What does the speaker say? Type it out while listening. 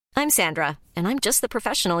I'm Sandra, and I'm just the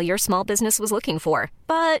professional your small business was looking for.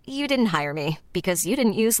 But you didn't hire me because you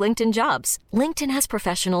didn't use LinkedIn Jobs. LinkedIn has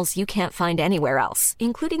professionals you can't find anywhere else,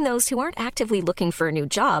 including those who aren't actively looking for a new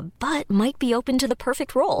job, but might be open to the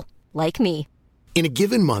perfect role, like me. In a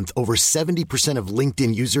given month, over 70% of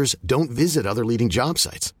LinkedIn users don't visit other leading job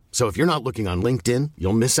sites. So if you're not looking on LinkedIn,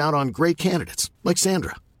 you'll miss out on great candidates like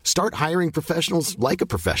Sandra. Start hiring professionals like a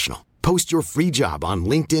professional. Post your free job on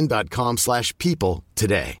linkedin.com/people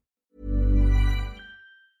today.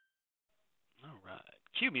 All right.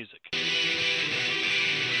 Cue music.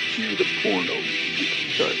 Cue the porno.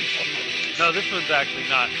 No, this one's actually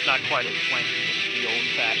not quite as swanky as the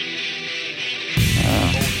old-fashioned.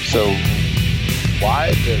 So,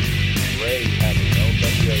 why does Ray have an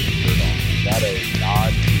LWO shirt on? Is that a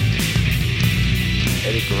nod to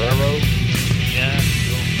Eddie Guerrero? Yeah,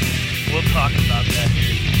 we'll talk about that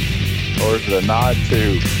here. Or is it a nod to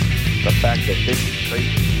the fact that this is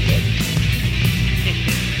crazy?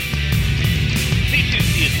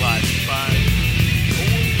 C2C is live.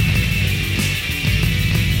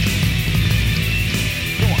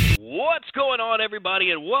 5, 4. What's going on,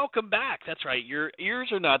 everybody, and welcome back. That's right. Your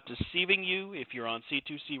ears are not deceiving you if you're on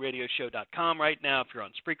C2CRadioshow.com right now, if you're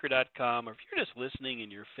on Spreaker.com, or if you're just listening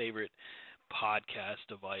in your favorite podcast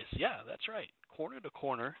device. Yeah, that's right. Corner to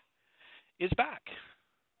Corner is back.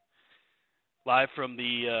 Live from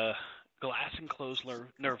the Glass Enclosed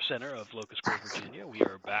Nerve Center of Locust Grove, Virginia. We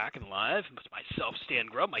are back and live. It's myself, Stan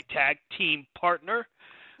Grubb, my tag team partner,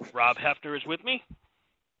 Rob Hefner, is with me.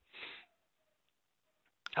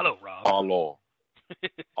 Hello, Rob. Hello.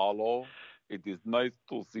 Hello. It is nice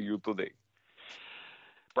to see you today.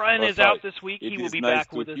 Brian is out this week. He will be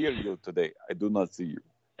back with us. It is nice to hear you today. I do not see you.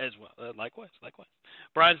 As well. Likewise.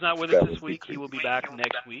 Brian's not with us this week. He will be back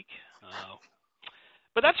next week.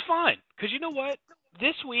 But that's fine, because you know what?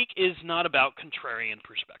 This week is not about contrarian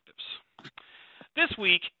perspectives. This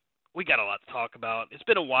week, we got a lot to talk about. It's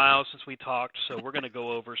been a while since we talked, so we're going to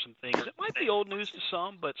go over some things. It might be old news to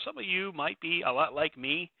some, but some of you might be a lot like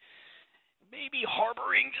me, maybe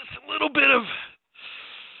harboring just a little bit of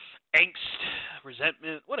angst,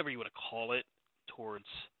 resentment, whatever you want to call it, towards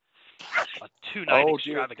a two-night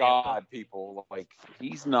extravaganza. Dear God, people,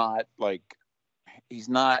 he's downplaying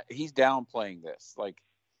this.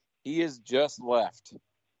 He has just left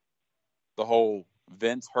the whole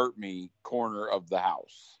Vince hurt me corner of the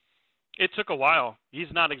house. It took a while.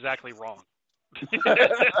 He's not exactly wrong.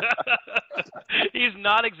 He's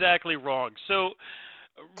not exactly wrong. So,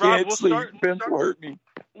 Rob, Vince hurt me.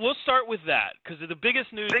 We'll start with that, because the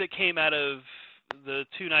biggest news that came out of the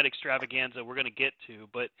two-night extravaganza we're going to get to,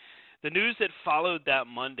 but the news that followed that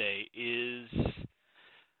Monday is,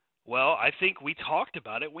 well, I think we talked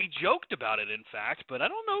about it. We joked about it, in fact, but I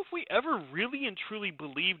don't know if we ever really and truly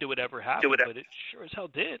believed it would ever happen, but it sure as hell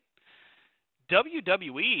did.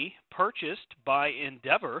 WWE, purchased by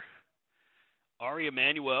Endeavor, Ari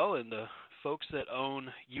Emanuel and the folks that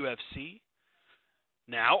own UFC,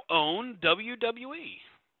 now own WWE.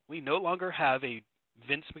 We no longer have a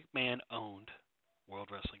Vince McMahon-owned World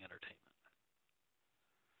Wrestling Entertainment.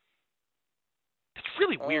 It's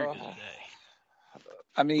really weird to say.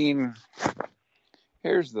 I mean,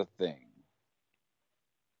 here's the thing.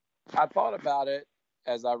 I thought about it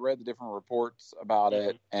as I read the different reports about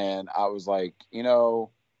it, and I was like,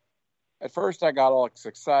 at first I got all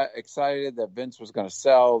excited that Vince was going to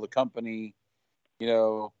sell the company,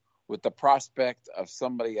 with the prospect of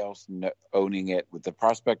somebody else owning it, with the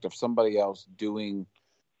prospect of somebody else doing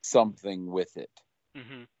something with it.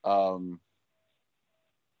 Mm-hmm.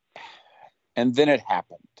 And then it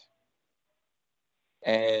happened.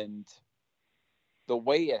 And the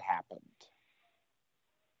way it happened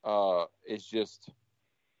is just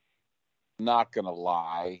not going to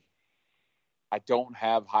lie. I don't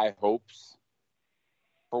have high hopes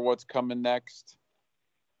for what's coming next.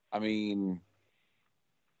 I mean,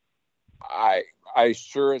 I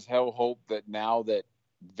sure as hell hope that now that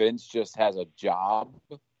Vince just has a job,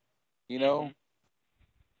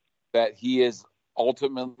 that he is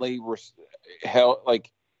ultimately held.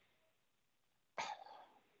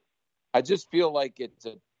 I just feel like it's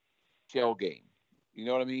a shell game. You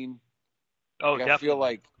know what I mean? Oh, definitely. I feel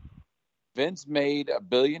like Vince made $1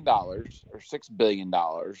 billion or $6 billion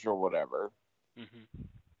or whatever,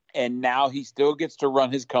 and now he still gets to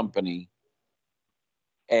run his company,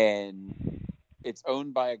 and it's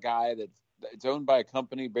owned by a guy it's owned by a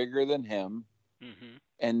company bigger than him,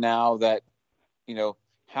 and now that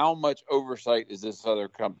how much oversight is this other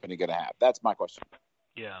company going to have? That's my question.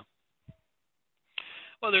 Yeah.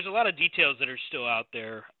 Well, there's a lot of details that are still out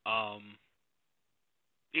there.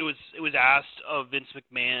 It was asked of Vince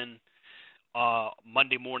McMahon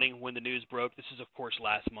Monday morning when the news broke. This is, of course,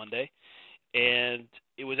 last Monday. And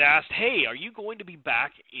it was asked, hey, are you going to be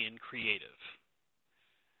back in creative?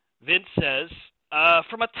 Vince says,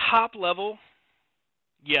 from a top level,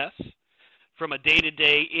 yes. From a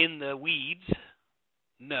day-to-day in the weeds,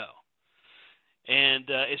 no. And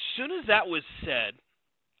as soon as that was said,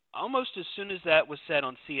 almost as soon as that was said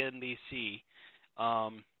on CNBC,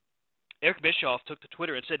 Eric Bischoff took to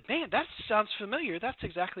Twitter and said, man, that sounds familiar. That's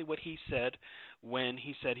exactly what he said when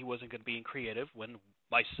he said he wasn't going to be in creative, when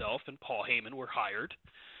myself and Paul Heyman were hired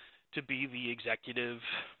to be the executive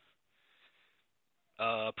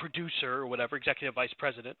producer or whatever, executive vice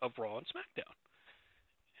president of Raw and SmackDown.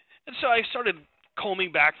 And so I started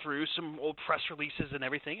combing back through some old press releases and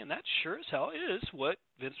everything, and that sure as hell is what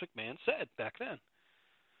Vince McMahon said back then.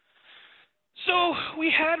 So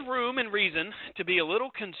we had room and reason to be a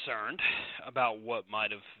little concerned about what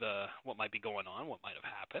might be going on, what might have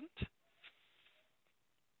happened.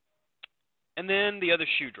 And then the other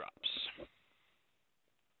shoe drops.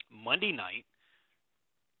 Monday night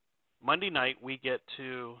we get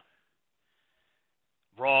to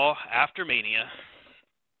Raw after Mania,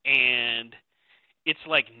 and it's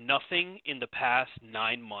like nothing in the past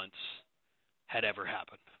 9 months had ever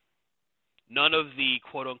happened. None of the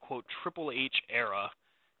quote-unquote Triple H era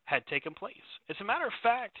had taken place. As a matter of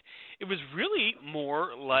fact, it was really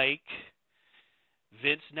more like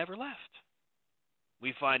Vince never left.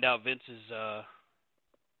 We find out that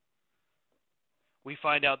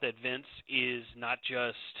Vince is not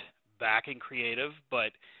just back in creative,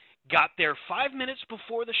 but got there 5 minutes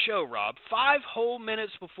before the show, Rob, 5 whole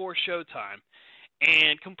minutes before showtime,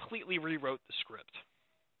 and completely rewrote the script.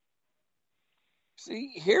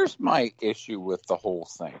 See, here's my issue with the whole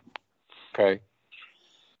thing. Okay?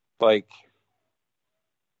 Like,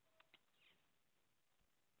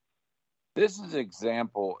 this is an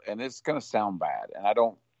example, and it's going to sound bad, and I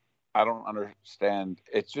don't understand.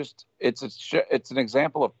 It's just, it's an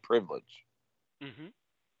example of privilege. Mm-hmm.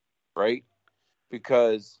 Right?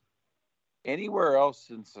 Because anywhere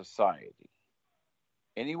else in society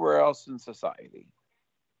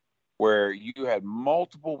where you had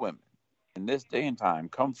multiple women in this day and time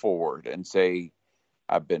come forward and say,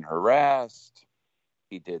 I've been harassed,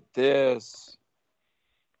 he did this,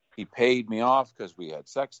 he paid me off because we had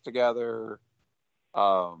sex together,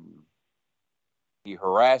 he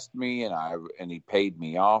harassed me and he paid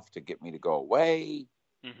me off to get me to go away.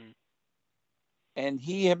 Mm-hmm. And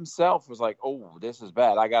he himself was like, oh, this is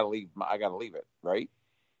bad, I gotta leave it, right?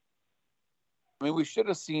 I mean, we should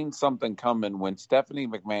have seen something coming when Stephanie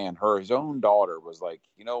McMahon, his own daughter, was like,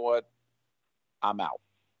 you know what? I'm out.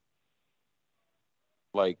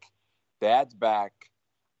 Like, Dad's back.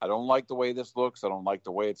 I don't like the way this looks. I don't like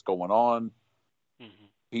the way it's going on. Mm-hmm.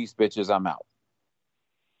 Peace, bitches. I'm out.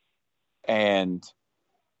 And,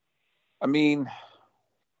 I mean,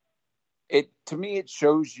 to me, it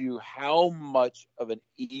shows you how much of an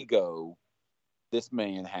ego this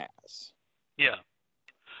man has. Yeah.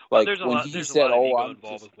 Like, there's a when lot, he there's said, a lot of ego I'm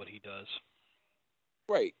involved with what he does.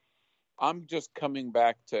 Right. I'm just coming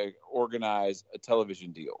back to organize a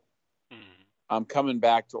television deal. Mm-hmm. I'm coming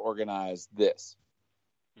back to organize this.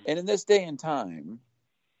 Mm-hmm. And in this day and time,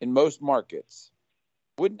 in most markets,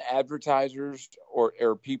 wouldn't advertisers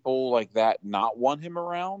or people like that not want him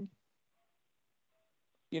around?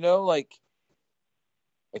 You know, like,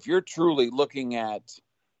 if you're truly looking at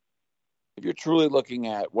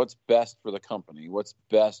what's best for the company, what's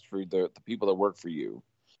best for the people that work for you,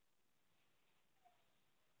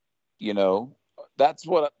 you know, that's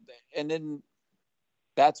what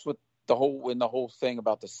the whole thing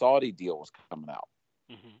about the Saudi deal was coming out.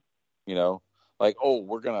 Mm-hmm. You know, like,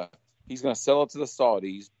 oh, he's gonna sell it to the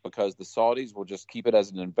Saudis because the Saudis will just keep it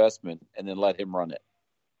as an investment and then let him run it.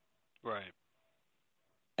 Right.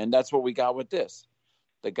 And that's what we got with this.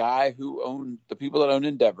 The guy who owned the people that own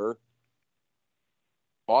Endeavor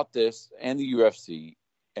bought this and the UFC,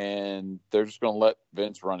 and they're just going to let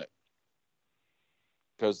Vince run it.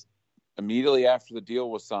 Because immediately after the deal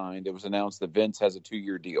was signed, it was announced that Vince has a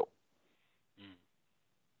 2-year deal. Mm.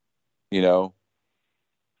 You know,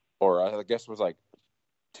 or I guess it was like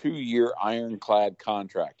 2-year ironclad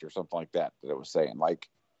contract or something like that it was saying. Like,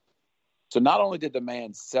 so not only did the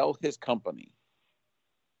man sell his company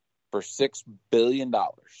for $6 billion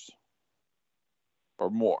or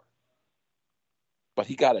more, but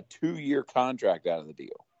he got a 2-year contract out of the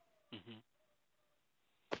deal. Mm-hmm.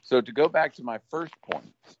 So to go back to my first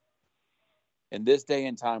point, in this day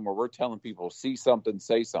and time where we're telling people, see something,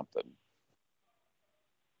 say something,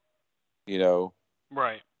 you know,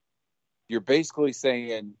 right? You're basically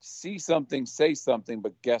saying, see something, say something,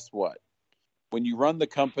 but guess what? when you run the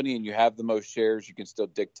company and you have the most shares, you can still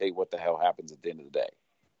dictate what the hell happens at the end of the day.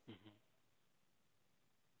 Mm-hmm.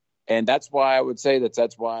 And that's why I would say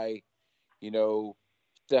that's why,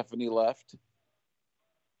 Stephanie left.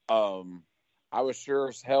 I was sure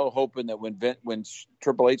as hell hoping that when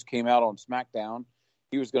Triple H came out on SmackDown,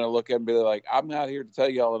 he was going to look at him and be like, "I'm not here to tell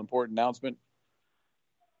you all an important announcement.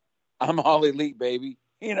 I'm All Elite, baby."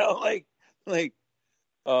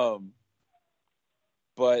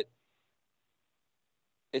 But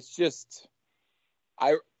it's just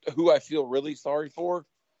who I feel really sorry for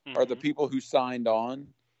are the people who signed on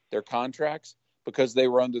their contracts because they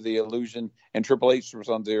were under the illusion, and Triple H was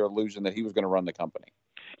under the illusion that he was going to run the company.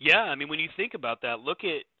 Yeah, I mean, when you think about that, look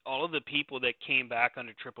at all of the people that came back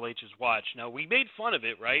under Triple H's watch. Now, we made fun of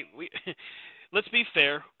it, right? Let's be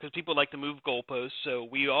fair, because people like to move goalposts. So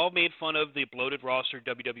we all made fun of the bloated roster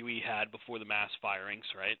WWE had before the mass firings,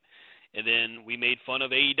 right? And then we made fun of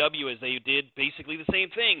AEW as they did basically the same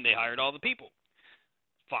thing. They hired all the people.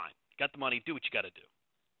 Fine. Got the money. Do what you got to do.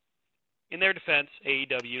 In their defense,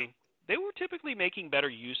 AEW, they were typically making better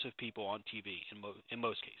use of people on TV in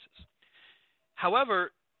most cases.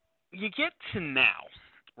 However, you get to now,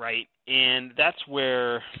 right? And that's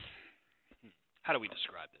where, how do we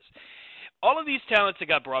describe this? All of these talents that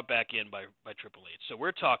got brought back in by Triple H. So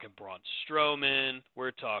we're talking Braun Strowman,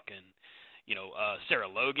 we're talking, Sarah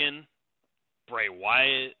Logan, Bray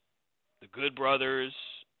Wyatt, the Good Brothers,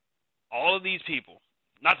 all of these people.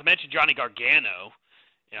 Not to mention Johnny Gargano,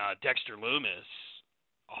 Dexter Lumis,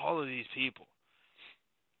 all of these people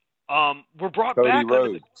were brought back.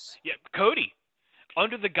 Cody.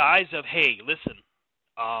 Under the guise of, hey, listen,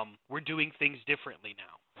 we're doing things differently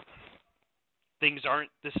now. Things aren't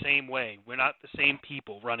the same way. We're not the same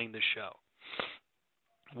people running the show.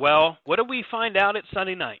 Well, what did we find out at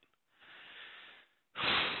Sunday night?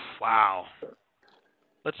 Wow.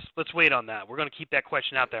 Let's wait on that. We're going to keep that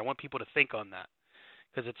question out there. I want people to think on that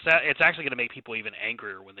because it's actually going to make people even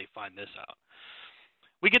angrier when they find this out.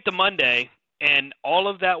 We get to Monday. And all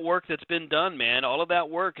of that work that's been done, man, all of that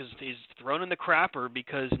work is thrown in the crapper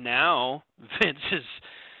because now Vince is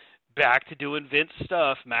back to doing Vince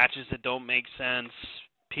stuff, matches that don't make sense,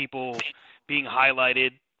 people being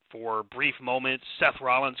highlighted for brief moments. Seth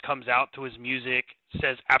Rollins comes out to his music,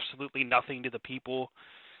 says absolutely nothing to the people,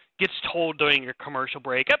 gets told during your commercial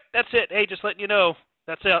break, "Yep, that's it. Hey, just letting you know,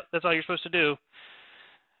 that's it. That's all you're supposed to do."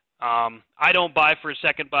 I don't buy for a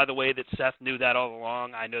second, by the way, that Seth knew that all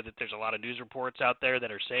along. I know that there's a lot of news reports out there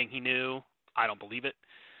that are saying he knew. I don't believe it,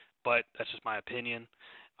 but that's just my opinion.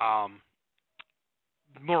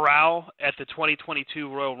 Morale at the 2022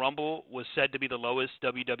 Royal Rumble was said to be the lowest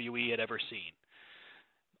WWE had ever seen.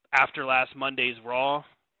 After last Monday's Raw,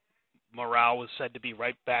 morale was said to be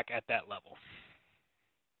right back at that level.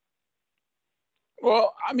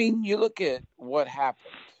 Well, I mean, you look at what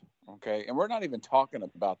happened. Okay, and we're not even talking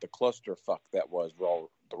about the clusterfuck that was the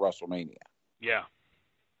WrestleMania. Yeah.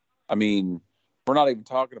 I mean, we're not even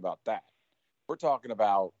talking about that. We're talking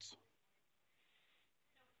about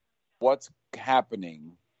what's happened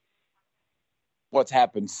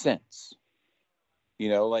since.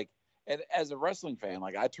 And as a wrestling fan,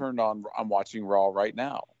 I'm watching Raw right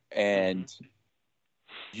now, and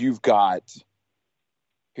you've got,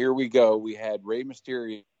 here we go, we had Rey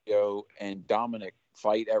Mysterio and Dominic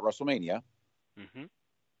fight at WrestleMania. Mm-hmm.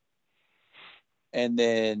 And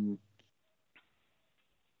then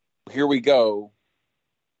here we go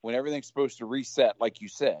when everything's supposed to reset, like you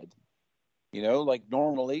said. Like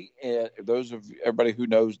normally, everybody who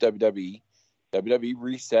knows WWE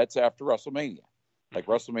resets after WrestleMania. Like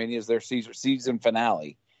WrestleMania is their season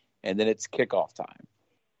finale, and then it's kickoff time.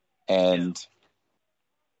 And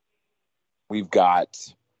we've got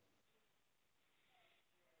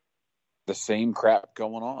the same crap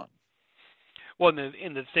going on. Well,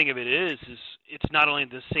 and the thing of it is it's not only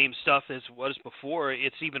the same stuff as was before,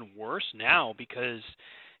 it's even worse now because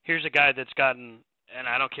here's a guy that's gotten, and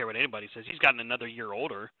I don't care what anybody says, he's gotten another year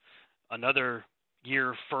older, another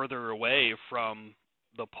year further away from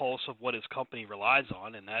the pulse of what his company relies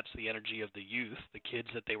on, and that's the energy of the youth, the kids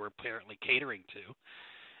that they were apparently catering to.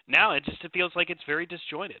 Now it feels like it's very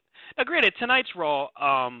disjointed. Now, granted, tonight's Raw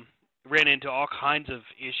ran into all kinds of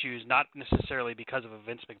issues, not necessarily because of a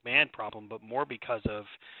Vince McMahon problem, but more because of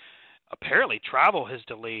apparently travel has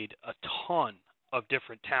delayed a ton of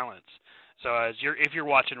different talents. So if you're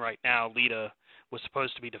watching right now, Lita was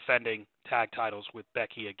supposed to be defending tag titles with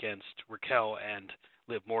Becky against Raquel and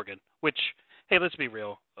Liv Morgan, which, hey, let's be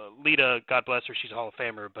real. Lita, God bless her, she's a Hall of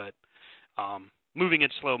Famer, but moving in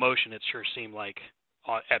slow motion, it sure seemed like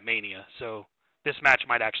at Mania. So this match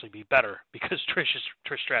might actually be better because Trish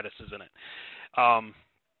Stratus is in it.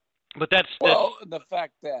 But that's the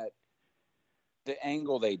fact that the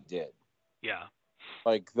angle they did, yeah,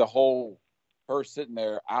 like the whole her sitting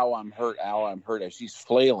there, ow, I'm hurt, as she's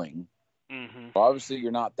flailing. mm-hmm. Obviously,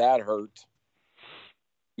 you're not that hurt.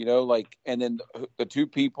 Like, and then the two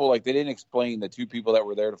people, like, they didn't explain the two people that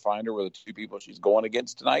were there to find her were the two people she's going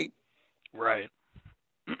against tonight. Right.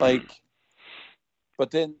 Like, but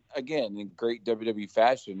then again, in great WWE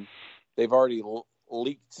fashion, they've already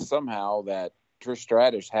leaked somehow that Trish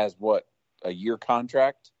Stratus has a year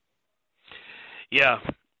contract. Yeah,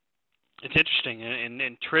 it's interesting,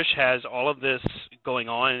 and Trish has all of this going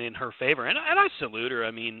on in her favor, and I salute her. I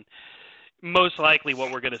mean, most likely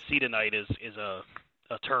what we're going to see tonight is a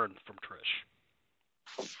turn from Trish.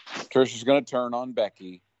 Trish is going to turn on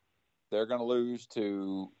Becky. They're going to lose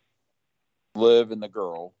to Liv and the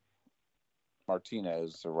girl,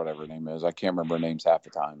 Martinez or whatever her name is. I can't remember her names half the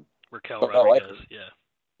time. Raquel Rodriguez, yeah.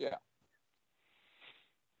 Yeah.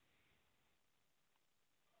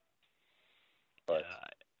 But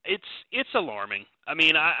it's alarming. I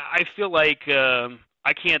mean, I feel like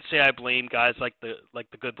I can't say I blame guys like the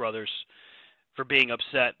Good Brothers for being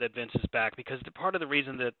upset that Vince is back, because part of the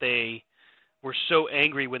reason that they were so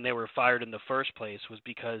angry when they were fired in the first place was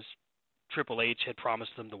because Triple H had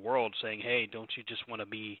promised them the world, saying, hey, don't you just want to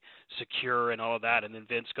be secure and all of that? And then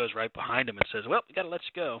Vince goes right behind him and says, well, we got to let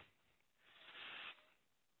you go.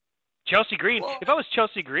 Chelsea Green, if I was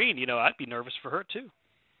Chelsea Green, I'd be nervous for her too.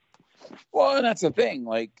 Well, and that's the thing.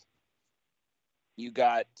 Like, you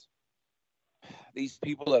got these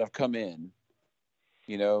people that have come in,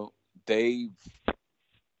 they've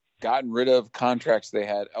gotten rid of contracts they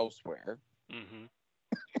had elsewhere mm-hmm.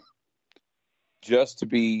 just to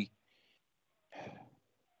be.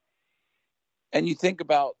 And you think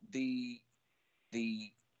about the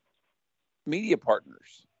media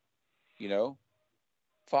partners,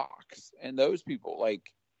 Fox and those people,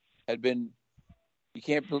 like, had been. You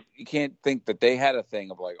can't think that they had a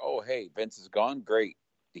thing of like, oh, hey, Vince is gone, great.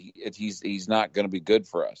 He's not going to be good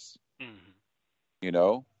for us,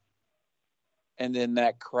 mm-hmm. And then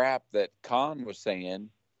that crap that Khan was saying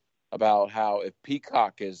about how if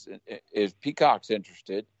Peacock's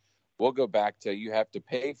interested, we'll go back to you have to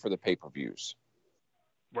pay for the pay-per-views.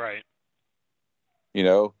 Right.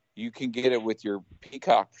 You can get it with your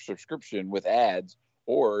Peacock subscription with ads,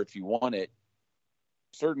 or if you want it,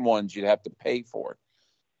 certain ones you'd have to pay for.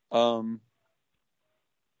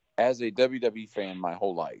 As a WWE fan my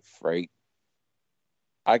whole life, right?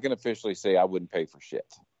 I can officially say I wouldn't pay for shit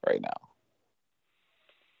right now.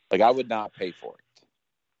 Like, I would not pay for it.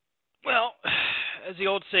 Well, as the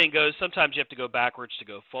old saying goes, sometimes you have to go backwards to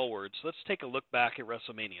go forwards. Let's take a look back at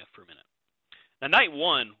WrestleMania for a minute. Now, night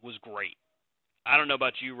one was great. I don't know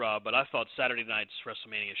about you, Rob, but I thought Saturday night's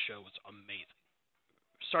WrestleMania show was amazing.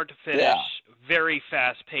 Start to finish, very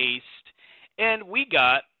fast-paced, and we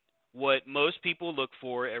got what most people look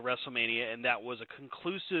for at WrestleMania, and that was a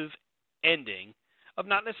conclusive ending of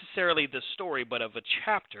not necessarily the story, but of a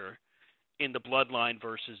chapter in the Bloodline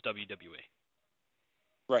versus WWE.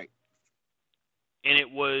 Right. And it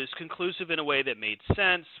was conclusive in a way that made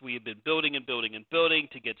sense. We had been building and building and building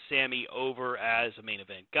to get Sammy over as a main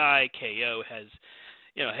event guy. KO has,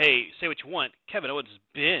 hey, say what you want, Kevin Owens has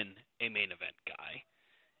been a main event guy.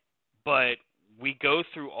 But we go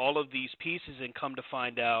through all of these pieces and come to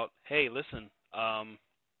find out, hey, listen,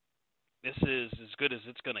 this is as good as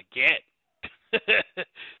it's going to get.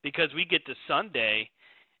 Because we get to Sunday,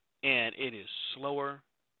 and it is slower.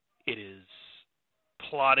 It is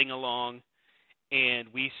plodding along. And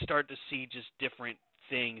we start to see just different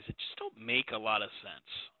things that just don't make a lot of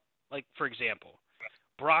sense. Like, for example,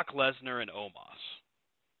 Brock Lesnar and Omos.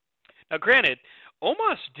 Now, granted,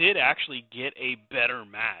 Omos did actually get a better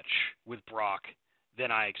match with Brock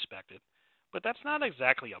than I expected. But that's not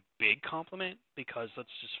exactly a big compliment because, let's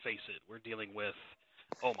just face it, we're dealing with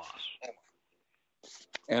Omos.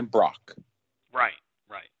 And Brock. Right.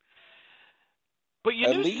 But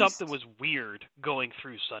you knew something was weird going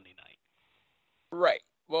through Sunday night. Right.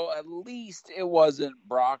 Well, at least it wasn't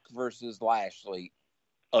Brock versus Lashley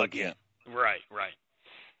again. Right.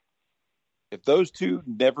 If those two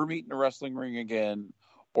never meet in a wrestling ring again,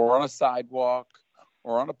 or on a sidewalk,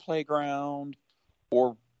 or on a playground,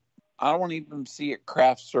 or I don't want to even see it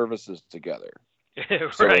craft services together.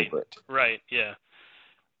 Right, yeah.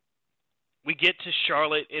 We get to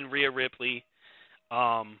Charlotte and Rhea Ripley.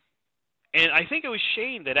 And I think it was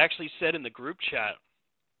Shane that actually said in the group chat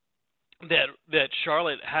that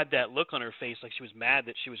Charlotte had that look on her face like she was mad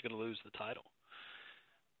that she was going to lose the title.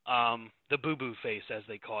 The boo-boo face, as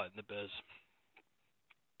they call it in the biz.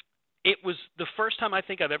 It was the first time I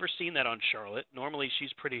think I've ever seen that on Charlotte. Normally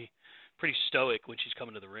she's pretty pretty stoic when she's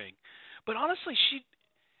coming to the ring. But honestly,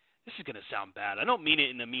 this is going to sound bad. I don't mean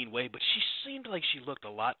it in a mean way, but she seemed like she looked a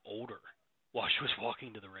lot older while she was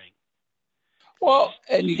walking to the ring. Well,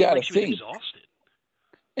 and you got to like she was think. Exhausted.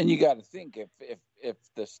 And you got to think if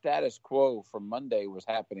the status quo from Monday was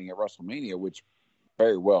happening at WrestleMania, which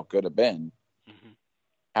very well could have been, mm-hmm.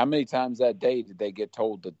 How many times that day did they get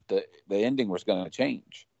told that the ending was going to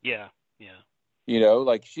change? Yeah.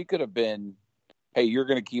 Like she could have been, hey, you're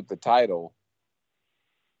going to keep the title,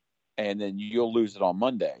 and then you'll lose it on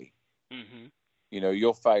Monday. Mm-hmm.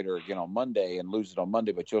 You'll fight her again on Monday and lose it on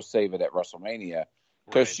Monday, but you'll save it at WrestleMania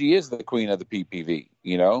because she is the queen of the PPV.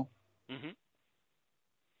 Mm-hmm.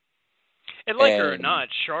 And like her or not,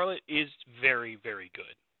 Charlotte is very, very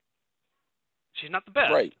good. She's not the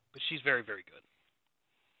best, right? But she's very, very good.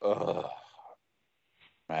 Ugh.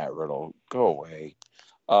 Matt Riddle, go away.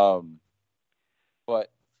 But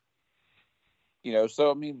so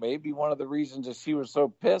I mean, maybe one of the reasons that she was so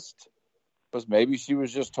pissed was maybe she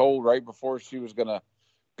was just told right before she was going to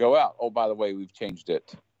go out, oh, by the way, we've changed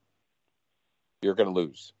it. You're going to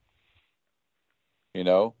lose.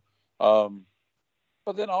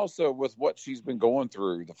 But then also with what she's been going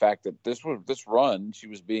through, the fact that this run, she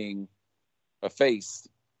was being a face,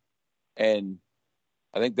 and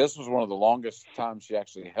I think this was one of the longest times she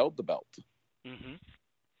actually held the belt. Mm-hmm.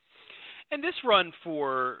 And this run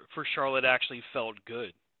for Charlotte actually felt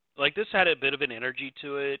good. Like this had a bit of an energy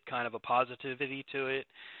to it, kind of a positivity to it.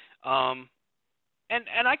 And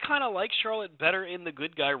I kind of like Charlotte better in the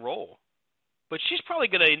good guy role. But she's probably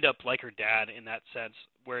going to end up like her dad in that sense,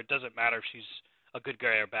 where it doesn't matter if she's a good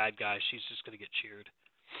guy or a bad guy. She's just going to get cheered.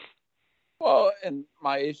 Well, and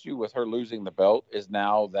my issue with her losing the belt is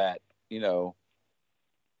now that,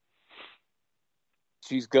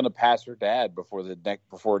 she's going to pass her dad before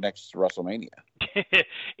next WrestleMania.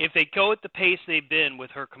 If they go at the pace they've been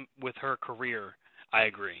with her career, I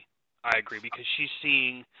agree because she's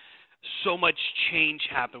seeing so much change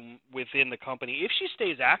happen within the company. If she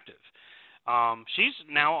stays active, she's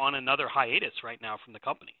now on another hiatus right now from the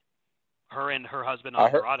company. Her and her husband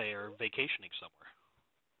Andrade are vacationing somewhere.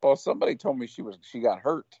 Well, somebody told me she got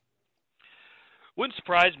hurt. Wouldn't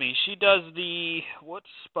surprise me. She does what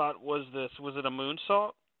spot was this? Was it a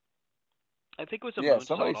moonsault? I think it was a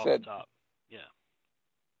moonsault off the top. Yeah.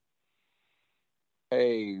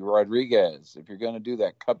 Hey, Rodriguez, if you're going to do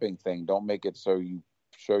that cupping thing, don't make it so you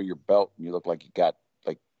show your belt and you look like you got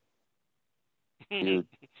weird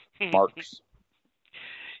marks.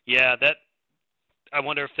 Yeah, I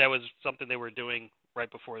wonder if that was something they were doing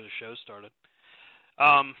right before the show started.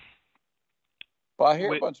 Well, I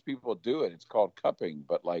hear a bunch of people do it. It's called cupping,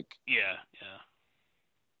 but Yeah.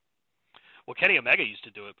 Well, Kenny Omega used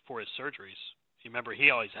to do it before his surgeries. You remember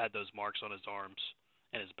he always had those marks on his arms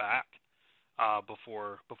and his back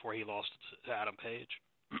before he lost to Adam Page.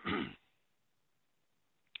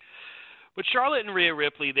 But Charlotte and Rhea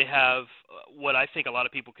Ripley, they have what I think a lot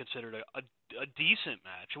of people considered a decent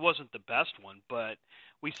match. It wasn't the best one, but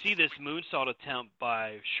we see this moonsault attempt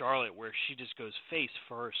by Charlotte where she just goes face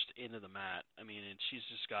first into the mat. I mean, and she's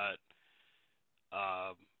just got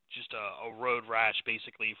just a road rash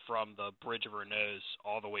basically from the bridge of her nose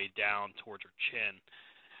all the way down towards her chin.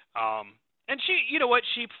 And she, you know what,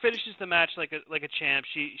 she finishes the match like a champ.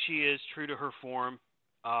 She is true to her form.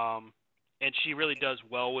 And she really does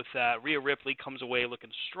well with that. Rhea Ripley comes away looking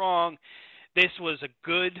strong. This was a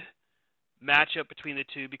good matchup between the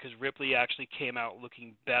two because Ripley actually came out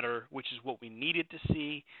looking better, which is what we needed to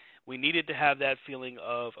see. We needed to have that feeling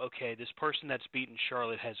of, okay, this person that's beaten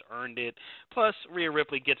Charlotte has earned it. Plus, Rhea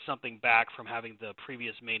Ripley gets something back from having the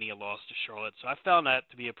previous Mania loss to Charlotte. So I found that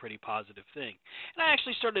to be a pretty positive thing. And I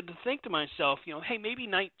actually started to think to myself, hey, maybe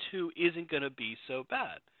night 2 isn't going to be so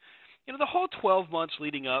bad. The whole 12 months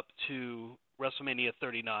leading up to WrestleMania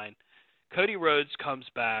 39, Cody Rhodes comes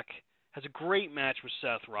back, has a great match with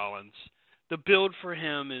Seth Rollins. The build for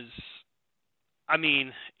him is,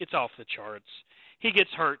 it's off the charts. He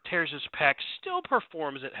gets hurt, tears his pec, still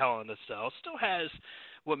performs at Hell in a Cell, still has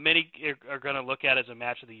what many are going to look at as a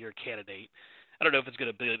Match of the Year candidate. I don't know if it's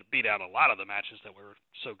going to beat out a lot of the matches that were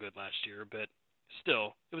so good last year, but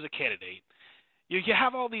still, it was a candidate. You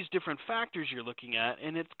have all these different factors you're looking at,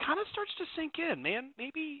 and it kind of starts to sink in, man.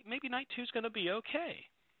 Maybe night 2 is going to be okay.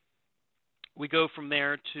 We go from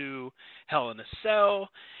there to Hell in a Cell,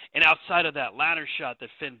 and outside of that ladder shot that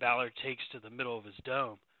Finn Balor takes to the middle of his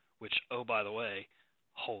dome, which, oh, by the way,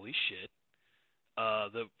 holy shit,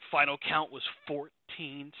 the final count was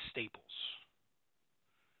 14 staples.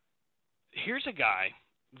 Here's a guy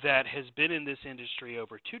that has been in this industry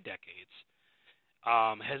over 2 decades,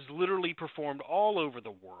 has literally performed all over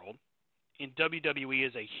the world, in WWE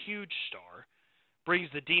is a huge star, brings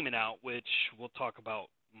the Demon out, which we'll talk about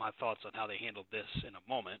my thoughts on how they handled this in a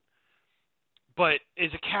moment, but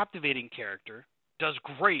is a captivating character, does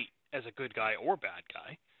great as a good guy or bad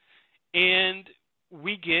guy, and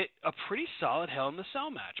we get a pretty solid Hell in the Cell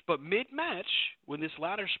match. But mid-match, when this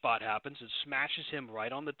ladder spot happens, it smashes him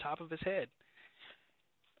right on the top of his head.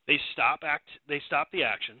 They stop the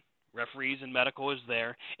action. Referees and medical is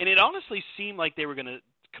there, and it honestly seemed like they were going to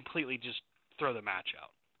completely just throw the match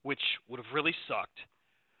out, which would have really sucked.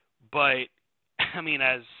 But I mean,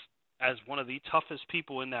 as one of the toughest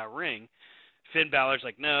people in that ring, Finn Balor's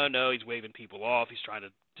like, no, he's waving people off. He's trying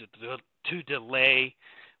to delay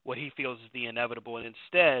what he feels is the inevitable, and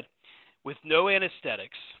instead, with no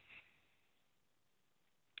anesthetics,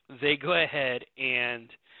 they go ahead and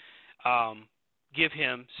give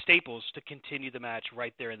him staples to continue the match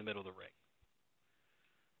right there in the middle of the ring,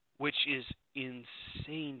 which is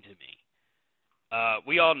insane to me.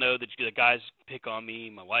 We all know that the guys pick on me,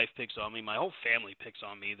 my wife picks on me, my whole family picks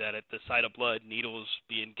on me, that at the sight of blood, needles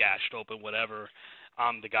being gashed open, whatever,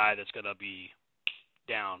 I'm the guy that's going to be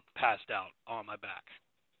down, passed out on my back.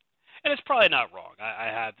 And it's probably not wrong. I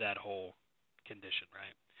have that whole condition,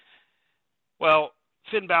 right? Well,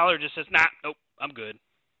 Finn Balor just says, nope, I'm good.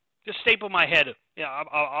 Just staple my head. Yeah,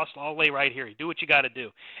 I'll lay right here. Do what you got to do.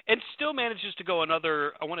 And still manages to go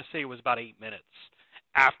another, I want to say it was about 8 minutes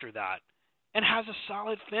after that, and has a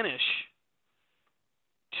solid finish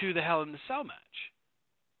to the Hell in the Cell match.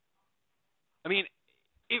 I mean,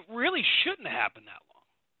 it really shouldn't have happened that long.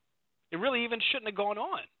 It really even shouldn't have gone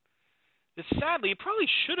on. Sadly, it probably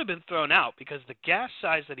should have been thrown out because the gas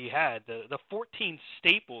size that he had, the 14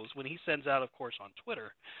 staples when he sends out, of course, on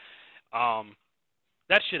Twitter,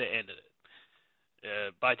 that should have ended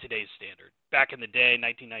it by today's standard. Back in the day,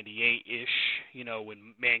 1998-ish,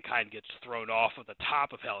 when Mankind gets thrown off of the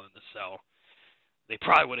top of Hell in the Cell, they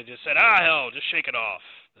probably would have just said, hell, just shake it off.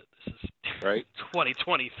 This is right.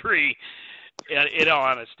 2023. In all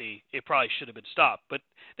honesty, it probably should have been stopped. But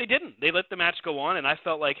they didn't. They let the match go on, and I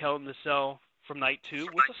felt like Hell in the Cell from night 2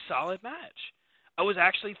 was a solid match. I was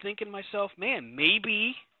actually thinking to myself, man,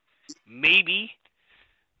 maybe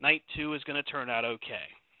night 2 is going to turn out okay.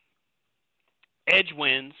 Edge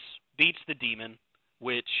wins, beats the Demon,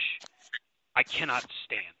 which I cannot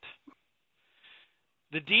stand.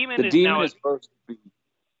 The Demon is supposed to be.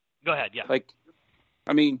 Go ahead, yeah.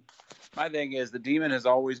 My thing is the Demon has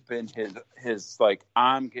always been his like,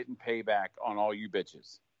 I'm getting payback on all you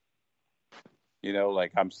bitches.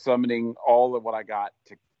 I'm summoning all of what I got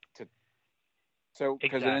to. So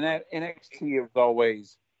because exactly. in NXT it was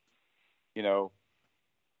always,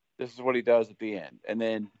 this is what he does at the end, and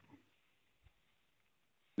then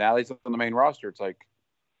now he's on the main roster. It's like,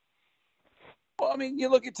 well, you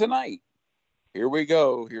look at tonight. Here we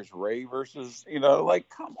go. Here's Ray versus,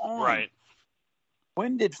 come on. Right.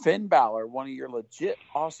 When did Finn Balor, one of your legit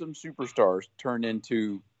awesome superstars, turn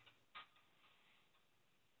into,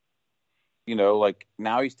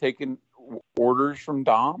 now he's taking orders from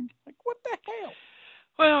Dom? Like, what the hell?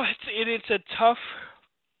 Well, it's a tough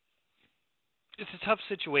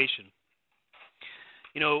situation.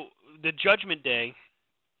 The Judgment Day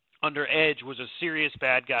under Edge was a serious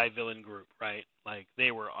bad guy villain group, right? Like,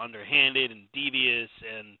 they were underhanded and devious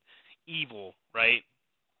and evil, right?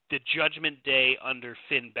 The Judgment Day under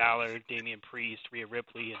Finn Balor, Damian Priest, Rhea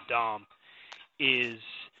Ripley, and Dom is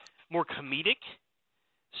more comedic,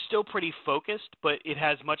 still pretty focused, but it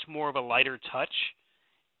has much more of a lighter touch.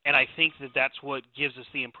 And I think that's what gives us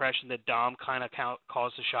the impression that Dom kind of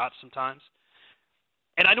calls the shots sometimes.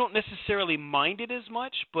 And I don't necessarily mind it as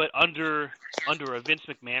much, but under a Vince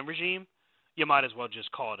McMahon regime, you might as well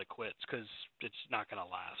just call it a quits because it's not going to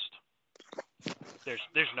last.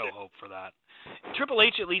 There's no hope for that. Triple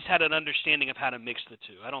H at least had an understanding of how to mix the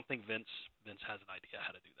two. I don't think Vince has an idea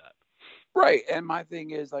how to do that. Right, and my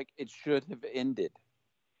thing is, it should have ended.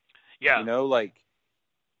 Yeah.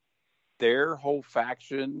 Their whole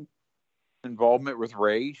faction involvement with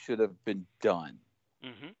Ray should have been done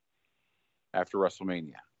after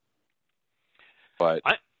WrestleMania. But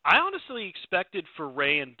I honestly expected for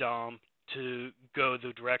Ray and Dom to go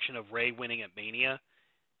the direction of Ray winning at Mania,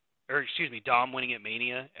 Dom winning at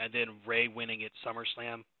Mania, and then Ray winning at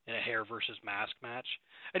SummerSlam in a hair versus mask match.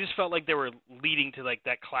 I just felt like they were leading to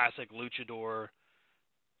that classic luchador,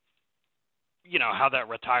 how that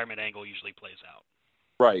retirement angle usually plays out.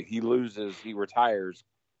 Right, he retires,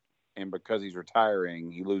 and because he's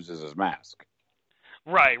retiring, he loses his mask.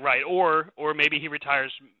 Right, or maybe he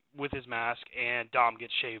retires with his mask and Dom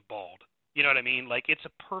gets shaved bald. You know what I mean? It's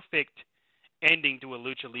a perfect ending to a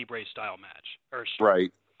lucha libre style match.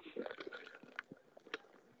 Right.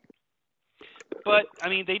 But, I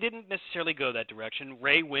mean, they didn't necessarily go that direction.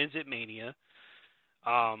 Ray wins at Mania.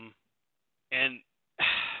 And,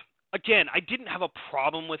 again, I didn't have a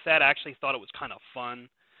problem with that. I actually thought it was kind of fun.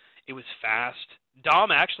 It was fast.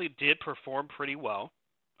 Dom actually did perform pretty well.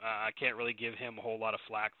 I can't really give him a whole lot of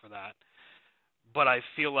flack for that. But I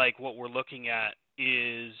feel like what we're looking at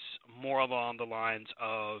is more along the lines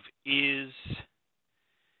of is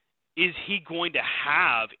he going to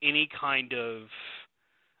have any kind of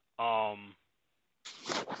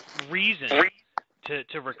reason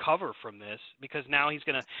to recover from this? Because now he's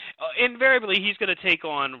going to invariably he's going to take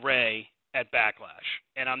on Ray at Backlash,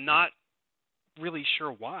 and I'm not really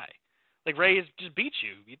sure why. Like, Ray has just beat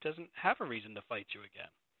you. He doesn't have a reason to fight you again.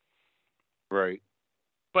 Right.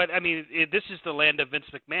 But, I mean, this is the land of Vince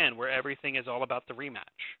McMahon where everything is all about the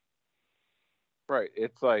rematch. Right.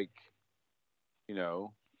 It's like, you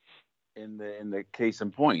know, in the case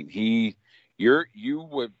in point, you've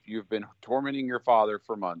been tormenting your father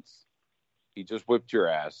for months. He just whipped your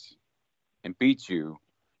ass and beat you,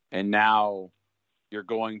 and now you're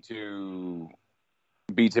going to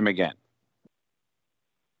beat him again.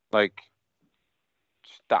 Like,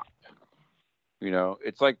 stop. You know,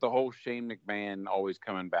 it's like the whole Shane McMahon always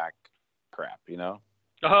coming back crap, you know?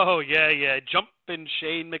 Oh, yeah. Jumping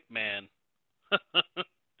Shane McMahon.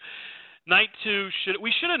 Night 2,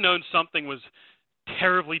 we should have known something was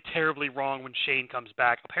terribly, terribly wrong when Shane comes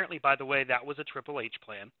back. Apparently, by the way, that was a Triple H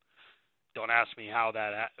plan. Don't ask me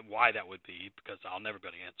why that would be, because I'll never be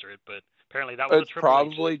able to answer it, but apparently that was a Triple H.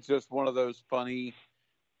 It's probably just one of those funny,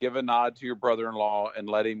 give a nod to your brother-in-law and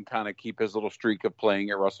let him kind of keep his little streak of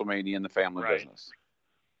playing at WrestleMania in the family business.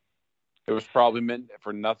 It was probably meant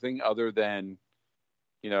for nothing other than,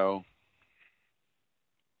 you know,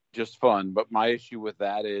 just fun. But my issue with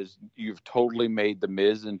that is you've totally made The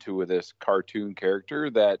Miz into this cartoon character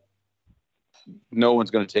that no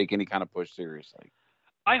one's going to take any kind of push seriously.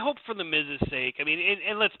 I hope for The Miz's sake. I mean,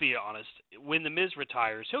 and let's be honest, when The Miz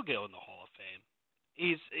retires, he'll go in the Hall of Fame.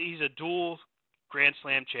 He's a dual Grand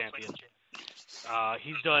Slam champion.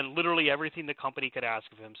 He's done literally everything the company could ask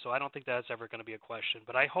of him, so I don't think that's ever going to be a question.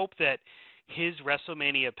 But I hope that his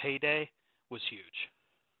WrestleMania payday was huge.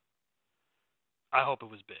 I hope it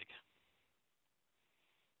was big.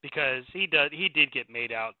 Because he did get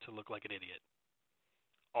made out to look like an idiot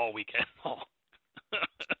all weekend long.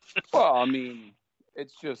 Well, I mean,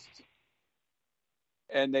 it's just,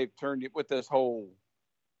 and they've turned it with this whole,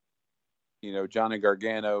 you know, Johnny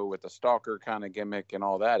Gargano with the stalker kind of gimmick and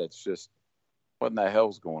all that. It's just, what in the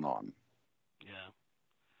hell's going on? Yeah.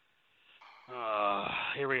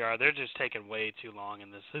 Here we are. They're just taking way too long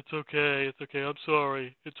in this. It's okay. I'm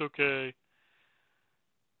sorry. It's okay.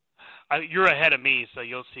 You're ahead of me, so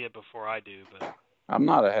you'll see it before I do. But I'm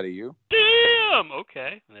not ahead of you. Damn.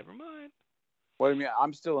 Okay. Never mind. What do you mean?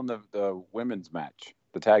 I'm still in the women's match,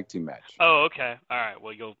 the tag team match. Oh, okay. All right.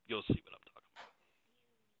 Well, you'll see what I'm talking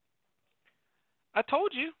about. I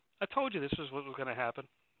told you this was what was going to happen.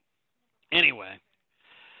 Anyway.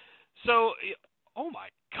 So, oh my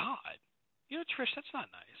God. You know, Trish, that's not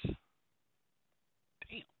nice.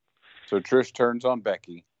 Damn. So Trish turns on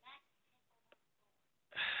Becky.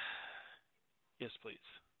 Yes, please.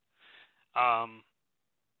 Damn.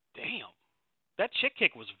 That chick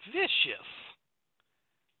kick was vicious.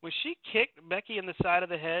 When she kicked Becky in the side of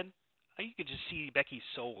the head, you could just see Becky's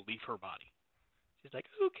soul leave her body. She's like,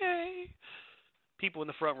 okay. People in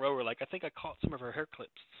the front row were like, I think I caught some of her hair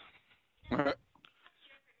clips.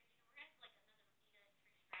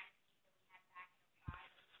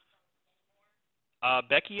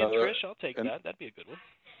 Becky and Trish, I'll take that. That'd be a good one.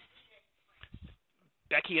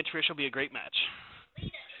 Becky and Trish will be a great match.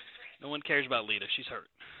 No one cares about Lita. She's hurt.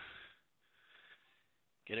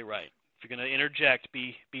 Get it right. If you're going to interject,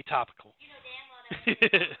 be topical.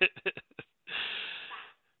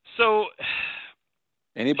 So,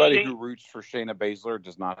 anybody who roots for Shayna Baszler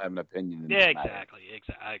does not have an opinion in this matter. Exactly.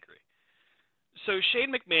 I agree. So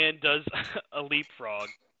Shane McMahon does a leapfrog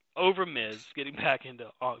over Miz, getting back on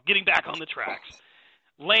the tracks,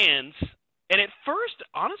 lands, and at first,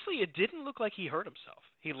 honestly, it didn't look like he hurt himself.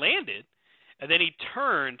 He landed, and then he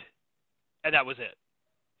turned, and that was it.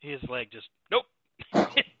 His leg just, nope,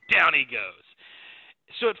 down he goes.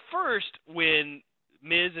 So at first, when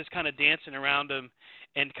Miz is kind of dancing around him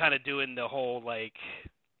and kind of doing the whole, like,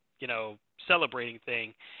 you know, celebrating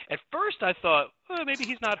thing, at first I thought, oh, maybe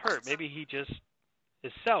he's not hurt. Maybe he just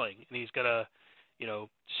is selling, and he's going to, you know,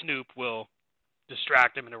 Snoop will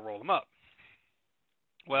distract him and roll him up.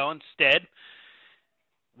 Well, instead,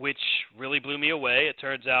 which really blew me away, it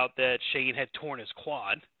turns out that Shane had torn his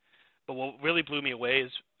quad. But what really blew me away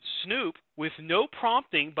is Snoop, with no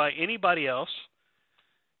prompting by anybody else,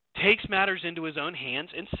 takes matters into his own hands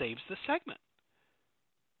and saves the segment.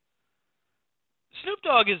 Snoop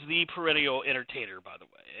Dogg is the perennial entertainer, by the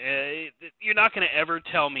way. You're not going to ever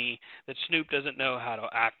tell me that Snoop doesn't know how to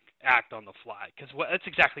act on the fly, because that's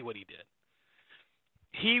exactly what he did.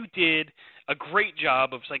 He did a great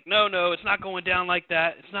job of like, no, it's not going down like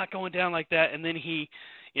that. It's not going down like that. And then he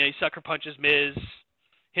sucker punches Miz,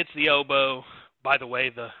 hits the elbow. By the way,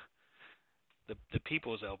 the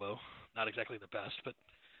people's elbow, not exactly the best, but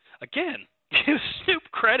again, give Snoop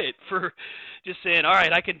credit for just saying, all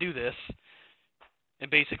right, I can do this, and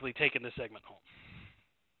basically taking the segment home.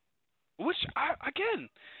 Which, again,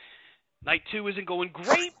 night 2 isn't going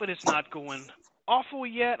great, but it's not going awful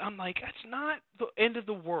yet. I'm like, that's not the end of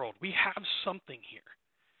the world. We have something here.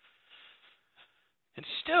 And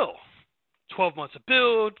still, 12 months of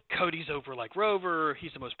build, Cody's over like Rover,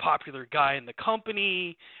 he's the most popular guy in the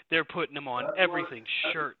company, they're putting him on everything,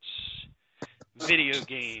 shirts, video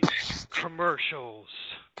games, commercials.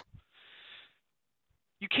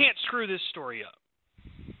 You can't screw this story up.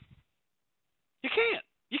 You can't.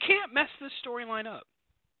 You can't mess this storyline up.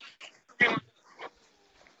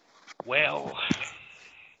 Well,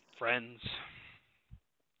 friends,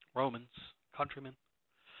 Romans, countrymen,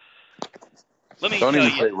 let me Don't tell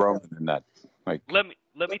even you. say Roman in that. Like, let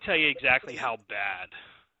me tell you exactly how bad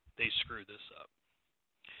they screwed this up.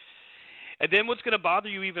 And then what's going to bother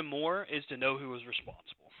you even more is to know who was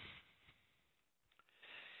responsible.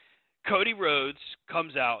 Cody Rhodes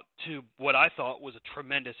comes out to what I thought was a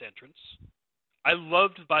tremendous entrance.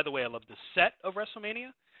 By the way, I loved the set of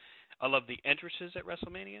WrestleMania. I love the entrances at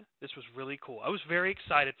WrestleMania. This was really cool. I was very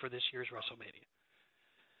excited for this year's WrestleMania.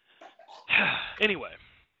 Anyway,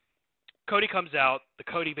 Cody comes out. The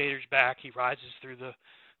Cody Vader's back. He rises through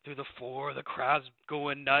the floor. The crowd's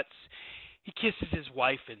going nuts. He kisses his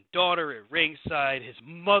wife and daughter at ringside. His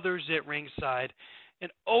mother's at ringside.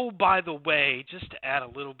 And oh, by the way, just to add a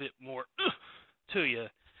little bit more to you,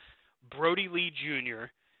 Brody Lee Jr.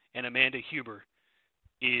 and Amanda Huber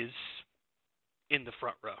is in the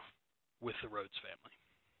front row with the Rhodes family.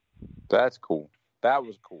 that's cool. That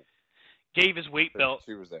was cool. Gave his weight belt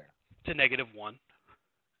She was there. to -1.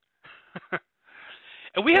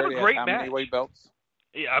 And we have a great how match. many weight belts?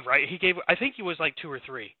 Yeah, right. I think he was like 2 or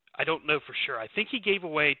 3. I don't know for sure. I think he gave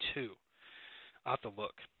away 2. I'll have to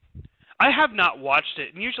look. I have not watched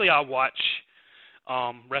it, and usually I'll watch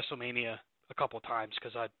WrestleMania a couple times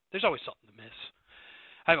because there's always something to miss.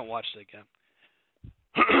 I haven't watched it again.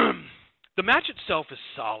 The match itself is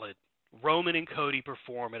solid. Roman and Cody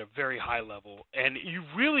perform at a very high level, and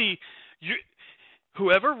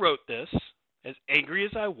whoever wrote this, as angry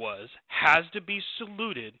as I was, has to be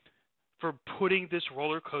saluted for putting this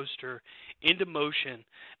roller coaster into motion,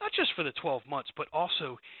 not just for the 12 months, but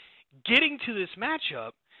also getting to this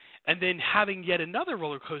matchup and then having yet another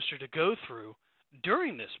roller coaster to go through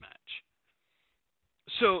during this match.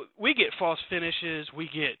 So we get false finishes.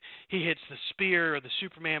 He hits the spear or the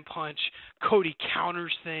Superman punch. Cody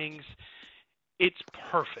counters things. It's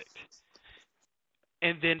perfect.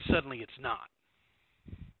 And then suddenly it's not.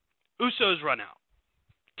 Usos run out.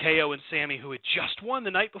 KO and Sammy, who had just won the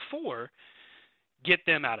night before, get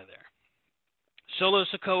them out of there. Solo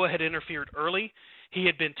Sikoa had interfered early. He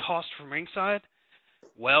had been tossed from ringside.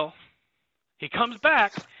 Well, he comes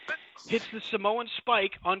back, hits the Samoan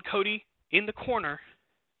spike on Cody in the corner.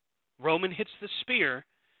 Roman hits the spear.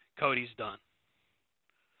 Cody's done.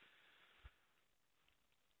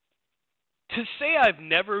 To say I've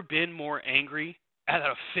never been more angry at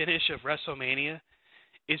a finish of WrestleMania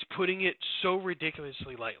is putting it so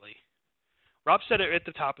ridiculously lightly. Rob said it at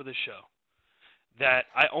the top of the show that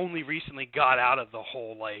I only recently got out of the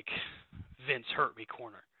whole, Vince hurt me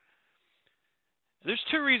corner. There's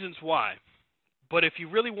 2 reasons why, but if you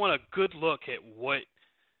really want a good look at what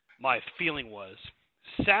my feeling was,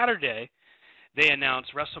 Saturday they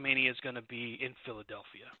announced WrestleMania is going to be in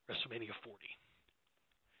Philadelphia, WrestleMania 40.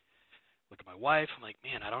 Look at my wife, I'm like,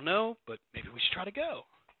 man, I don't know, but maybe we should try to go.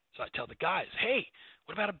 So I tell the guys, hey,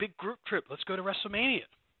 what about a big group trip? Let's go to WrestleMania.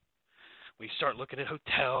 We start looking at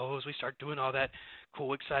hotels. We start doing all that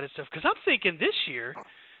cool, excited stuff. Because I'm thinking this year,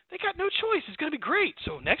 they got no choice. It's going to be great.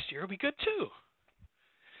 So next year will be good too.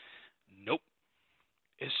 Nope.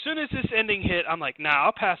 As soon as this ending hit, I'm like, nah,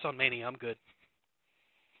 I'll pass on Mania. I'm good.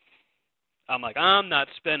 I'm like, I'm not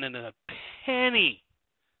spending a penny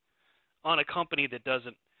on a company that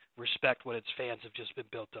doesn't respect what its fans have just been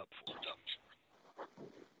built up for.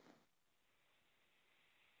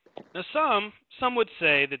 Now, some would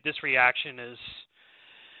say that this reaction is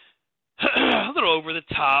a little over the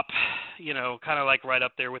top, kind of like right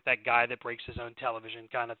up there with that guy that breaks his own television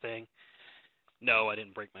kind of thing. No, I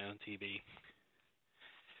didn't break my own TV.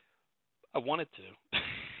 I wanted to.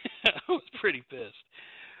 I was pretty pissed.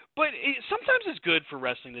 But sometimes it's good for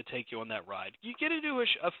wrestling to take you on that ride. You get into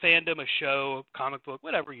a fandom, a show, a comic book,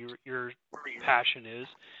 whatever your passion is.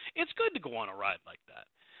 It's good to go on a ride like that.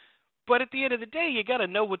 But at the end of the day, you got to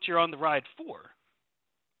know what you're on the ride for.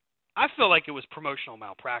 I feel like it was promotional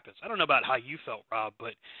malpractice. I don't know about how you felt, Rob,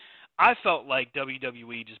 but I felt like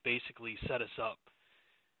WWE just basically set us up.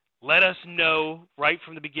 Let us know right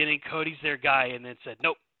from the beginning Cody's their guy, and then said,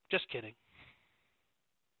 nope, just kidding.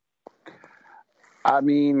 I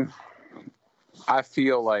mean, I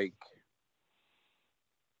feel like,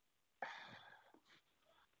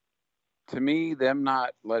 to me, them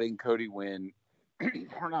not letting Cody win,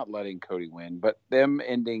 or not letting Cody win, but them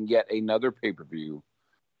ending yet another pay-per-view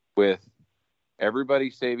with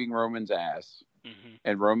everybody saving Roman's ass,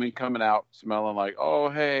 and Roman coming out smelling like, oh,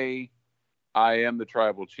 hey, I am the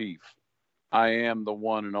tribal chief. I am the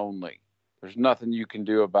one and only. There's nothing you can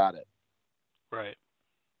do about it. Right.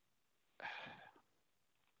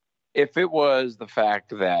 If it was the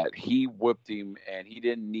fact that he whipped him and he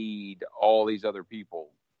didn't need all these other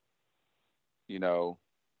people, you know,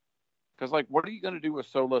 because, like, what are you going to do with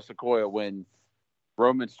Solo Sikoa when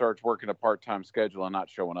Roman starts working a part-time schedule and not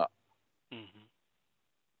showing up?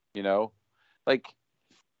 You know, like,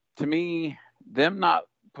 to me, them not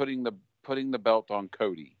putting the belt on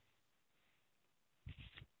Cody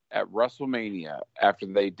at WrestleMania after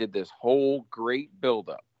they did this whole great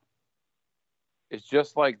build-up, it's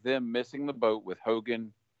just like them missing the boat with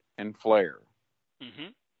Hogan and Flair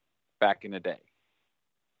back in the day.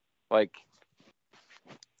 Like,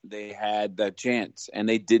 they had that chance and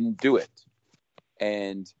they didn't do it.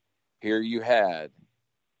 And here you had,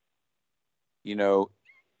 you know,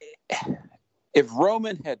 if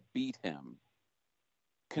Roman had beat him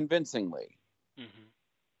convincingly,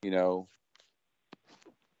 you know,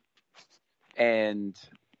 and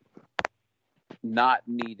not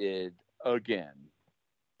needed again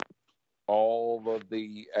all of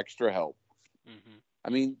the extra help. I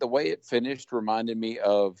mean, the way it finished reminded me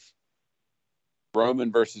of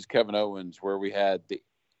Roman versus Kevin Owens, where we had the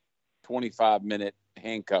 25-minute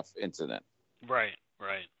handcuff incident. Right.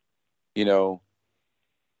 You know,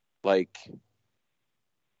 like,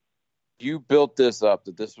 you built this up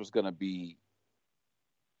that this was going to be,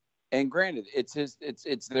 and granted,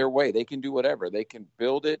 it's their way. They can do whatever. They can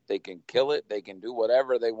build it. They can kill it. They can do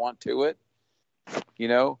whatever they want to it. You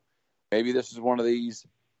know, maybe this is one of these,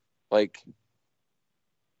 like,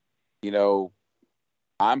 you know,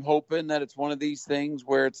 I'm hoping that it's one of these things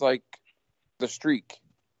where it's like the streak.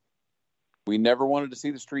 We never wanted to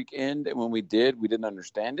see the streak end, and when we did, we didn't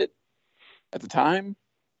understand it at the time.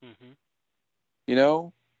 You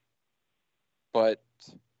know, but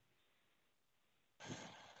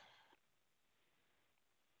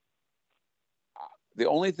the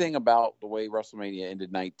only thing about the way WrestleMania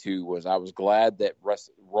ended night 2 was I was glad that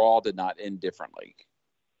Raw did not end differently.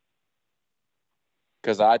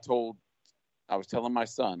 Because I was telling my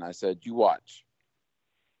son, I said, you watch.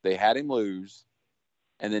 They had him lose,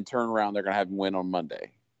 and then turn around, they're going to have him win on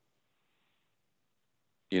Monday.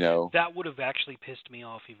 You know? That would have actually pissed me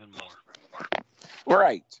off even more.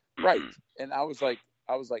 Right. And I was like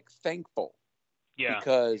thankful. Yeah.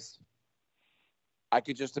 Because I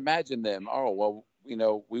could just imagine them, oh, well, you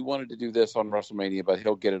know, we wanted to do this on WrestleMania, but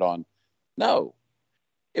he'll get it on. No.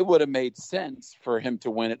 It would have made sense for him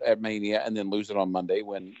to win it at Mania and then lose it on Monday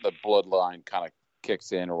when the bloodline kind of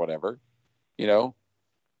kicks in or whatever. You know?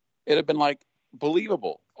 It'd have been like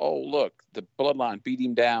believable. Oh, look, the bloodline beat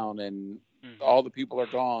him down and all the people are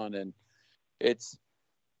gone and it's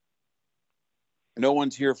no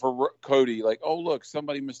one's here for Cody. Like, oh, look,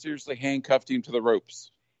 somebody mysteriously handcuffed him to the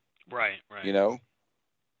ropes. Right. You know?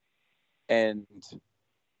 And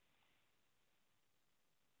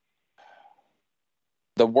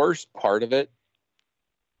the worst part of it,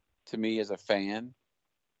 to me as a fan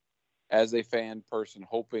person,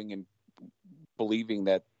 hoping and believing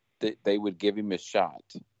that they would give him a shot,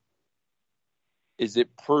 is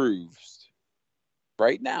it proves,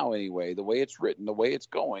 right now anyway, the way it's written, the way it's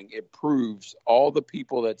going, it proves all the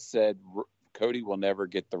people that said Cody will never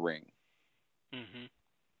get the ring.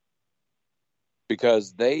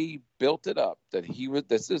 Because they built it up that he would,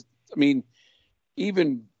 I think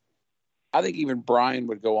even Brian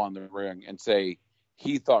would go on the ring and say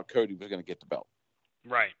he thought Cody was going to get the belt.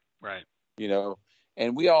 Right. You know,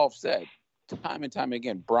 and we all have said time and time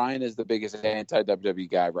again, Brian is the biggest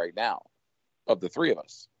anti-WWE guy right now of the three of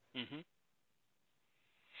us.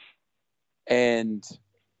 And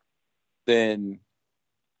then,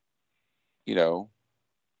 you know,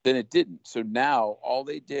 then it didn't. So now all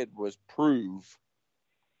they did was prove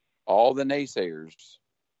all the naysayers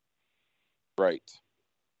Right.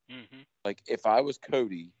 Mm-hmm. Like, if I was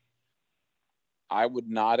Cody, I would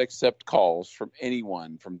not accept calls from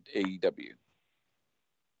anyone from AEW.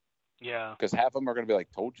 Yeah. Because half of them are going to be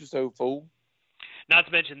like, told you so, fool. Not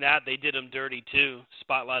to mention that they did him dirty too,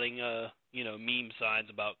 spotlighting meme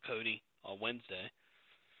signs about Cody on Wednesday.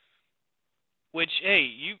 Which,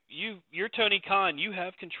 hey, you're Tony Khan. You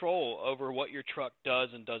have control over what your truck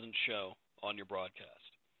does and doesn't show on your broadcast.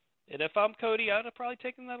 And if I'm Cody, I'd have probably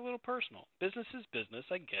taken that a little personal. Business is business.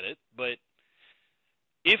 I get it, but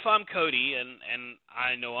if I'm Cody, and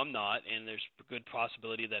I know I'm not, and there's a good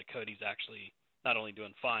possibility that Cody's actually not only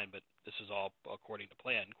doing fine, but this is all according to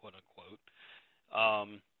plan, quote unquote.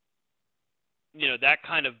 That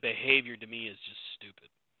kind of behavior to me is just stupid.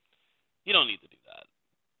 You don't need to do that.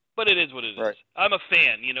 But it is what it is. I'm a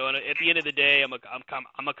fan, and at the end of the day, I'm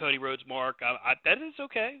a Cody Rhodes mark. That is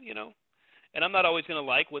okay, and I'm not always going to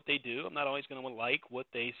like what they do. I'm not always going to like what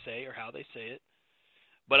they say or how they say it.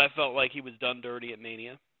 But I felt like he was done dirty at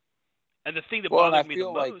Mania. And the thing that bothered me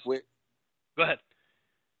the most. Go ahead.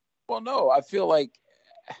 Well, no, I feel like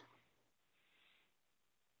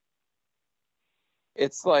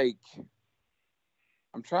it's like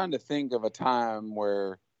I'm trying to think of a time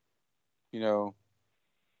where,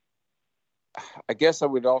 I guess I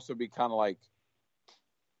would also be kind of like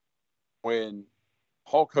when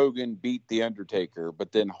Hulk Hogan beat The Undertaker,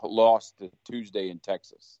 but then lost to Tuesday in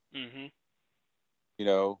Texas. Mm-hmm.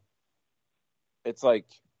 It's like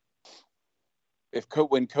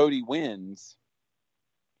when Cody wins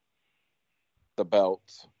the belt,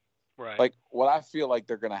 right? Like what I feel like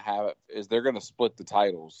they're going to have is they're going to split the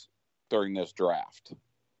titles during this draft.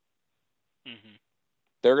 Mm-hmm.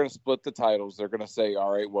 They're going to split the titles. They're going to say,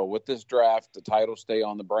 all right, well, with this draft, the titles stay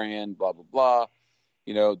on the brand, blah, blah, blah.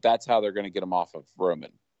 That's how they're going to get them off of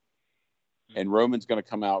Roman. Mm-hmm. And Roman's going to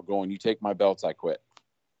come out going, you take my belts, I quit.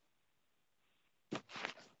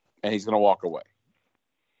 And he's going to walk away.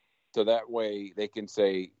 So that way they can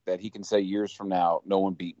say that he can say years from now, no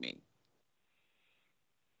one beat me.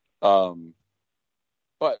 But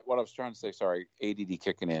what I was trying to say, sorry, ADD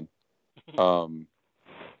kicking in.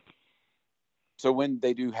 So when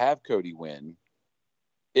they do have Cody win,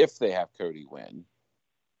 if they have Cody win,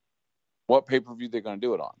 what pay-per-view they're going to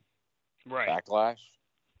do it on? Right. Backlash?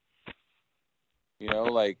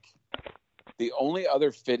 The only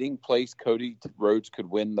other fitting place Cody Rhodes could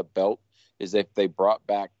win the belt is if they brought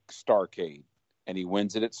back Starrcade and he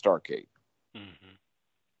wins it at Starrcade. Mm-hmm.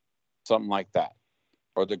 Something like that.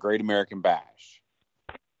 Or the Great American Bash.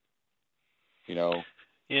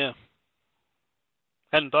 Yeah.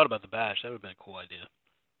 Hadn't thought about the Bash. That would have been a cool idea.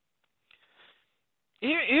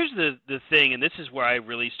 Here's the thing, and this is where I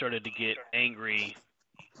really started to get angry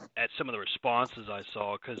at some of the responses I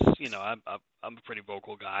saw, because I'm a pretty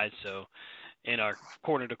vocal guy. So in our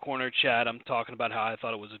corner to corner chat, I'm talking about how I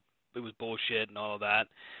thought it was bullshit and all of that.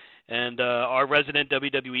 And our resident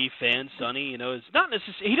WWE fan, Sonny, is not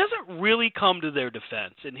necessarily, he doesn't really come to their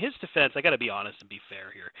defense. In his defense, I got to be honest and be fair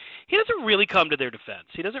here. He doesn't really come to their defense.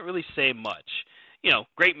 He doesn't really say much.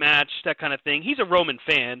 Great match, that kind of thing. He's a Roman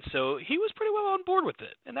fan, so he was pretty well on board with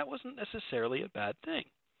it, and that wasn't necessarily a bad thing.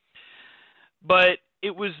 But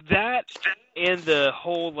it was that and the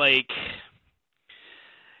whole thing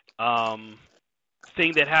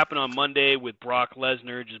that happened on Monday with Brock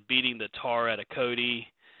Lesnar just beating the tar out of Cody,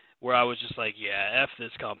 where I was just like, yeah, F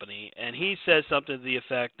this company. And he says something to the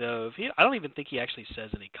effect of, I don't even think he actually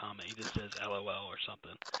says any comment. He just says LOL or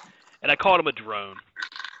something. And I called him a drone.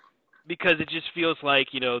 Because it just feels like,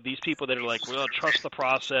 these people that are like, well, trust the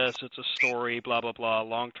process, it's a story, blah, blah, blah,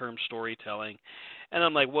 long-term storytelling. And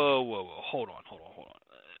I'm like, whoa, hold on.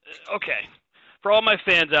 Okay. For all my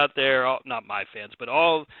fans out there, not my fans, but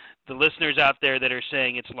all the listeners out there that are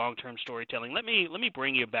saying it's long-term storytelling, let me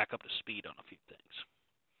bring you back up to speed on a few things.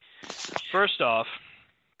 First off.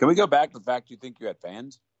 Can we go back to the fact you think you had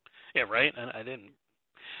fans? Yeah, right? I didn't.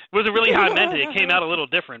 It wasn't really how I meant it. It came out a little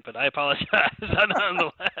different, but I apologize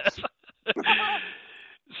nonetheless.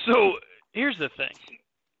 So here's the thing: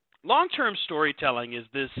 long-term storytelling is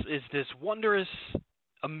this wondrous,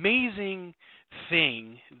 amazing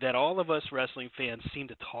thing that all of us wrestling fans seem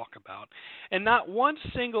to talk about, and not one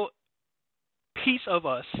single piece of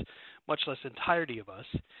us, much less entirety of us,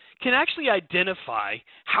 can actually identify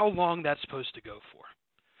how long that's supposed to go for.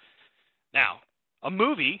 Now, a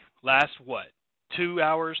movie lasts what? 2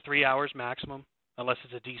 hours, 3 hours maximum, unless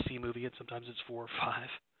it's a DC movie, and sometimes it's 4 or 5.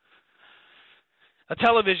 A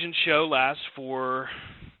television show lasts for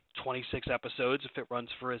 26 episodes if it runs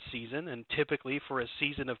for a season, and typically for a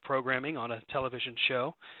season of programming on a television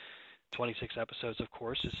show, 26 episodes, of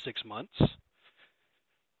course, is 6 months.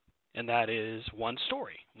 And that is one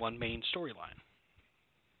story, one main storyline.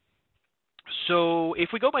 So if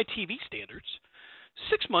we go by TV standards,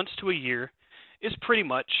 6 months to a year is pretty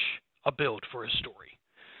much a build for a story.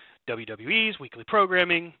 WWE's weekly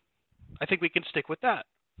programming, I think we can stick with that.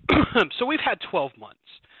 So we've had 12 months.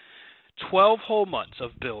 12 whole months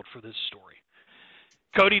of build for this story.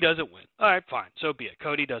 Cody doesn't win. All right, fine. So be it.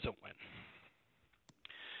 Cody doesn't win.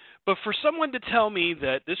 But for someone to tell me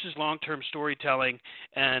that this is long-term storytelling,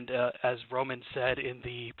 and as Roman said in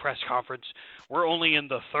the press conference, we're only in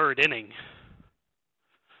the third inning.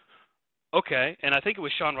 Okay, and I think it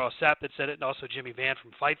was Sean Ross Sapp that said it, and also Jimmy Van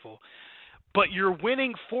from Fightful. But you're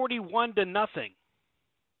winning 41-0.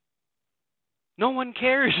 No one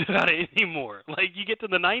cares about it anymore. Like, you get to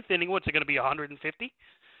the ninth inning, what's it going to be, 150?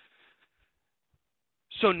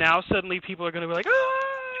 So now suddenly people are going to be like,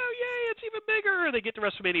 oh, yay, it's even bigger. They get to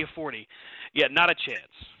WrestleMania 40. Yeah, not a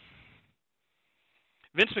chance.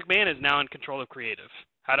 Vince McMahon is now in control of creative.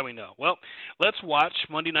 How do we know? Well, let's watch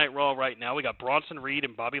Monday Night Raw right now. We got Bronson Reed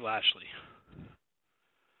and Bobby Lashley.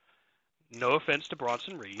 No offense to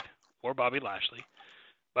Bronson Reed or Bobby Lashley,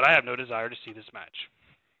 but I have no desire to see this match.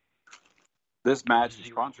 This match is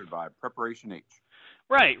sponsored by Preparation H.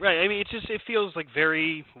 Right. I mean, it feels like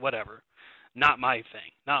very whatever. Not my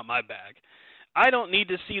thing. Not my bag. I don't need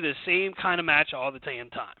to see the same kind of match all the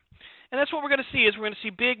damn time. And that's what we're going to see is we're going to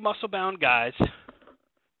see big muscle-bound guys,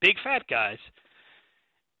 big fat guys,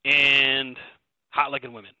 and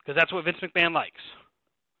hot-looking women. Because that's what Vince McMahon likes.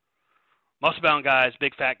 Muscle-bound guys,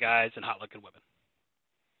 big fat guys, and hot-looking women.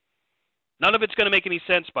 None of it's going to make any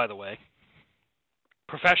sense, by the way.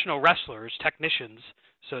 Professional wrestlers, technicians,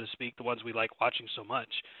 so to speak, the ones we like watching so much,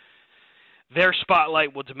 their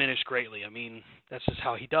spotlight will diminish greatly. I mean, that's just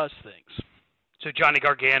how he does things. So Johnny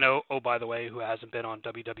Gargano, oh, by the way, who hasn't been on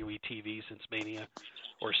WWE TV since Mania,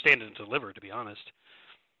 or Stand and Deliver, to be honest,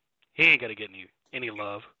 he ain't going to get any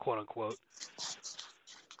love, quote-unquote.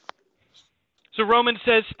 So Roman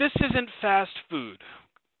says, this isn't fast food.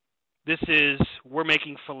 This is, we're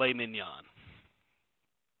making filet mignon.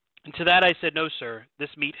 And to that I said, no, sir,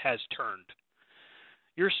 this meat has turned.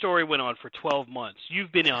 Your story went on for 12 months.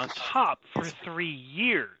 You've been on top for 3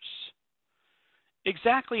 years.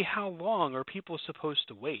 Exactly how long are people supposed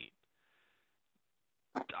to wait?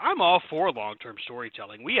 I'm all for long-term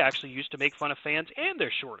storytelling. We actually used to make fun of fans and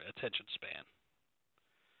their short attention span.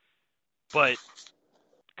 But,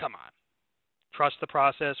 come on. Trust the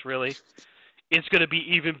process, really? It's going to be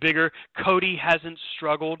even bigger. Cody hasn't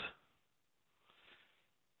struggled.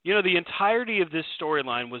 You know, the entirety of this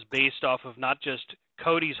storyline was based off of not just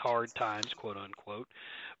Cody's hard times, quote unquote,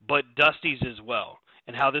 but Dusty's as well,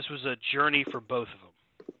 and how this was a journey for both of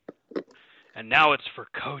them. And now it's for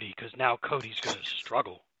Cody, because now Cody's going to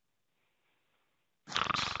struggle.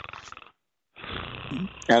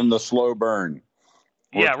 And the slow burn.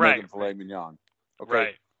 Yeah, right. Filet mignon. Okay.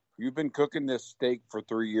 Right. You've been cooking this steak for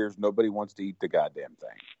 3 years. Nobody wants to eat the goddamn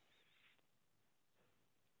thing.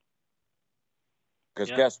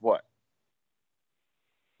 Because guess what?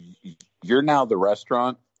 You're now the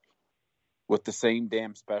restaurant with the same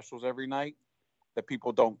damn specials every night that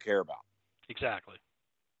people don't care about. Exactly.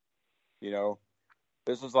 You know,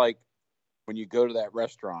 this is like when you go to that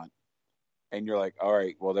restaurant and you're like, all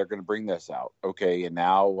right, well, they're going to bring this out. Okay, and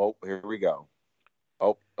now, oh, here we go.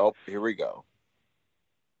 Oh, here we go.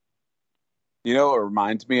 You know what it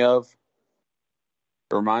reminds me of?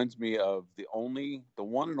 It reminds me of the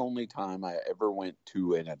one and only time I ever went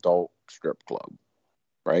to an adult strip club,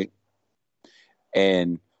 right?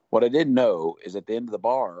 And what I didn't know is at the end of the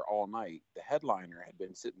bar all night, the headliner had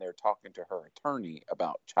been sitting there talking to her attorney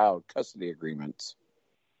about child custody agreements.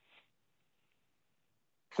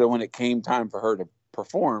 So when it came time for her to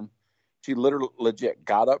perform, she legit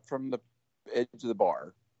got up from the edge of the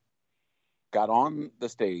bar, got on the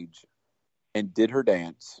stage, and did her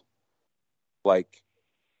dance like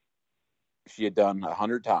she had done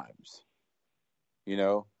 100 times. You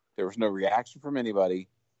know, there was no reaction from anybody.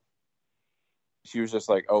 She was just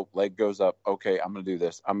like, oh, leg goes up. Okay, I'm going to do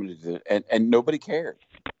this. I'm going to do it. And nobody cared.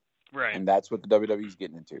 Right. And that's what the WWE is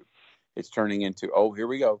getting into. It's turning into, oh, here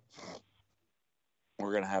we go.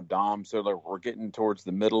 We're going to have Dom. So we're getting towards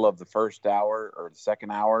the middle of the first hour or the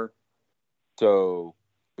second hour. So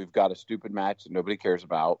we've got a stupid match that nobody cares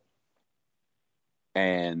about.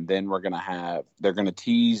 And then they're going to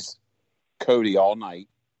tease Cody all night.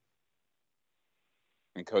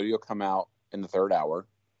 And Cody will come out in the third hour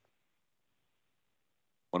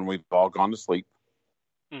when we've all gone to sleep.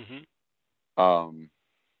 Mm-hmm.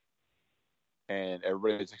 And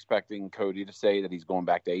everybody's expecting Cody to say that he's going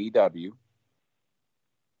back to AEW,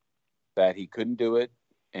 that he couldn't do it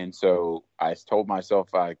And so I told myself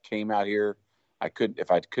if I came out here,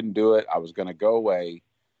 if I couldn't do it, I was going to go away.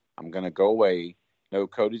 I'm going to go away. No,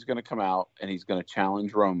 Cody's going to come out and he's going to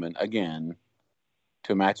challenge Roman again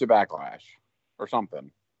to a match of Backlash or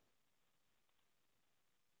something.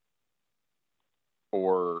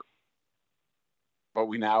 But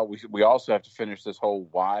we also have to finish this whole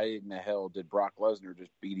why in the hell did Brock Lesnar just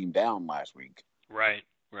beat him down last week? Right.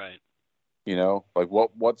 You know, like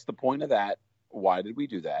what's the point of that? Why did we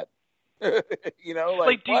do that? You know,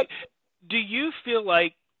 do you feel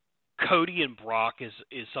like Cody and Brock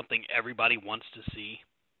is something everybody wants to see?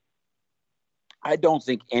 I don't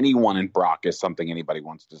think anyone in Brock is something anybody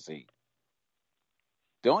wants to see.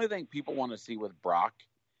 The only thing people want to see with Brock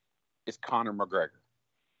is Conor McGregor.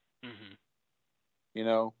 Mm-hmm. You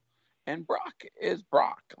know, and Brock is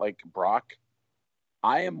Brock. Like Brock,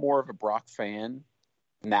 I am more of a Brock fan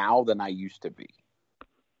now than I used to be.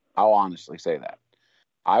 I'll honestly say that.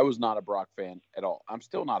 I was not a Brock fan at all. I'm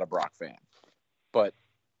still not a Brock fan. But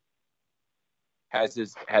has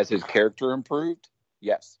his character improved?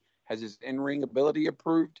 Yes. Has his in-ring ability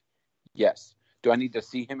improved? Yes. Do I need to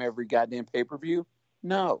see him every goddamn pay-per-view?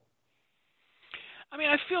 No. I mean,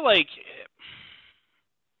 I feel like,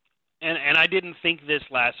 and I didn't think this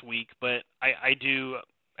last week, but I do,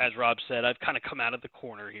 as Rob said, I've kind of come out of the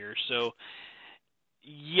corner here. So,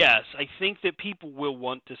 yes, I think that people will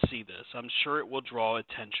want to see this. I'm sure it will draw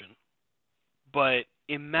attention. But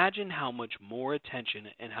imagine how much more attention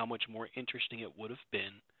and how much more interesting it would have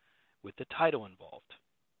been with the title involved.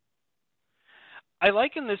 I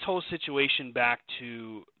liken this whole situation back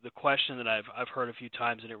to the question that I've heard a few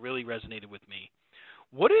times, and it really resonated with me.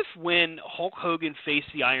 What if when Hulk Hogan faced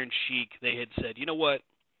the Iron Sheik, they had said, you know what,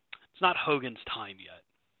 it's not Hogan's time yet.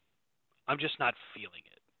 I'm just not feeling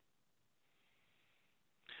it.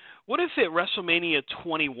 What if at WrestleMania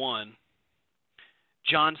 21,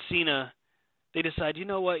 John Cena, they decide, you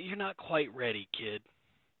know what, you're not quite ready, kid,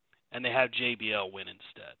 and they have JBL win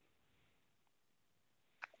instead?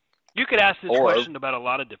 You could ask this question about a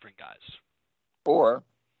lot of different guys. Or,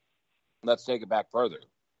 let's take it back further.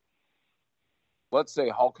 Let's say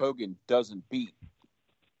Hulk Hogan doesn't beat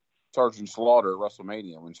Sergeant Slaughter at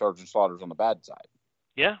WrestleMania when Sergeant Slaughter's on the bad side.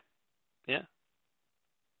 Yeah.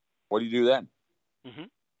 What do you do then? Mm-hmm.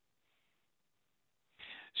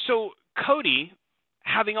 So, Cody,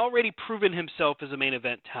 having already proven himself as a main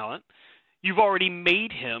event talent, you've already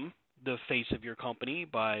made him the face of your company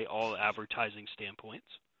by all advertising standpoints.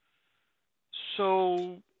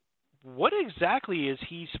 So, what exactly is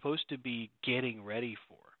he supposed to be getting ready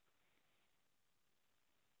for?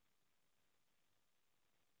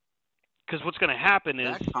 Because what's going to happen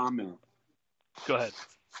is... That comment... Go ahead.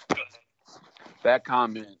 That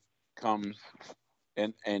comment comes...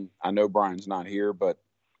 And I know Brian's not here, but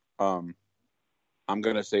I'm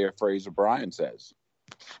going to say a phrase that Brian says.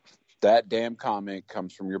 That damn comment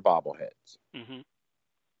comes from your bobbleheads. Mm-hmm.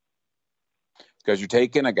 Because you're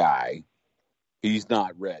taking a guy... He's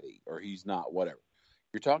not ready, or he's not whatever.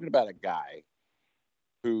 You're talking about a guy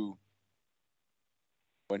who,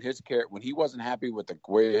 when he wasn't happy with the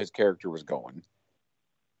way his character was going,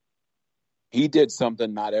 he did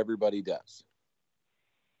something not everybody does.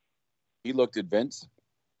 He looked at Vince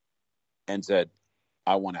and said,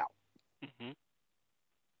 I want out. Mm-hmm.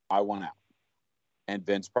 I want out. And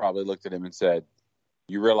Vince probably looked at him and said,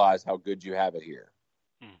 you realize how good you have it here.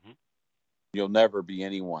 Mm-hmm. You'll never be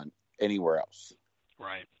anywhere else.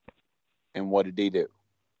 Right. And what did he do?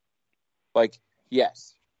 Like,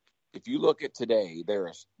 yes, if you look at today,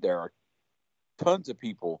 there are tons of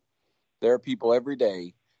people. There are people every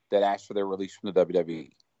day that ask for their release from the WWE.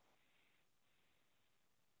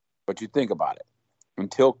 But you think about it.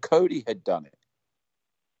 Until Cody had done it.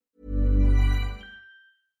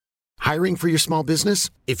 Hiring for your small business?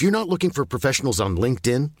 If you're not looking for professionals on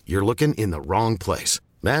LinkedIn, you're looking in the wrong place.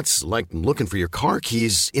 That's like looking for your car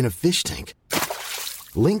keys in a fish tank.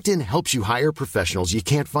 LinkedIn helps you hire professionals you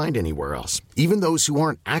can't find anywhere else, even those who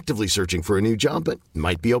aren't actively searching for a new job but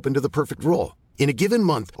might be open to the perfect role. In a given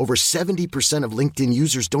month, over 70% of LinkedIn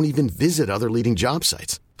users don't even visit other leading job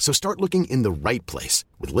sites. So start looking in the right place.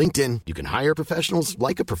 With LinkedIn, you can hire professionals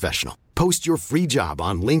like a professional. Post your free job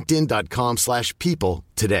on linkedin.com/people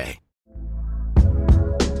today.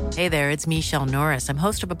 Hey there, it's Michelle Norris. I'm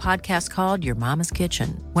host of a podcast called Your Mama's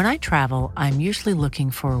Kitchen. When I travel, I'm usually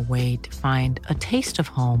looking for a way to find a taste of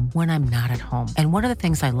home when I'm not at home. And one of the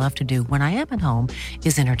things I love to do when I am at home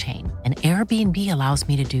is entertain. And Airbnb allows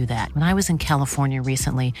me to do that. When I was in California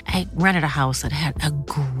recently, I rented a house that had a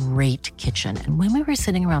great kitchen. And when we were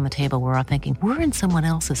sitting around the table, we were all thinking, we're in someone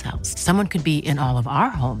else's house. Someone could be in all of our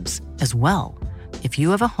homes as well. If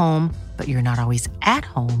you have a home, but you're not always at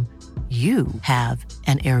home, you have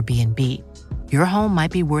an Airbnb. Your home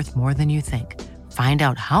might be worth more than you think. Find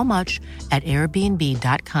out how much at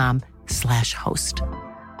airbnb.com/host.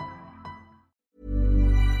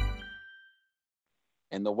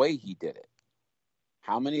 And the way he did it,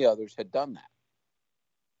 how many others had done that?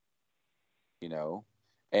 You know,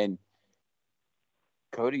 and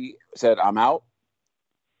Cody said, I'm out.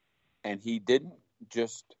 And he didn't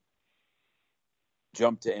just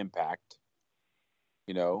jump to Impact,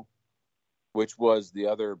 you know, which was the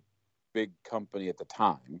other big company at the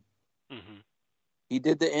time. Mm-hmm. He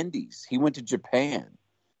did the Indies. He went to Japan.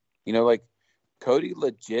 You know, like Cody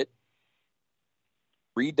legit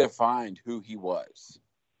redefined who he was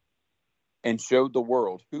and showed the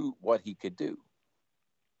world what he could do.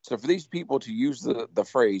 So for these people to use the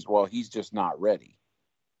phrase, well, he's just not ready,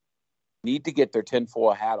 need to get their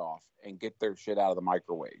tinfoil hat off and get their shit out of the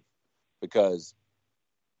microwave, because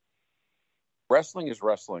wrestling is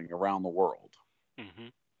wrestling around the world. Mm-hmm.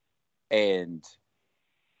 And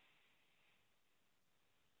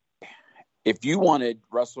if you wanted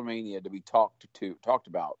WrestleMania to be talked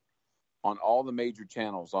about on all the major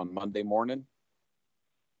channels on Monday morning,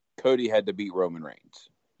 Cody had to beat Roman Reigns.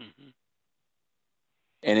 Mm-hmm.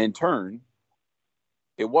 And in turn,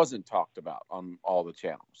 it wasn't talked about on all the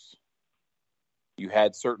channels. You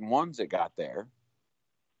had certain ones that got there.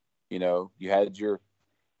 You know, you had your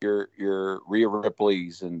Rhea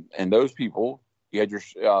Ripley's and those people. You had your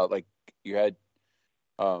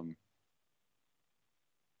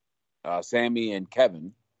Sammy and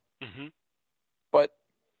Kevin. Mm-hmm. But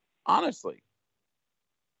honestly,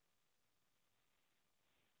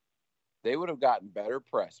 they would have gotten better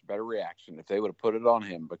press, better reaction if they would have put it on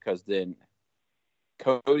him, because then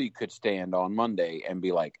Cody could stand on Monday and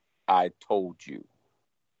be like, I told you.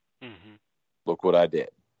 Mm-hmm. Look what I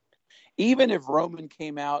did. Even if Roman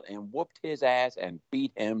came out and whooped his ass and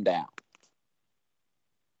beat him down,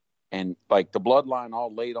 and like the bloodline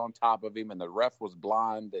all laid on top of him, and the ref was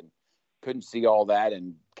blind and couldn't see all that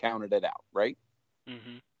and counted it out, right?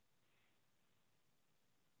 Mm-hmm.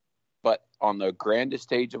 But on the grandest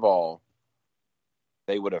stage of all,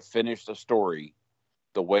 they would have finished the story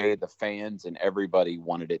the way the fans and everybody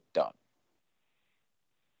wanted it done.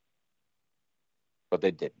 But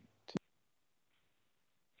they didn't.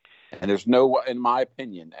 And there's no, in my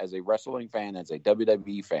opinion, as a wrestling fan, as a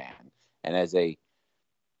WWE fan, and as a,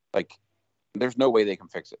 like, there's no way they can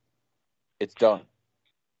fix it. It's done.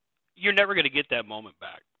 You're never going to get that moment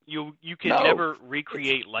back. You can never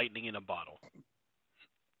recreate lightning in a bottle.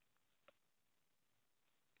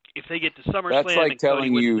 If they get to SummerSlam like and Cody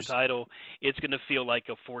telling wins you the title, it's going to feel like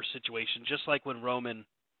a forced situation, just like when Roman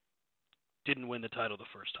didn't win the title the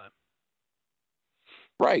first time.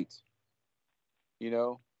 Right. You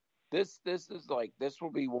know, this is like, this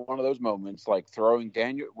will be one of those moments like building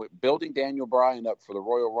Daniel Bryan up for the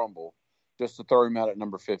Royal Rumble just to throw him out at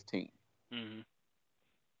number 15. Mm-hmm.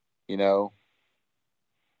 You know,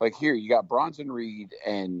 like here you got Bronson Reed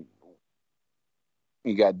and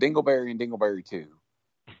you got Dingleberry and Dingleberry 2.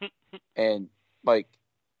 And like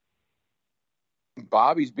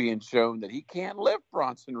Bobby's being shown that he can't lift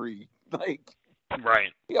Bronson Reed. Like,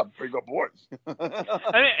 right. He got big up boys.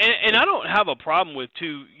 and I don't have a problem with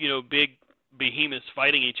two, big behemoths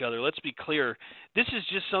fighting each other. Let's be clear. This is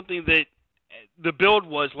just something that the build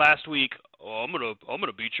was last week. Oh, I'm gonna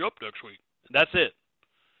beat you up next week. That's it.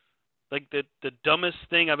 Like the dumbest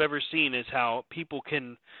thing I've ever seen is how people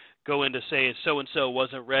can go into say so and so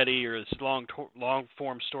wasn't ready, or this long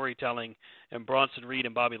form storytelling, and Bronson Reed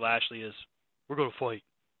and Bobby Lashley is, we're gonna fight.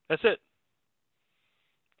 That's it.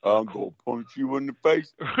 I'm gonna punch you in the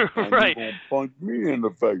face, and right? You're gonna punch me in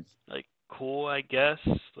the face. Like, cool, I guess.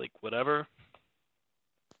 Like, whatever.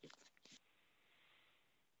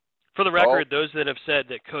 For the record, those that have said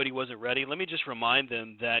that Cody wasn't ready, let me just remind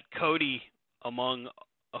them that Cody, among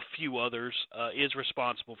a few others, is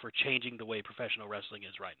responsible for changing the way professional wrestling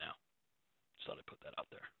is right now. Just thought I'd put that out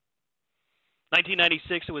there.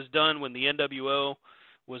 1996, it was done when the NWO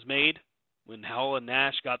was made, when Howell and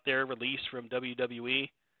Nash got their release from WWE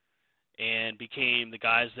and became the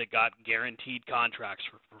guys that got guaranteed contracts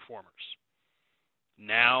for performers.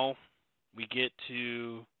 Now we get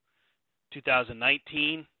to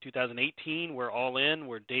 2019, 2018, we're all in,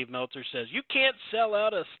 where Dave Meltzer says, you can't sell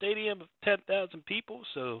out a stadium of 10,000 people,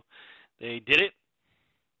 so they did it.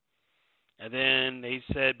 And then they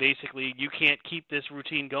said, basically, you can't keep this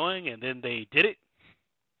routine going, and then they did it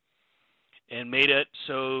and made it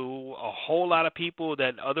so a whole lot of people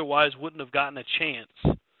that otherwise wouldn't have gotten a chance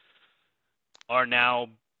are now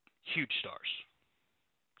huge stars.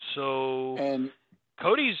 So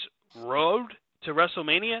Cody's road to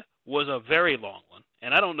WrestleMania was a very long one,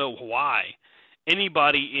 and I don't know why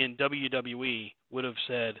anybody in WWE would have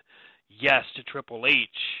said yes to Triple H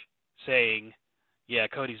saying, yeah,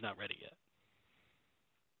 Cody's not ready yet.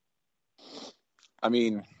 I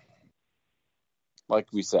mean, like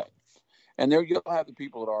we said, and there you'll have the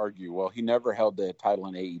people that argue, well, he never held the title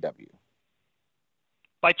in AEW.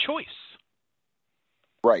 By choice.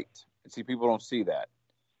 Right. And see, people don't see that.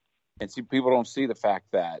 And see, people don't see the fact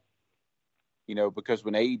that, because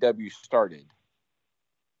when AEW started,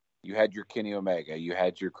 you had your Kenny Omega, you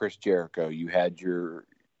had your Chris Jericho, you had your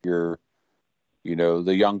the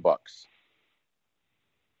Young Bucks.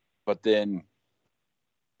 But then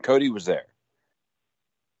Cody was there.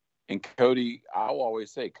 And Cody, I'll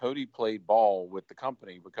always say, Cody played ball with the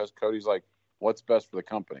company because Cody's like, what's best for the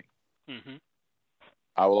company? Mm-hmm.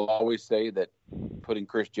 I will always say that putting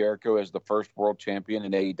Chris Jericho as the first world champion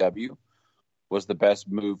in AEW was the best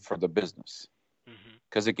move for the business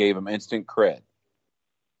because it gave him instant cred.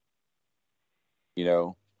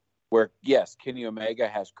 Where, yes, Kenny Omega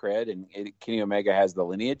has cred and Kenny Omega has the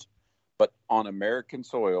lineage, but on American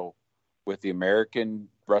soil with the American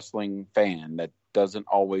wrestling fan that doesn't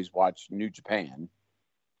always watch New Japan,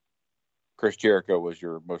 Chris Jericho was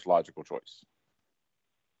your most logical choice.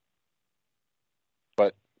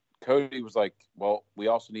 But Cody was like, well, we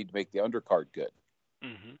also need to make the undercard good.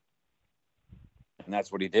 Mm-hmm. And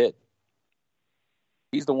that's what he did.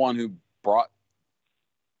 He's the one who brought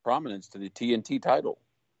prominence to the TNT title.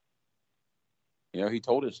 He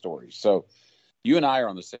told his story. So you and I are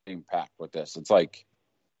on the same path with this. It's like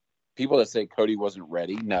people that say Cody wasn't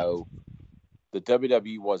ready. No, the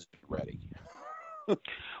WWE wasn't ready.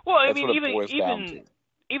 Well, I mean,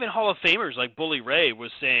 even Hall of Famers like Bully Ray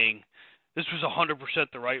was saying this was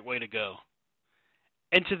 100% the right way to go.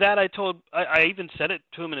 And to that, I even said it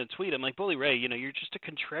to him in a tweet. I'm like, Bully Ray, you're just a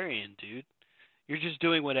contrarian, dude. You're just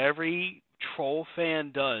doing what every troll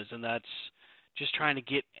fan does, and that's just trying to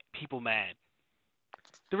get people mad.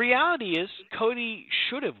 The reality is Cody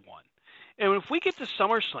should have won. And if we get to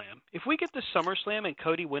SummerSlam and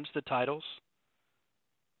Cody wins the titles,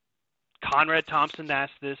 Conrad Thompson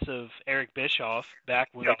asked this of Eric Bischoff back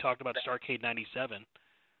when we talked about Starrcade 97.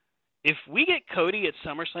 If we get Cody at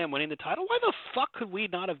SummerSlam winning the title, why the fuck could we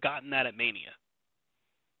not have gotten that at Mania?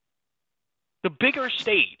 The bigger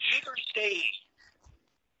stage.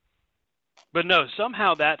 But no,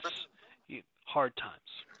 somehow that's hard times.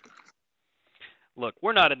 Look,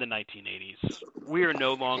 we're not in the 1980s. We are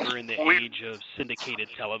no longer in the age of syndicated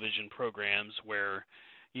television programs where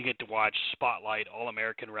you get to watch Spotlight,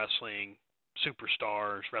 All-American Wrestling,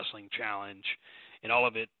 Superstars, Wrestling Challenge, and all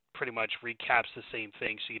of it pretty much recaps the same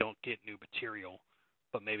thing so you don't get new material,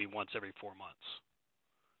 but maybe once every 4 months.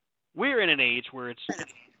 We're in an age where it's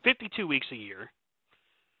 52 weeks a year.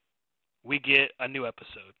 We get a new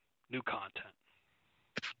episode, new content.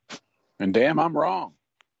 And damn, I'm wrong.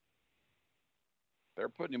 They're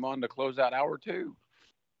putting him on to close out hour 2.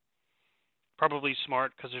 Probably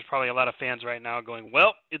smart because there's probably a lot of fans right now going,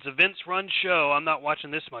 well, it's a Vince-run show. I'm not watching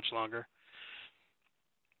this much longer.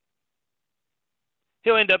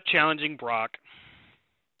 He'll end up challenging Brock.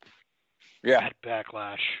 Yeah. At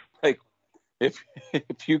Backlash. Hey, if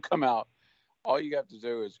you come out, all you have to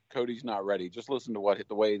do is Cody's not ready. Just listen to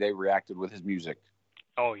the way they reacted with his music.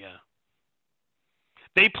 Oh, yeah.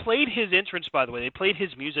 They played his entrance, by the way. They played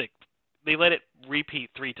his music. They let it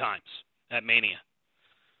repeat 3 times at Mania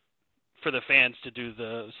for the fans to do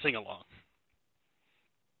the sing-along.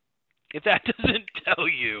 If that doesn't tell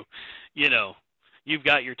you, you've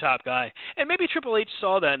got your top guy. And maybe Triple H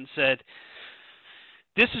saw that and said,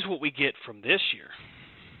 this is what we get from this year.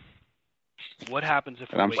 What happens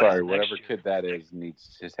if we wait I'm sorry, next whatever year? kid that is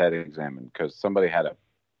needs his head examined because somebody had a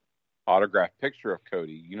autographed picture of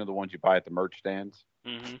Cody. You know the ones you buy at the merch stands?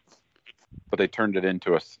 Mm-hmm. But they turned it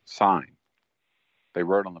into a sign. They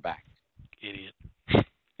wrote on the back. Idiot.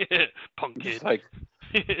 Punk kid. It's like,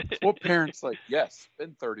 what parents like, yes,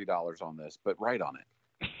 spend $30 on this, but write on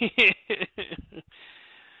it.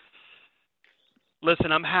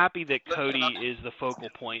 Listen, I'm happy that Cody is the focal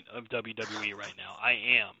point of WWE right now.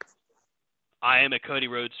 I am a Cody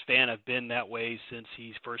Rhodes fan. I've been that way since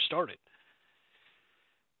he first started.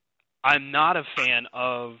 I'm not a fan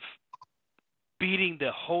of beating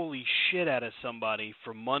the holy shit out of somebody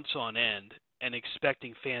for months on end and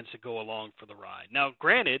expecting fans to go along for the ride. Now,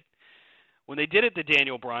 granted, when they did it to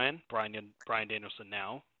Brian Danielson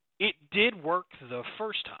now, it did work the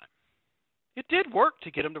first time. It did work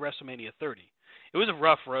to get him to WrestleMania 30. It was a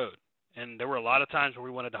rough road, and there were a lot of times where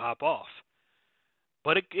we wanted to hop off.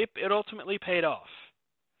 But it ultimately paid off.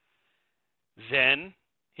 Then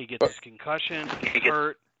he gets his concussion, gets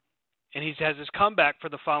hurt, And he has his comeback for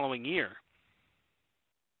the following year.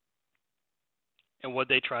 And what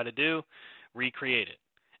they try to do, recreate it.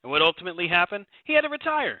 And what ultimately happened? He had to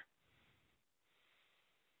retire.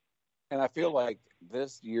 And I feel like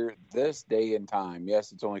this year, this day and time,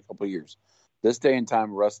 yes, it's only a couple of years. This day and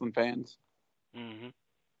time, wrestling fans,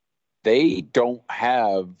 they don't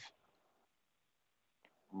have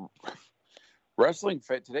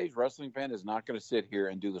today's wrestling fan is not going to sit here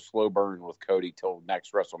and do the slow burn with Cody till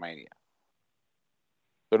next WrestleMania.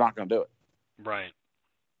 They're not going to do it. Right.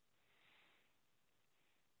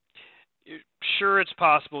 Sure, it's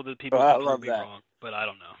possible that people can prove me wrong, but I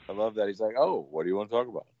don't know. I love that. He's like, oh, what do you want to talk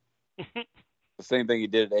about? The same thing he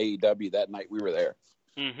did at AEW that night we were there.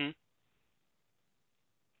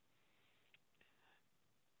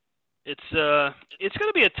 It's going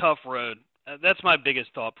to be a tough road. That's my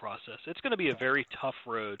biggest thought process. It's going to be a very tough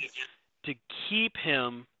road to keep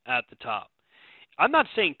him at the top. I'm not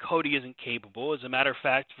saying Cody isn't capable. As a matter of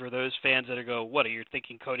fact, for those fans that go, what, are you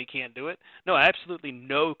thinking Cody can't do it? No, I absolutely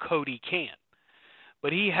know Cody can.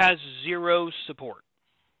 But he has zero support.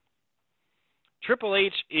 Triple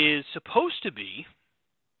H is supposed to be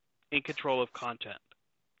in control of content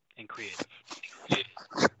and creative.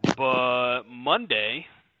 But Monday,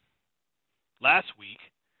 last week,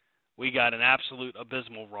 we got an absolute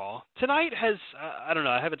abysmal Raw. Tonight has, I don't know,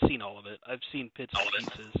 I haven't seen all of it. I've seen bits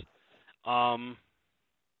and pieces.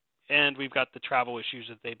 And we've got the travel issues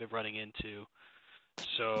that they've been running into.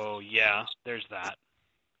 So, yeah, there's that.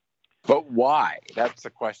 But why? That's the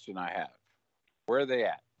question I have. Where are they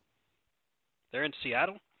at? They're in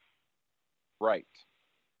Seattle? Right.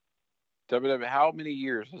 WWE. How many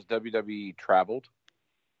years has WWE traveled?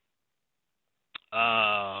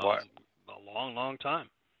 A long, long time.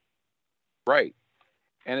 Right.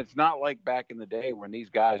 And it's not like back in the day when these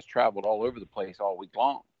guys traveled all over the place all week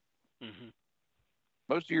long.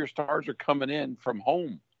 Most of your stars are coming in from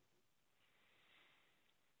home.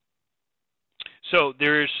 So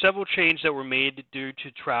there's several changes that were made due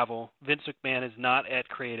to travel. Vince McMahon is not at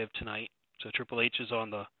Creative tonight, so Triple H is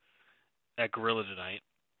at Gorilla tonight,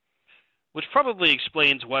 which probably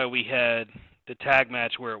explains why we had the tag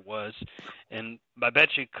match where it was. And I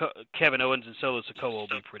bet you Kevin Owens and Solo Sikoa will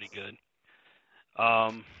be pretty good.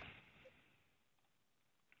 I'm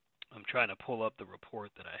trying to pull up the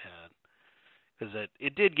report that I had, because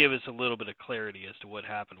it did give us a little bit of clarity as to what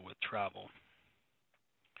happened with travel.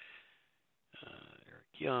 Eric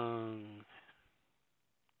Young.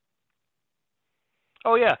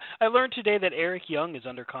 Oh, yeah. I learned today that Eric Young is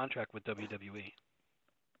under contract with WWE.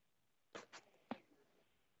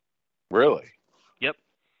 Really? Yep.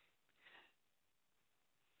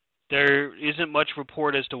 There isn't much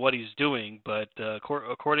report as to what he's doing, but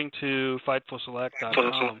according to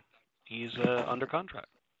FightfulSelect.com, he's under contract.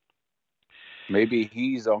 Maybe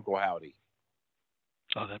he's Uncle Howdy.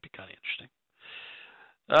 Oh, that'd be kind of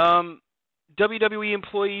interesting. WWE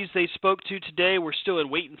employees they spoke to today were still in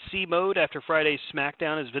wait-and-see mode after Friday's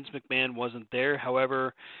SmackDown, as Vince McMahon wasn't there.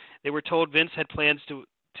 However, they were told Vince had plans to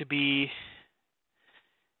be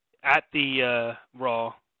at the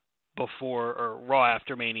Raw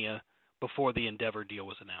after Mania before the Endeavor deal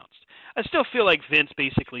was announced. I still feel like Vince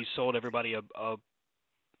basically sold everybody a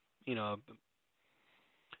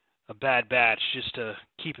bad batch just to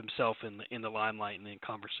keep himself in the limelight and in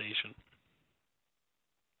conversation.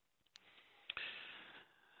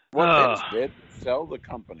 What Vince did, sell the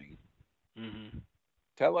company.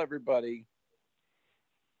 Tell everybody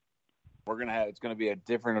it's going to be a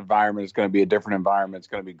different environment. It's going to be a different environment. It's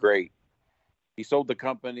going to be great. He sold the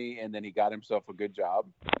company, and then he got himself a good job,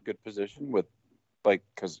 good position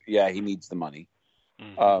because he needs the money.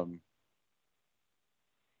 And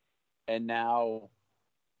now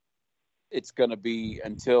it's going to be,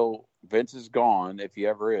 until Vince is gone, if he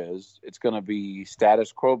ever is, it's going to be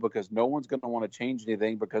status quo, because no one's going to want to change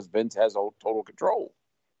anything because Vince has total control.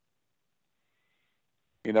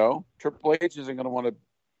 Triple H isn't going to want to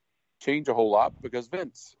change a whole lot because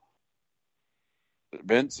Vince,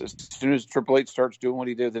 as soon as Triple H starts doing what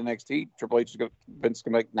he did with NXT, Vince is going to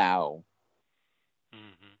be like, now.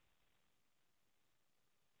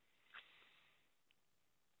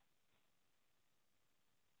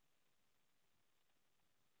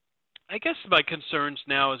 I guess my concerns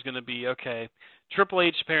now is going to be, okay, Triple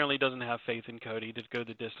H apparently doesn't have faith in Cody to go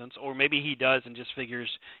the distance, or maybe he does and just figures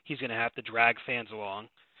he's going to have to drag fans along.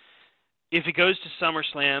 If he goes to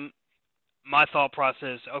SummerSlam, my thought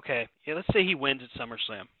process, okay, let's say he wins at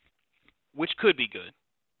SummerSlam, which could be good.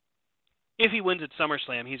 If he wins at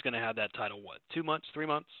SummerSlam, he's going to have that title, 2 months, 3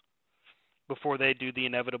 months, before they do the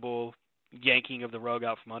inevitable yanking of the rug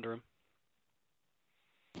out from under him?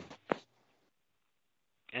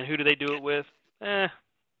 And who do they do it with?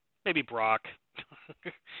 Maybe Brock.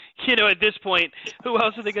 At this point, who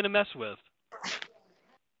else are they going to mess with?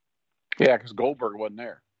 Yeah, because Goldberg wasn't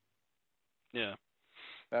there. Yeah.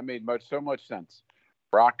 That made so much sense.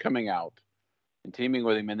 Brock coming out and teaming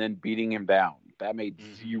with him and then beating him down. That made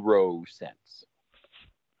zero sense.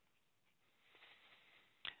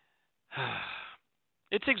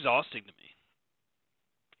 It's exhausting to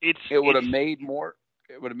me. It would have made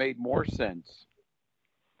more sense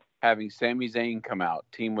having Sami Zayn come out,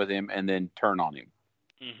 team with him, and then turn on him.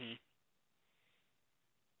 Mm-hmm.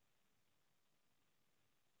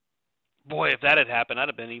 Boy, if that had happened, I'd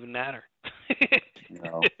have been even madder.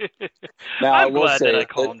 No. Now, I'm glad that I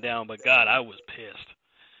calmed down, but God, I was pissed.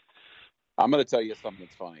 I'm going to tell you something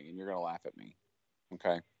that's funny, and you're going to laugh at me.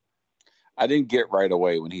 Okay? I didn't get right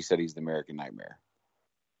away when he said he's the American Nightmare.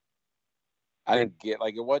 I didn't get,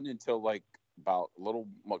 it wasn't until, about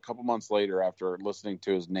a couple months later after listening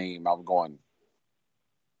to his name, I'm going,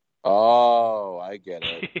 oh, I get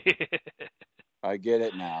it. I get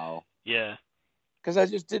it now. Yeah. Because I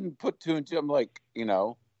just didn't put two and two. I'm like,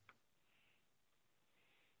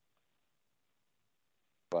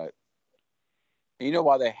 But you know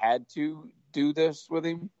why they had to do this with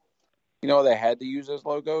him? You know why they had to use those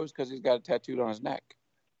logos? Because he's got it tattooed on his neck.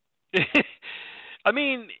 I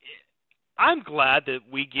mean, I'm glad that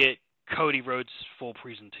we get Cody Rhodes' full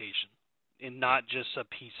presentation and not just a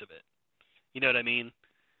piece of it. You know what I mean?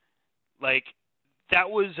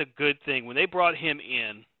 That was a good thing. When they brought him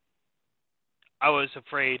in, I was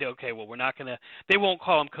afraid, okay, well, they won't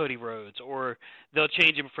call him Cody Rhodes, or they'll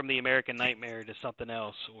change him from the American Nightmare to something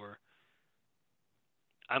else, or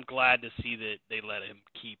I'm glad to see that they let him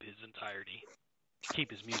keep his entirety, keep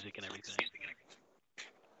his music and everything.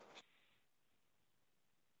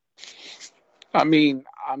 I mean,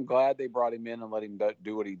 I'm glad they brought him in and let him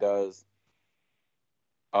do what he does.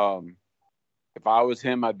 If I was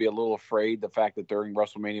him, I'd be a little afraid the fact that during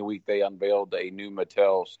WrestleMania week they unveiled a new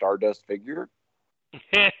Mattel Stardust figure.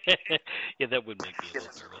 Yeah, that would make me a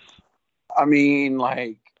little nervous. I mean,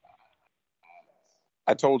 I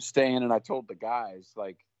told Stan and I told the guys,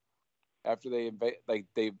 after they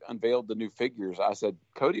unveiled the new figures, I said,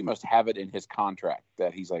 Cody must have it in his contract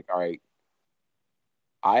that he's like, all right,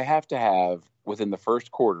 I have to have within the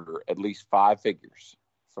first quarter at least 5 figures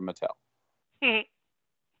from Mattel.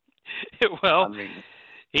 Well, I mean,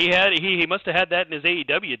 he must have had that in his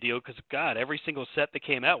AEW deal because, God, every single set that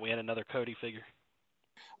came out, we had another Cody figure.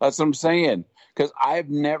 That's what I'm saying. Because I've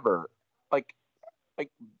never,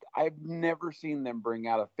 I've never seen them bring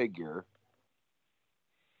out a figure,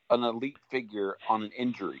 an elite figure on an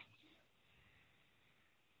injury.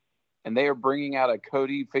 And they are bringing out a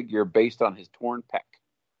Cody figure based on his torn pec.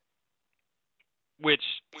 Which,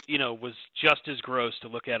 was just as gross to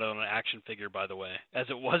look at on an action figure, by the way, as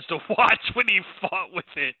it was to watch when he fought with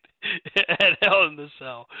it at Hell in the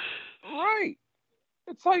Cell. Right.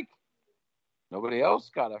 It's nobody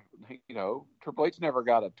else got Triple H never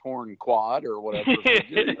got a torn quad or whatever.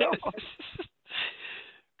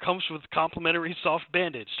 Comes with complimentary soft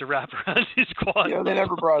bandage to wrap around his quad. They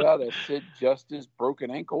never brought out a Sid Justice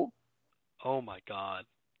broken ankle. Oh, my God.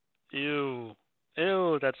 Ew.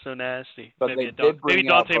 Ew, that's so nasty. But maybe they did bring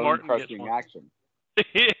out Dante Martin gets crushing one. action.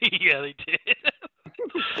 Yeah, they did.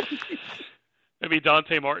 Maybe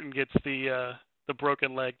Dante Martin gets the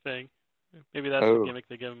broken leg thing. Maybe that's the gimmick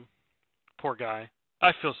they give him. Poor guy.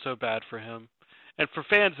 I feel so bad for him. And for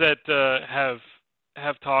fans that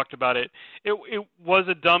have talked about it, it was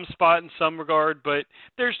a dumb spot in some regard, but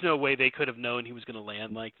there's no way they could have known he was going to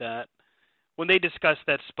land like that. When they discussed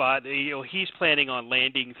that spot, he's planning on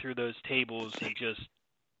landing through those tables and just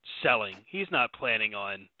selling. He's not planning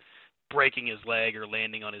on breaking his leg or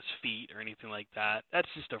landing on his feet or anything like that. That's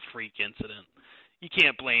just a freak incident. You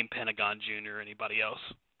can't blame Pentagon Jr. or anybody else.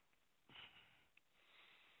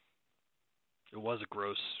 It was a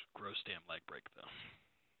gross damn leg break, though.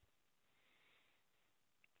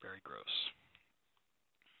 Very gross.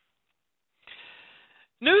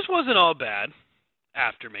 News wasn't all bad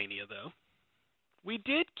after Mania, though. We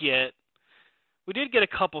did get a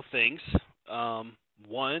couple things.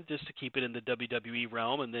 One, just to keep it in the WWE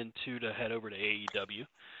realm, and then 2, to head over to AEW.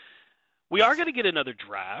 We are going to get another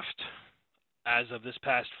draft. As of this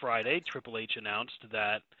past Friday, Triple H announced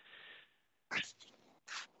that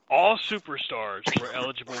all superstars were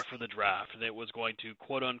eligible for the draft, and it was going to,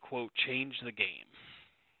 quote-unquote, change the game.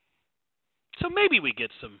 So maybe we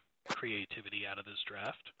get some creativity out of this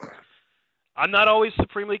draft. I'm not always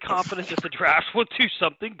supremely confident that the draft will do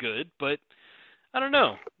something good, but I don't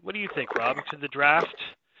know. What do you think, Rob? Should the draft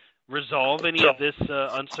resolve any of this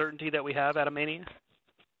uncertainty that we have out of Mania?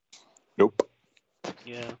 Nope.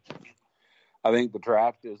 Yeah. I think the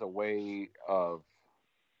draft is a way of,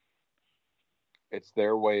 it's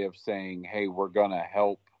their way of saying, hey, we're going to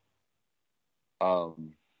help. We're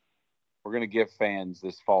going to give fans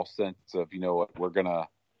this false sense of, you know what, we're going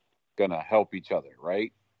to help each other,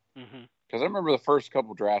 right? Mm-hmm. Because I remember the first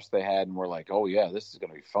couple drafts they had, and we're like, oh, yeah, this is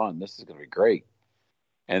going to be fun. This is going to be great.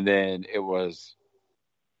 And then it was,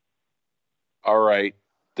 all right,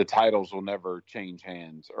 the titles will never change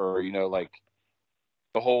hands. Or, you know, like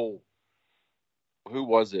the whole, who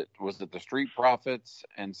was it? Was it the Street Profits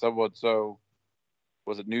and so?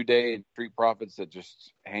 Was it New Day and Street Profits that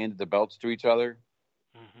just handed the belts to each other?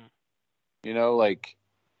 Mm-hmm. You know, like,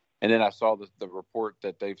 and then I saw the report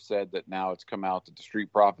that they've said that now it's come out that the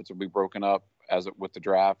Street Profits will be broken up with the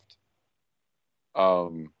draft.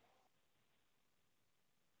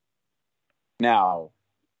 Now,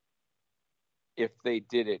 if they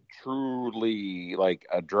did it truly like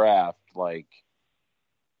a draft, like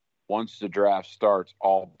once the draft starts,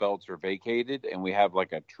 all belts are vacated and we have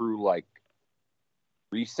like a true like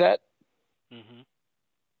reset, Mm-hmm.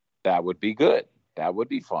 that would be good. That would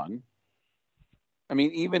be fun. I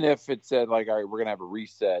mean, even if it said like, all right, we're gonna have a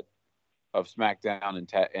reset of SmackDown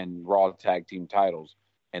and Raw tag team titles,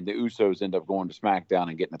 and the Usos end up going to SmackDown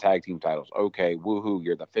and getting the tag team titles. Okay, woohoo!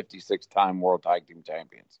 You're the 56-time World Tag Team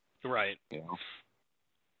Champions. Right. You know,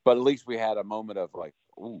 but at least we had a moment of like,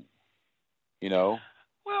 ooh, you know.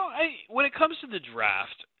 Well, when it comes to the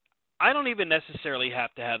draft, I don't even necessarily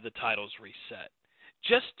have to have the titles reset.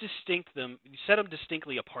 Just set them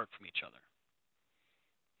distinctly apart from each other.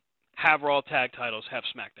 Have Raw tag titles, have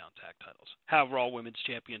SmackDown tag titles. Have Raw Women's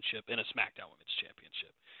Championship and a SmackDown Women's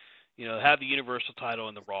Championship. You know, have the Universal title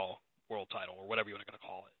and the Raw World title, or whatever you want to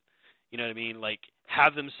call it. You know what I mean? Like,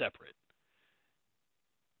 have them separate.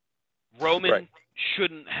 Roman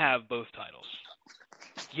shouldn't have both titles.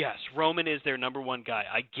 Yes, Roman is their number one guy.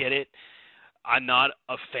 I get it. I'm not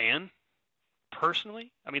a fan,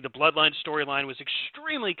 personally. I mean, the Bloodline storyline was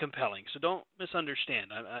extremely compelling, so don't misunderstand.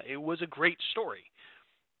 It was a great story.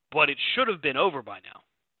 But it should have been over by now.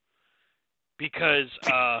 Because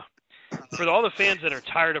for all the fans that are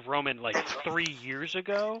tired of Roman like 3 years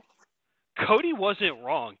ago, Cody wasn't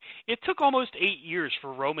wrong. It took almost 8 years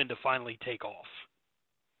for Roman to finally take off.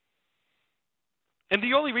 And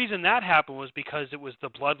the only reason that happened was because it was the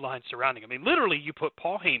bloodline surrounding him. I mean, literally, you put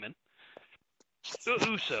Paul Heyman, the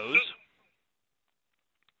Usos,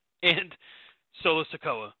 and Solo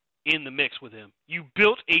Sikoa in the mix with him. You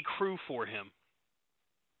built a crew for him.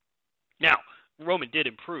 Now, Roman did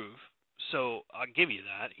improve, so I'll give you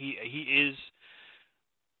that. He is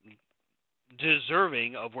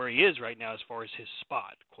deserving of where he is right now as far as his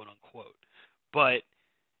spot, quote unquote. But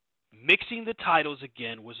mixing the titles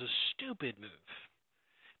again was a stupid move.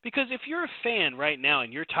 Because if you're a fan right now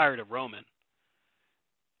and you're tired of Roman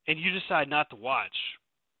and you decide not to watch,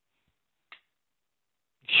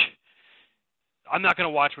 I'm not going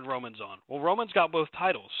to watch when Roman's on. Well, Roman's got both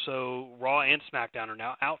titles, so Raw and SmackDown are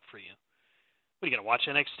now out for you. What, are you going to watch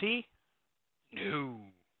NXT? No.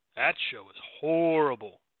 That show is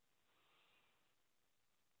horrible.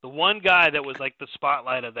 The one guy that was like the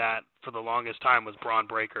spotlight of that for the longest time was Braun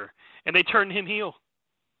Breaker, and they turned him heel.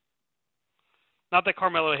 Not that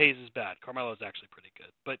Carmelo Hayes is bad. Carmelo is actually pretty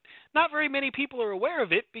good. But not very many people are aware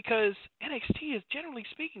of it because NXT is, generally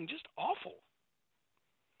speaking, just awful.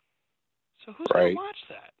 So who's going to watch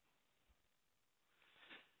that?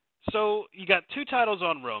 So you got two titles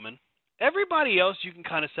on Roman. Everybody else you can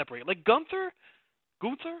kind of separate. Like Gunther,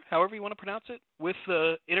 however you want to pronounce it, with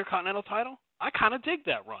the Intercontinental title, I kind of dig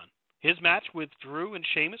that run. His match with Drew and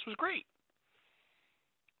Sheamus was great.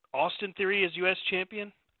 Austin Theory as U.S.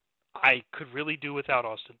 champion, I could really do without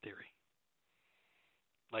Austin Theory.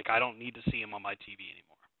 Like, I don't need to see him on my TV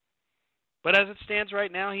anymore. But as it stands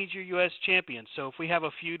right now, he's your U.S. champion. So if we have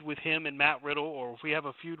a feud with him and Matt Riddle, or if we have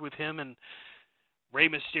a feud with him and Rey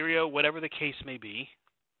Mysterio, whatever the case may be,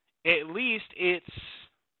 at least it's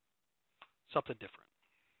something different.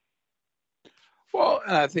 Well,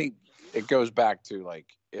 and I think it goes back to, like,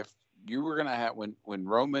 if you were going to have, when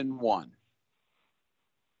Roman won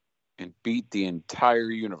and beat the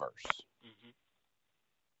entire universe,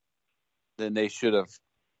 then they should have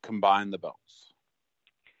combined the belts.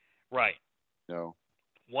 Right. You know?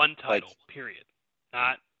 One title, like, period.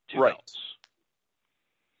 Not two right. belts.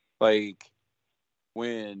 Like,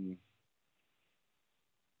 when,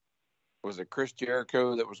 was it Chris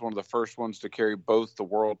Jericho that was one of the first ones to carry both the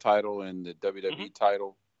world title and the WWE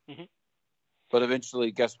title? Mm-hmm. But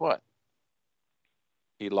eventually, guess what?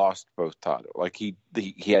 He lost both titles. Like, he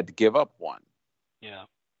had to give up one. Yeah.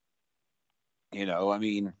 You know, I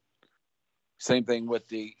mean, same thing with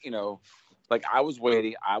the, you know, Like I was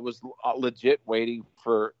legit waiting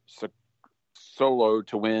for Solo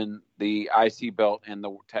to win the IC belt and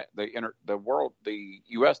the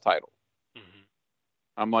US title. Mm-hmm.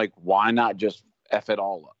 I'm like, why not just F it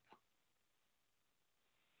all up?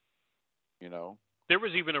 You know? There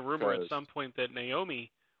was even a rumor at some point that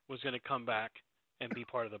Naomi was going to come back and be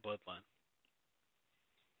part of the bloodline.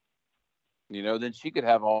 You know, then she could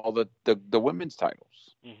have all the women's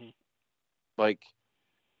titles. Mm-hmm. Like,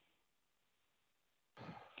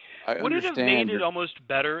 would it have made it almost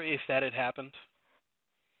better if that had happened?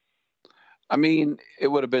 I mean, it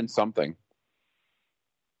would have been something.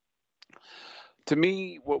 To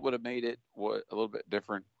me, what would have made it a little bit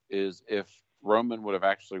different is if Roman would have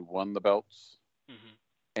actually won the belts mm-hmm.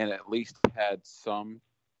 and at least had some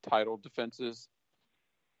title defenses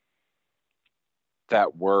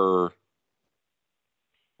that were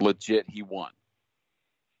legit. He won,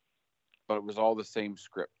 but it was all the same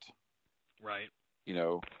script. Right. You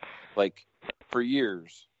know, like for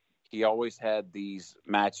years, he always had these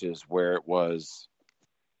matches where it was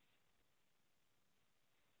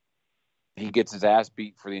he gets his ass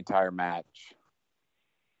beat for the entire match.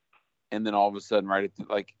 And then all of a sudden, right at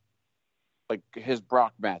like his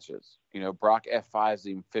Brock matches, you know, Brock F5s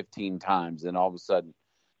him 15 times, and all of a sudden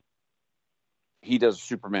he does a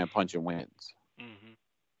Superman punch and wins. Mm-hmm.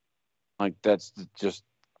 Like, that's just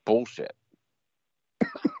bullshit.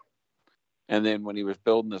 And then when he was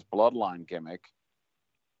building this bloodline gimmick,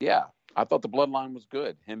 yeah, I thought the bloodline was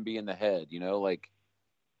good. Him being the head, you know, like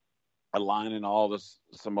aligning all the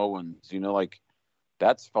Samoans, you know, like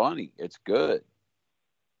that's funny. It's good.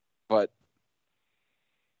 But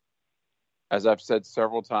as I've said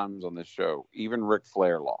several times on this show, even Ric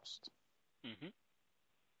Flair lost. Mm-hmm.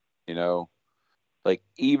 You know, like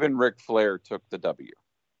even Ric Flair took the W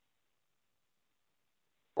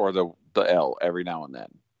or the L every now and then.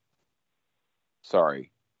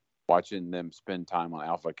 Sorry. Watching them spend time on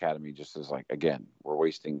Alpha Academy just is like, again, we're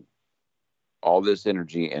wasting all this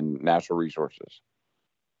energy and natural resources.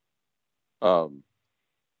 You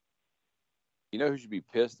know who should be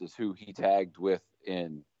pissed is who he tagged with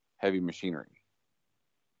in Heavy Machinery.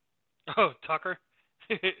 Oh, Tucker?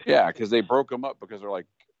 Yeah, because they broke him up because they're like,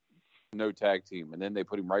 no tag team. And then they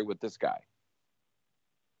put him right with this guy.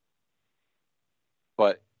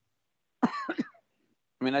 But, I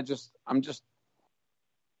mean,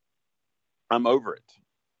 I'm over it.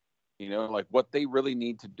 You know, like what they really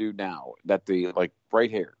need to do now that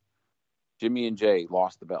right here, Jimmy and Jay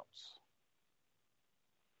lost the belts.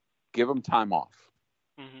 Give them time off.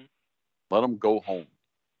 Mm-hmm. Let them go home.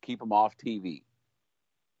 Keep them off TV.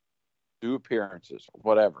 Do appearances,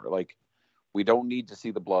 whatever. Like, we don't need to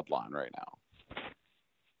see the bloodline right now.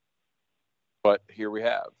 But here we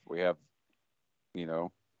have, you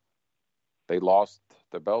know, they lost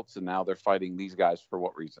the belts and now they're fighting these guys for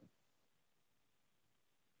what reason?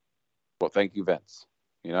 Well, thank you, Vince.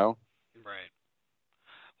 You know? Right.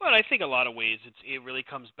 Well, I think a lot of ways it really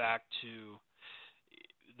comes back to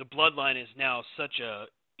the bloodline is now such a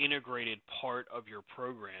integrated part of your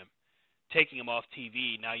program. Taking them off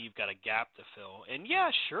TV, now you've got a gap to fill. And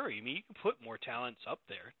yeah, sure, I mean, you can put more talents up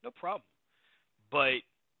there, no problem. But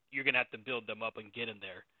you're going to have to build them up and get in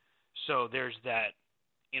there. So there's that,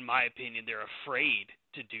 in my opinion, they're afraid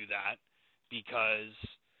to do that because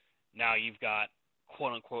now you've got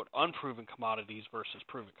quote-unquote unproven commodities versus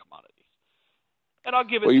proven commodities. And I'll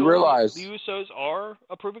give it to them. The Usos are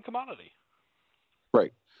a proven commodity.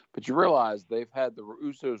 Right. But you realize they've had the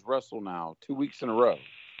Usos wrestle now 2 weeks in a row.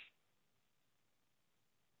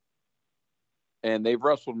 And they've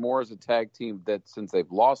wrestled more as a tag team since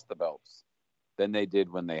they've lost the belts than they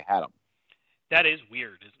did when they had them. That is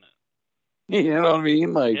weird, isn't it? You know what I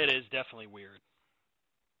mean? Like, it is definitely weird.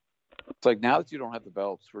 It's like, now that you don't have the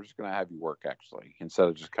belts, we're just going to have you work, actually, instead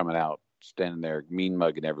of just coming out, standing there, mean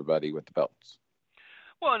mugging everybody with the belts.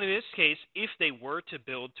 Well, and in this case, if they were to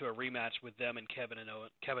build to a rematch with them and Kevin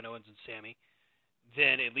Owens and Sammy,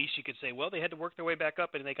 then at least you could say, well, they had to work their way back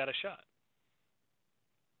up and they got a shot.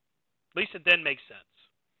 At least it then makes sense.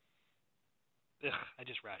 Ugh, I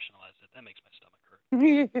just rationalized it. That makes my stomach hurt.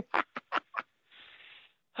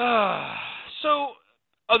 So,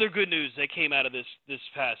 other good news that came out of this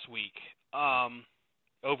past week.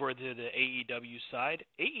 Over to the AEW side,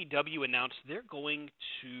 AEW announced they're going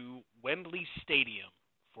to Wembley Stadium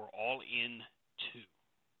for All In 2.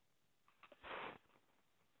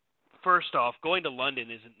 First off, going to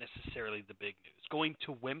London isn't necessarily the big news. Going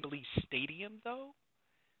to Wembley Stadium, though,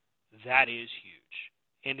 that is huge.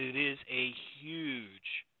 And it is a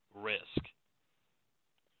huge risk.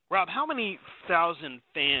 Rob, how many thousand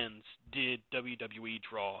fans did WWE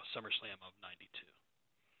draw SummerSlam of 92?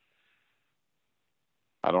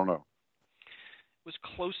 I don't know. It was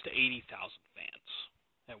close to 80,000 fans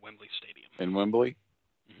at Wembley Stadium. In Wembley?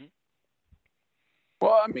 Mm-hmm.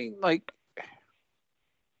 Well, I mean, like,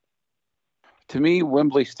 to me,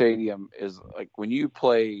 Wembley Stadium is like when you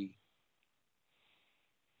play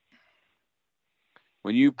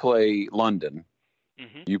London,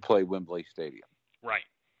 Mm-hmm. you play Wembley Stadium. Right.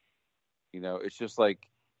 It's just like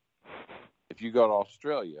if you go to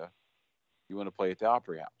Australia, you want to play at the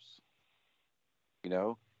Opry House.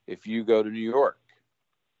 If you go to New York,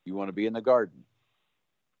 you want to be in the Garden.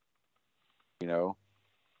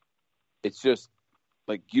 It's just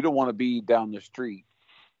like you don't want to be down the street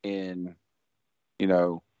in,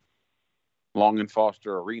 Long and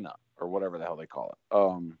Foster Arena or whatever the hell they call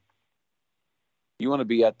it. You want to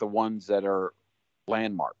be at the ones that are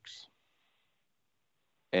landmarks.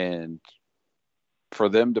 And for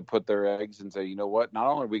them to put their eggs and say, you know what, not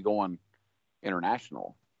only are we going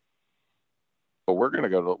international, but we're going to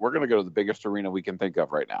go to the biggest arena we can think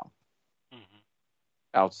of right now. Mm-hmm.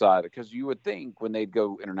 Outside, because you would think when they'd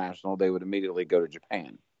go international, they would immediately go to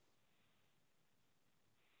Japan.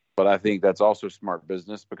 But I think that's also smart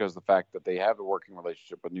business because the fact that they have a working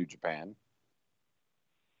relationship with New Japan.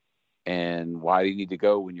 And why do you need to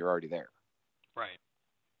go when you're already there? Right.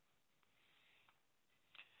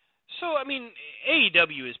 So, I mean,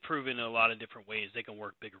 AEW has proven in a lot of different ways they can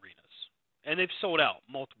work big arenas. And they've sold out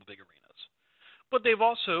multiple big arenas. But they've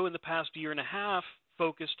also, in the past year and a half,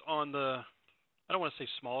 focused on the, I don't want to say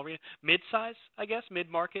small arena, mid-size, I guess,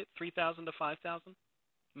 mid-market, 3,000 to 5,000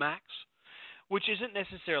 max, which isn't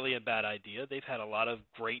necessarily a bad idea. They've had a lot of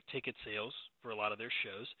great ticket sales for a lot of their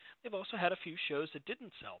shows. They've also had a few shows that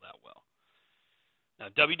didn't sell that well. Now,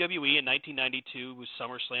 WWE in 1992 with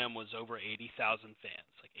SummerSlam was over 80,000 fans,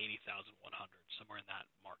 like 80,100, somewhere in that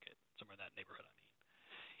market, somewhere in that neighborhood, I mean.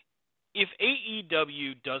 If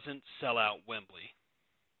AEW doesn't sell out Wembley,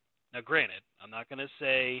 now granted, I'm not going to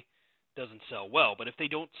say doesn't sell well, but if they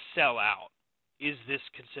don't sell out, is this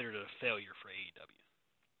considered a failure for AEW?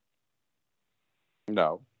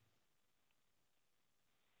 No.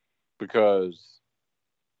 Because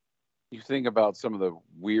you think about some of the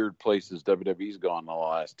weird places WWE's gone in the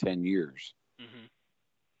last 10 years. Mm-hmm.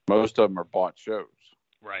 Most of them are bought shows.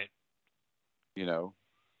 Right.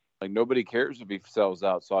 Like nobody cares if he sells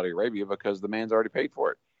out Saudi Arabia because the man's already paid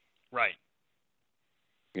for it. Right.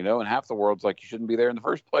 And half the world's like, you shouldn't be there in the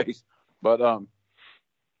first place. But,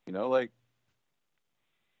 like,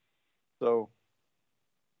 so,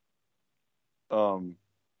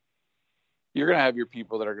 you're going to have your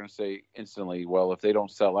people that are going to say instantly, well, if they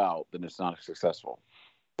don't sell out, then it's not successful.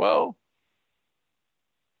 Well,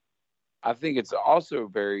 I think it's also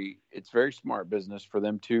very smart business for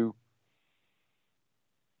them to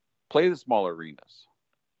play the smaller arenas.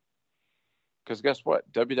 Because guess what?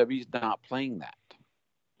 WWE's not playing that.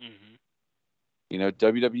 Mm-hmm.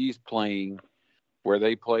 WWE's playing where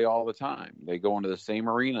they play all the time. They go into the same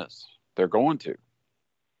arenas. They're going to.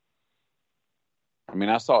 I mean,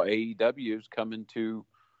 I saw AEW's come into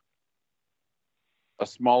a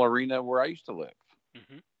small arena where I used to live.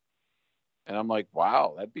 Mm-hmm. And I'm like,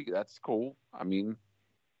 wow, that's cool. I mean,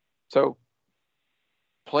 so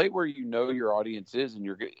play where you know your audience is, and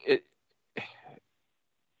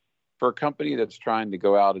for a company that's trying to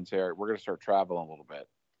go out and say, all right, we're going to start traveling a little bit.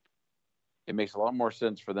 It makes a lot more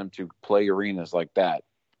sense for them to play arenas like that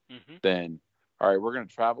than, all right, we're going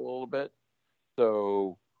to travel a little bit.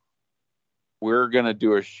 So we're going to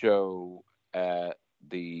do a show at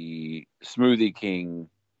the Smoothie King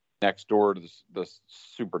next door to the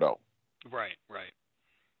Superdome. Right, right.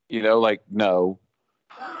 Like, no.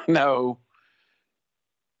 They're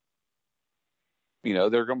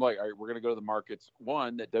going to be like, all right, we're going to go to the markets,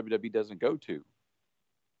 one, that WWE doesn't go to.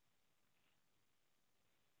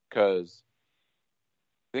 Because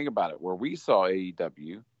think about it, where we saw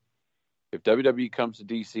AEW, if WWE comes to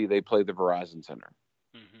DC, they play the Verizon Center.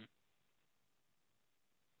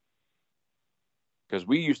 Because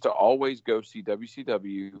we used to always go see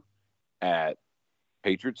WCW at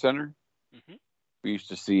Patriot Center. Mm-hmm. We used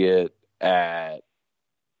to see it at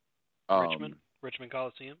Richmond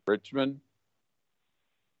Coliseum. Richmond.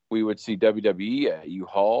 We would see WWE at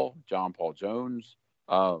U-Haul, John Paul Jones,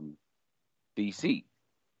 DC.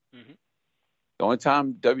 Mm-hmm. The only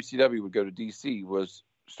time WCW would go to DC was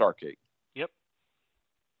Starrcade. Yep.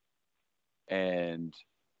 And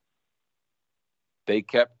they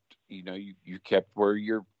kept, you kept where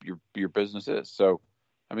your business is. So,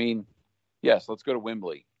 I mean, yes, let's go to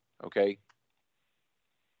Wembley. Okay.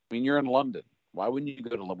 I mean, you're in London. Why wouldn't you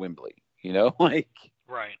go to Wembley? Like,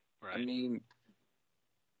 right. I mean,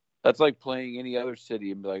 that's like playing any other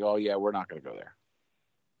city and be like, oh yeah, we're not going to go there.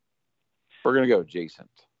 We're going to go adjacent.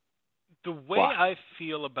 The way Why? I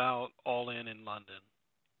feel about All In London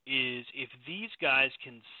is if these guys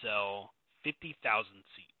can sell 50,000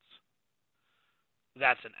 seats,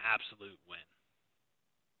 that's an absolute win.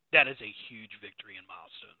 That is a huge victory and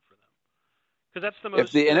milestone for them. Because that's the most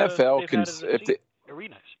If the NFL they've can, had as a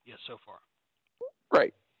arena so far.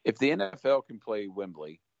 Right. If the NFL can play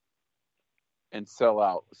Wembley and sell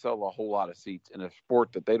a whole lot of seats in a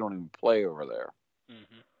sport that they don't even play over there,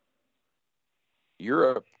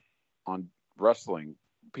 Europe on wrestling,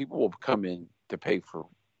 people will come in to pay for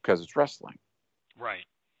because it's wrestling. Right.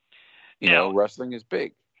 You know, wrestling is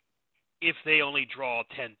big. If they only draw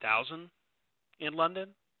 10,000 in London,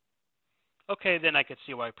 okay, then I could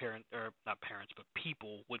see why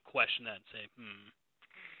people would question that and say,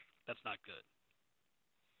 that's not good.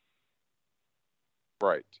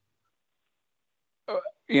 Right.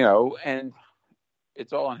 You know, and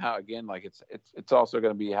it's all on how, again, like it's also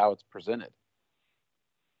going to be how it's presented.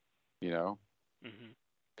 You know,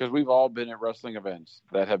 because we've all been at wrestling events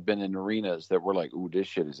that have been in arenas that were like, ooh, this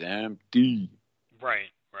shit is empty. Right.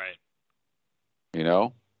 You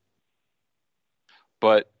know,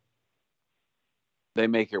 but they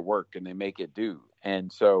make it work and they make it do.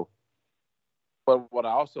 And so, but what I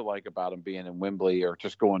also like about them being in Wembley or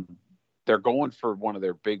just they're going for one of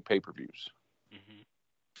their big pay-per-views.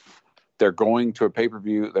 They're going to a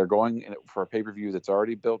pay-per-view. They're going for a pay-per-view that's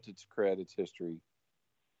already built its cred, its history.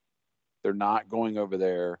 They're not going over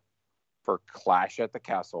there for Clash at the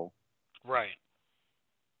Castle. Right.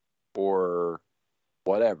 Or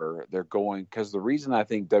whatever. They're going, because the reason I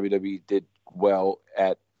think WWE did well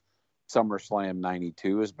at SummerSlam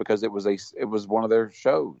 92 is because it was one of their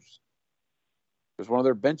shows. It was one of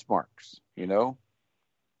their benchmarks, you know?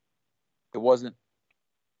 It wasn't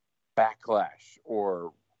Backlash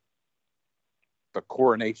or the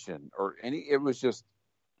Coronation or it was just.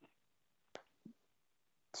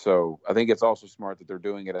 So I think it's also smart that they're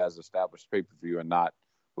doing it as established pay-per-view and not,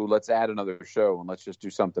 let's add another show and let's just do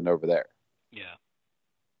something over there. Yeah.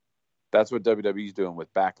 That's what WWE's doing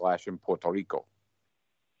with Backlash in Puerto Rico.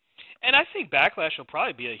 And I think Backlash will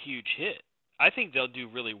probably be a huge hit. I think they'll do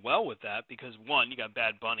really well with that because, one, you got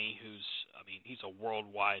Bad Bunny, he's a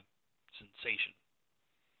worldwide sensation.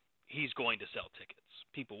 He's going to sell tickets.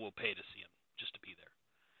 People will pay to see him just to be there.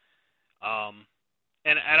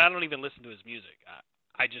 And I don't even listen to his music.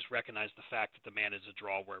 I just recognize the fact that the man is a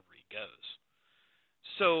draw wherever he goes.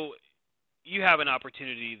 So you have an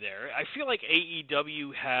opportunity there. I feel like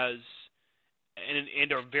AEW has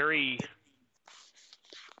and are very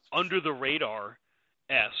under the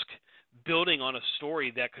radar-esque, building on a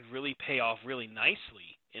story that could really pay off really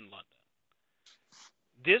nicely in London.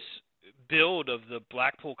 This build of the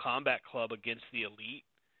Blackpool Combat Club against the Elite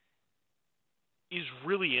is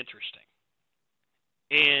really interesting.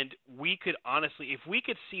 And we could honestly, if we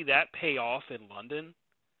could see that pay off in London,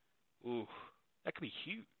 that could be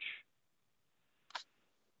huge.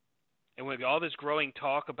 And with all this growing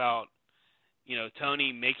talk about,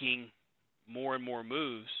 Tony making more and more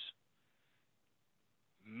moves,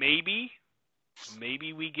 maybe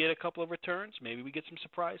we get a couple of returns. Maybe we get some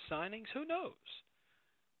surprise signings. Who knows?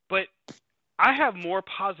 But I have more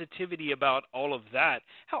positivity about all of that.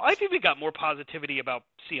 Hell, I've even got more positivity about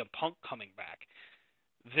CM Punk coming back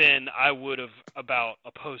than I would have about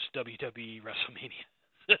a post-WWE WrestleMania,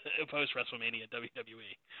 post-WrestleMania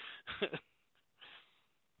WWE.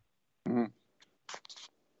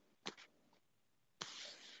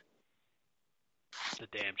 It's a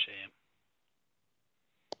damn shame.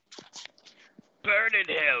 Burn in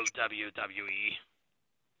hell,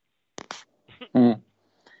 WWE.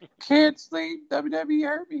 Can't sleep. WWE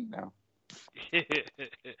hurt me. No.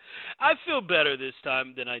 I feel better this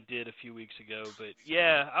time than I did a few weeks ago, but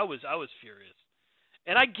yeah, I was furious.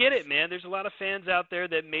 And I get it, man. There's a lot of fans out there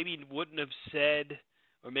that maybe wouldn't have said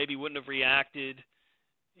or maybe wouldn't have reacted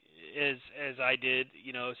as I did.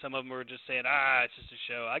 Some of them were just saying, it's just a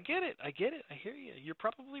show. I get it. I hear you. You're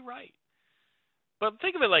probably right. But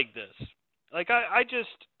think of it like this. Like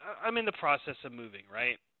I'm in the process of moving,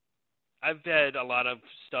 right? I've had a lot of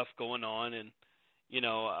stuff going on and,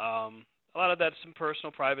 a lot of that's some personal,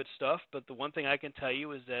 private stuff, but the one thing I can tell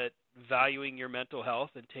you is that valuing your mental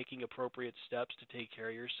health and taking appropriate steps to take care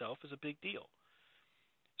of yourself is a big deal.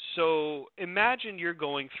 So imagine you're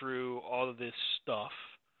going through all of this stuff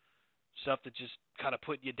that just kind of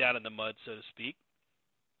put you down in the mud, so to speak.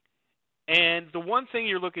 And the one thing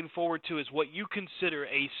you're looking forward to is what you consider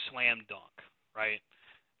a slam dunk, right?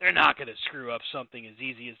 They're not going to screw up something as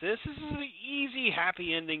easy as this. This is an easy,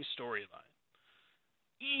 happy ending storyline.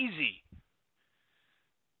 Easy.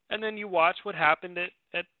 And then you watch what happened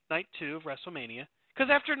at night 2 of WrestleMania, Because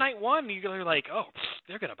after night one, you're like, oh,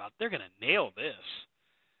 they're gonna nail this.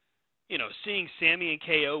 You know, seeing Sammy and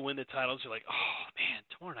KO win the titles, you're like, oh man,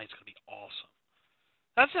 tomorrow night's gonna be awesome.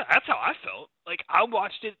 That's how I felt. Like, I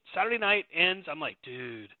watched it Saturday night ends. I'm like,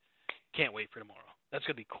 dude, can't wait for tomorrow. That's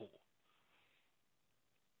gonna be cool.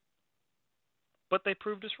 But they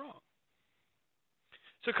proved us wrong.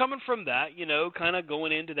 So coming from that, you know, kind of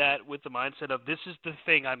going into that with the mindset of this is the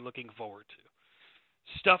thing I'm looking forward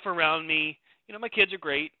to. Stuff around me, you know, my kids are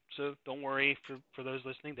great, so don't worry for those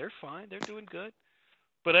listening. They're fine. They're doing good.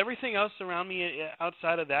 But everything else around me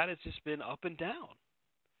outside of that, it's just been up and down.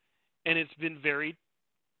 And it's been very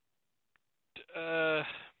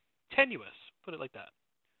tenuous, put it like that.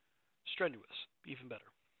 Strenuous, even better.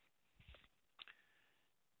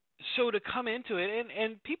 So to come into it,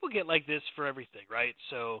 and people get like this for everything, right?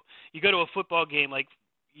 So you go to a football game, like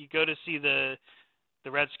you go to see the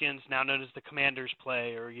Redskins, now known as the Commanders,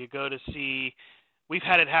 play, or you go to see, we've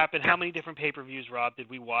had it happen. How many different pay-per-views, Rob, did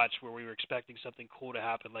we watch where we were expecting something cool to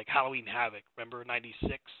happen, like Halloween Havoc, remember,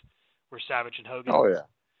 96, where Savage and Hogan? Oh, yeah.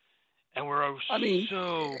 And we're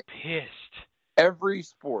so pissed. Every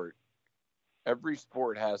sport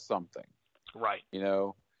has something. Right. You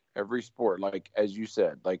know, every sport, like, as you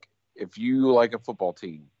said, like, if you like a football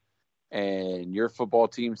team and your football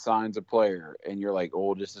team signs a player and you're like,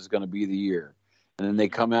 oh, this is going to be the year. And then they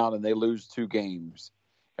come out and they lose 2 games.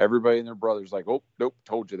 Everybody and their brother's like, oh, nope,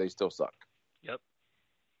 told you they still suck. Yep.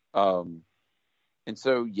 And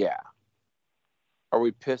so, yeah. Are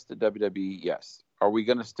we pissed at WWE? Yes. Are we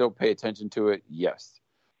going to still pay attention to it? Yes.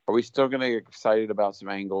 Are we still going to get excited about some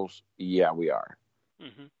angles? Yeah, we are.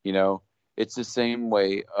 Mm-hmm. You know, it's the same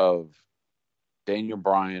way of Daniel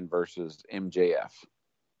Bryan versus MJF.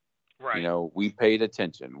 Right. You know, we paid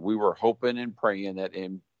attention. We were hoping and praying that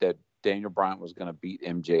Daniel Bryan was going to beat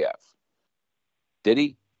MJF. Did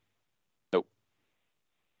he? Nope.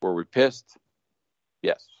 Were we pissed?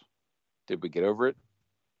 Yes. Did we get over it?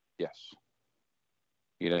 Yes.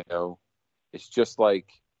 You know, it's just like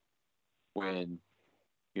when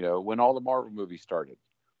all the Marvel movies started.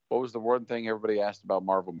 What was the one thing everybody asked about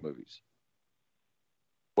Marvel movies?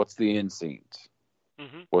 What's the end scenes?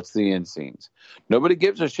 Mm-hmm. What's the end scenes? Nobody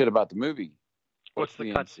gives a shit about the movie. What's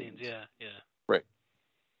the cut scenes? Yeah. Right.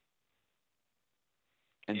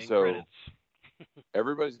 And end so credits.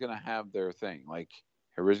 everybody's going to have their thing. Like,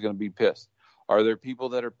 everybody's going to be pissed. Are there people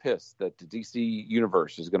that are pissed that the DC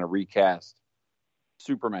universe is going to recast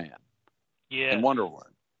Superman and Wonder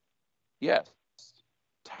Woman? Yes,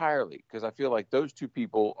 entirely. Because I feel like those 2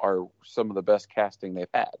 people are some of the best casting they've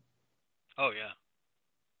had. Oh, yeah.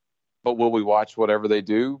 But will we watch whatever they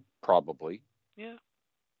do? Probably. Yeah.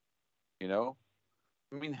 You know?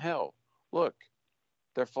 I mean, hell, look,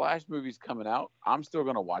 their Flash movie's coming out. I'm still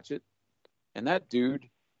going to watch it. And that dude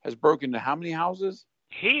has broken into how many houses?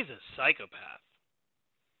 He's a psychopath.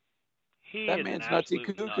 That man's nutsy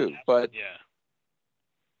cuckoo. But yeah.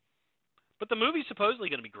 But the movie's supposedly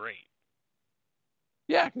going to be great.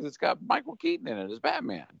 Yeah, because it's got Michael Keaton in it as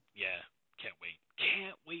Batman. Yeah, can't wait.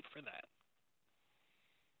 Can't wait for that.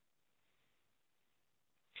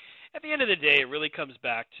 At the end of the day, it really comes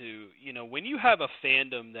back to, you know, when you have a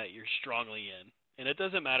fandom that you're strongly in, and it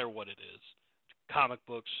doesn't matter what it is, comic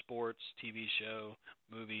books, sports, TV show,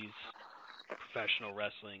 movies, professional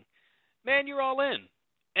wrestling, man, you're all in.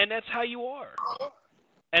 And that's how you are.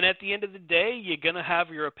 And at the end of the day, you're going to have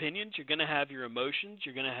your opinions, you're going to have your emotions,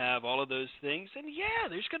 you're going to have all of those things. And yeah,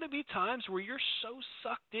 there's going to be times where you're so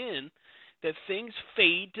sucked in that things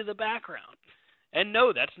fade to the background. And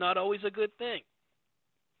no, that's not always a good thing.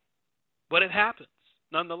 But it happens,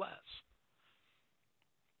 nonetheless.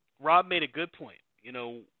 Rob made a good point. You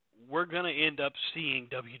know, we're going to end up seeing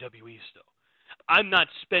WWE still. I'm not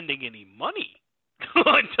spending any money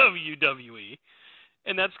on WWE.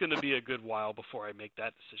 And that's going to be a good while before I make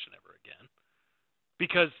that decision ever again.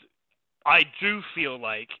 Because I do feel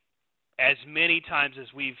like as many times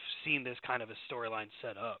as we've seen this kind of a storyline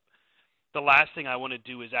set up, the last thing I want to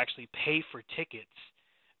do is actually pay for tickets,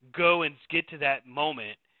 go and get to that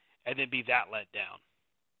moment, and then be that let down.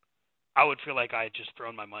 I would feel like I had just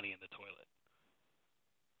thrown my money in the toilet.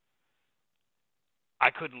 I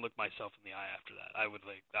couldn't look myself in the eye after that. I would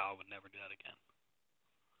never do that again.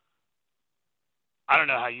 I don't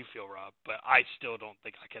know how you feel, Rob, but I still don't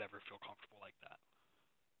think I could ever feel comfortable like that.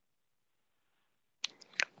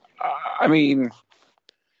 I mean,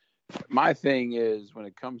 my thing is when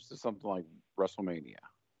it comes to something like WrestleMania,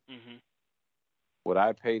 would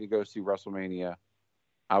I pay to go see WrestleMania?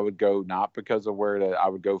 I would go not because of I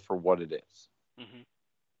would go for what it is.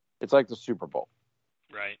 It's like the Super Bowl.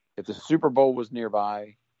 Right. If the Super Bowl was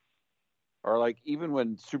nearby, Or like even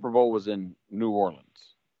when Super Bowl was in New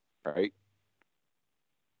Orleans, right?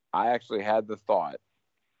 I actually had the thought,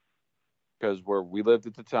 because where we lived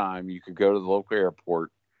at the time, you could go to the local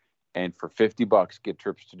airport and for $50 get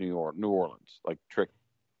trips to New Orleans, like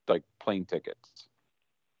plane tickets.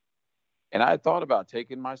 And I had thought about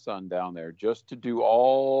taking my son down there just to do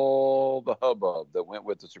all the hubbub that went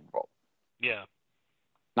with the Super Bowl. Yeah.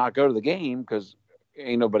 Not go to the game because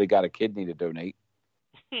ain't nobody got a kidney to donate.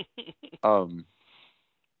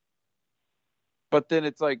 But then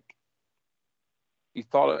it's like, I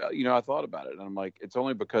thought about it, and I'm like, it's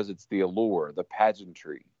only because it's the allure, the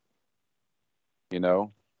pageantry,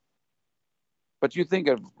 But you think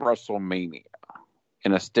of WrestleMania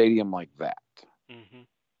in a stadium like that. Mm-hmm.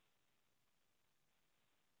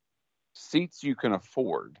 Seats you can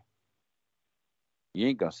afford, you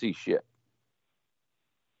ain't going to see shit.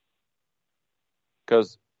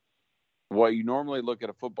 Because what you normally look at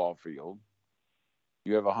a football field,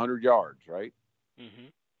 you have 100 yards, right? Mm-hmm.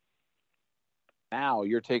 Now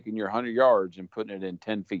you're taking your 100 yards and putting it in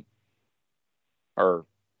 10 feet or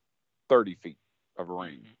 30 feet of a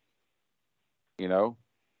ring. Mm-hmm.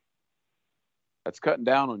 That's cutting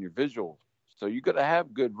down on your visual. So you got to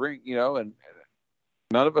have good ring, and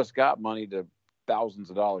none of us got money to thousands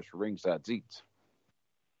of dollars for ringside seats.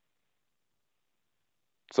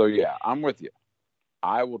 So yeah, I'm with you.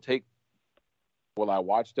 I will I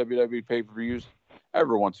watch WWE pay-per-views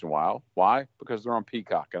every once in a while. Why? Because they're on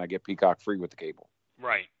Peacock and I get Peacock free with the cable.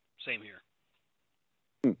 Right. Same here.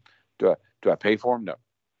 Do I pay for them? No.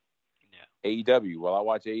 Yeah. AEW. Will I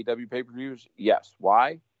watch AEW pay-per-views? Yes.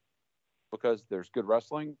 Why? Because there's good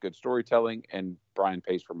wrestling, good storytelling, and Brian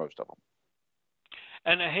pays for most of them.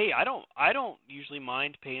 And hey, I don't usually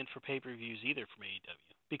mind paying for pay-per-views either from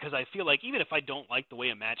AEW, because I feel like even if I don't like the way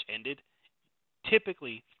a match ended,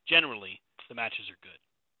 generally, the matches are good.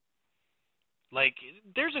 Like,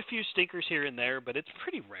 there's a few stinkers here and there, but it's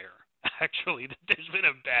pretty rare, actually, that there's been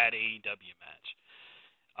a bad AEW match.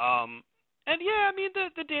 And yeah, I mean,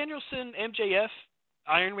 the Danielson MJF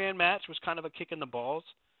Iron Man match was kind of a kick in the balls,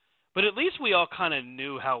 but at least we all kind of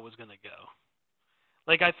knew how it was going to go.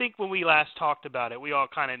 Like, I think when we last talked about it, we all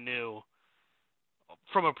kind of knew,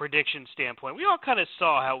 from a prediction standpoint, we all kind of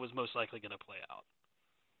saw how it was most likely going to play out.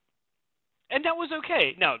 And that was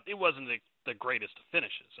okay. Now, it wasn't the greatest of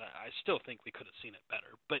finishes. I still think we could have seen it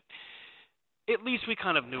better. But at least we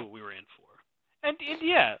kind of knew what we were in for. And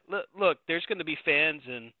yeah, look, there's going to be fans,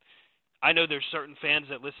 and I know there's certain fans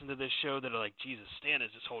that listen to this show that are like, Jesus, Stan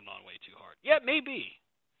is just holding on way too hard. Yeah, maybe.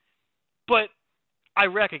 But I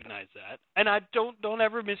recognize that. And I don't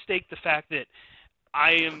ever mistake the fact that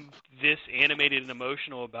I am this animated and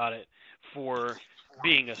emotional about it for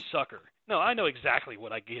being a sucker. No, I know exactly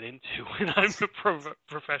what I get into when I'm a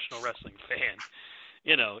professional wrestling fan.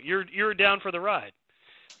 You're down for the ride.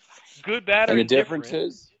 Good, bad, or indifferent.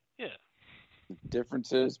 The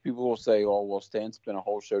difference is people will say, oh, well, Stan spent a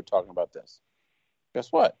whole show talking about this.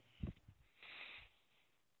 Guess what?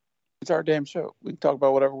 It's our damn show. We can talk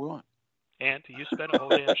about whatever we want. And you spent a whole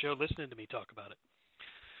damn show listening to me talk about it.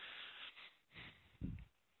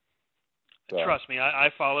 Trust me,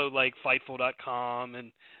 I follow like Fightful.com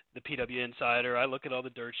and the PW Insider. I look at all the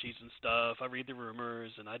dirt sheets and stuff. I read the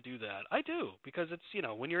rumors, and I do that. I do, because it's,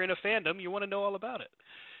 when you're in a fandom, you want to know all about it.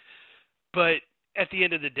 But at the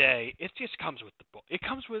end of the day, it just comes with it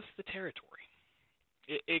comes with the territory.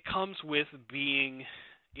 It comes with being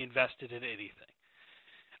invested in anything.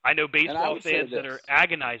 I know baseball fans that are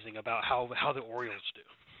agonizing about how the Orioles do.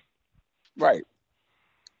 Right.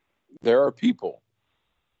 There are people.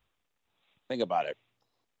 Think about it.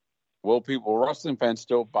 Will wrestling fans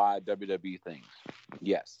still buy WWE things?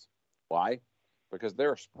 Yes. Why? Because there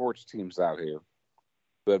are sports teams out here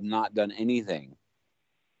who have not done anything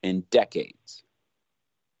in decades.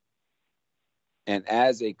 And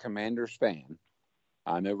as a Commanders fan,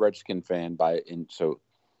 I'm a Redskin fan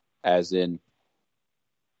as in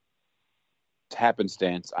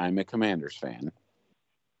happenstance, I'm a Commanders fan.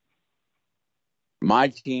 My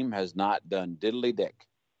team has not done diddly dick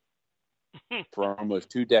for almost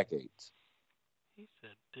 2 decades,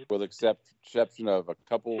 with exception of a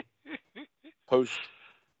couple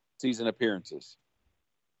post-season appearances.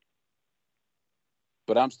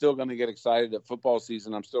 But I'm still going to get excited at football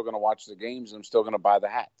season. I'm still going to watch the games, and I'm still going to buy the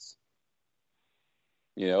hats.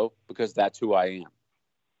 Because that's who I am.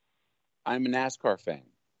 I'm a NASCAR fan.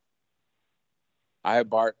 I have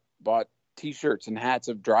bought T-shirts and hats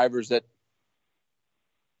of drivers that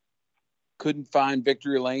couldn't find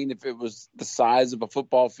victory lane if it was the size of a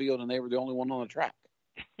football field and they were the only one on the track.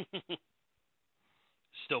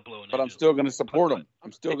 Still blowing. But I'm still going to support them.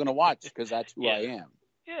 I'm still going to watch because that's who I am.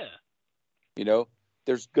 Yeah. You know,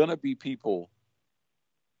 there's going to be people,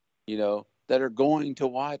 that are going to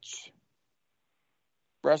watch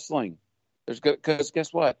wrestling. Because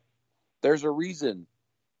guess what? There's a reason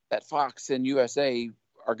that Fox and USA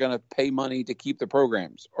are going to pay money to keep the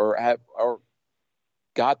programs or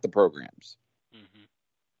got the programs. Mm-hmm.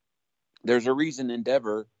 There's a reason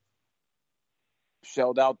Endeavor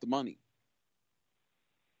shelled out the money.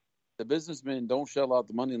 The businessmen don't shell out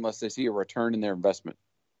the money unless they see a return in their investment.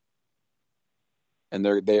 And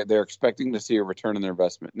they're expecting to see a return in their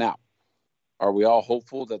investment. Now, are we all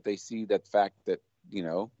hopeful that they see that fact that,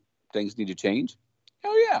 things need to change?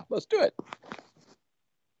 Hell yeah, let's do it.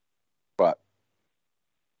 But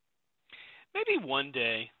maybe one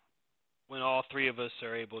day when all three of us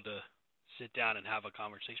are able to sit down and have a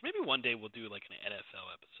conversation, maybe one day we'll do like an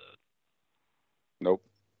NFL episode. Nope.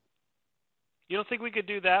 You don't think we could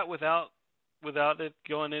do that without it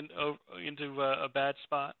going into a bad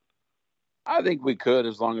spot? I think we could,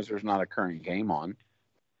 as long as there's not a current game on.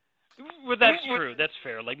 Well, that's true. That's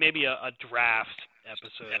fair. Like maybe a draft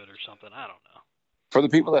episode or something. I don't know. For the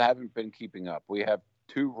people that haven't been keeping up, we have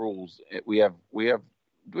two rules. We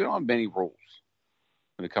don't have many rules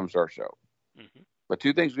when it comes to our show. Mm-hmm. But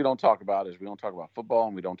two things we don't talk about is we don't talk about football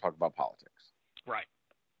and we don't talk about politics. Right.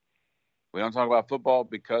 We don't talk about football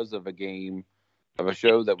because of a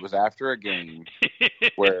show that was after a game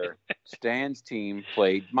where Stan's team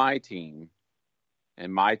played my team,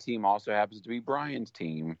 and my team also happens to be Brian's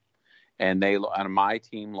team, and my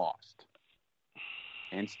team lost.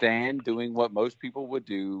 And Stan, doing what most people would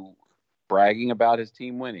do, bragging about his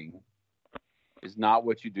team winning, is not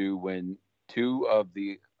what you do when two of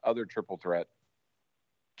the other triple threat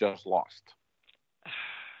just lost.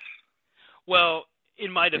 Well,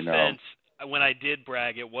 in my defense, when I did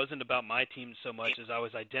brag, it wasn't about my team so much as I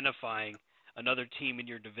was identifying another team in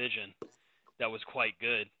your division that was quite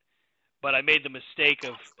good. But I made the mistake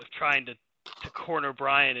of trying to corner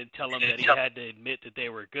Brian and tell him that he had to admit that they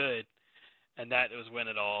were good, and that was when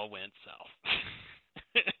it all went south.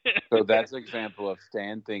 So that's an example of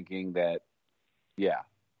Stan thinking that,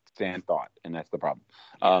 Stan thought, and that's the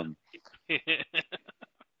problem.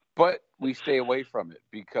 But we stay away from it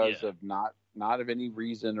because of not of any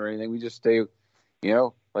reason or anything. We just stay,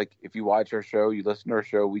 like if you watch our show, you listen to our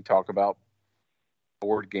show, we talk about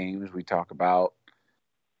board games, we talk about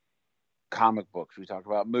comic books, we talk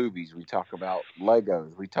about movies, we talk about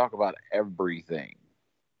Legos, we talk about everything.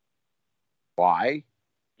 Why?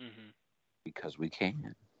 Mm-hmm. Because we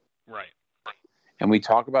can. Right. And we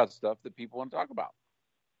talk about stuff that people want to talk about.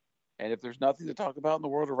 And if there's nothing to talk about in the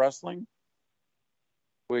world of wrestling,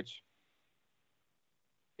 which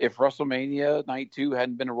if WrestleMania Night 2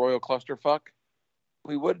 hadn't been a royal clusterfuck,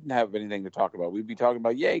 we wouldn't have anything to talk about. We'd be talking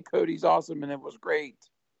about, yay, Cody's awesome and it was great.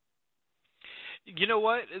 You know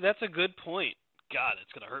what? That's a good point. God,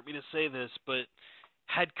 it's going to hurt me to say this, but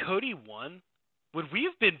had Cody won, would we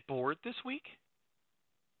have been bored this week?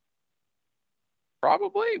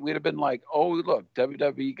 Probably. We'd have been like, oh, look,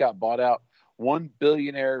 WWE got bought out. One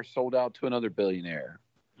billionaire sold out to another billionaire.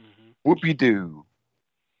 Mm-hmm. Whoopie-doo.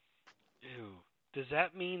 Ew. Does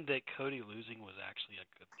that mean that Cody losing was actually a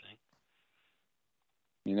good thing?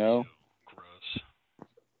 Ew, gross.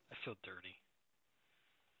 I feel dirty.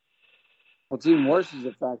 What's even worse is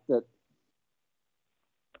the fact that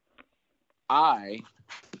I,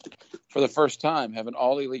 for the first time, have an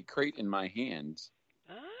All Elite crate in my hands.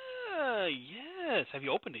 Ah, yes. Have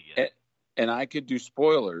you opened it yet? And I could do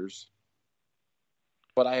spoilers,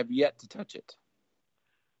 but I have yet to touch it.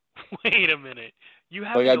 Wait a minute. You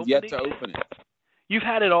haven't I've opened yet it to yet? open it. You've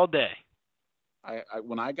had it all day.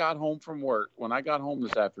 When I got home from work, when I got home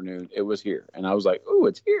this afternoon, it was here. And I was like, ooh,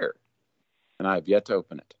 it's here. And I have yet to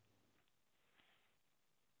open it.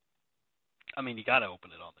 I mean, you got to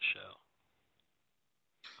open it on the show.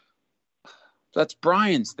 That's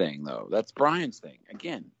Brian's thing, though. That's Brian's thing.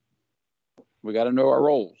 Again, we got to know our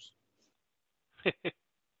roles.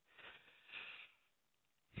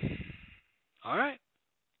 All right.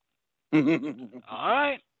 All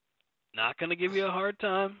right. Not going to give you a hard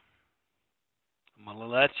time. I'm going to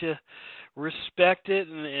let you respect it.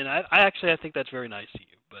 And I think that's very nice of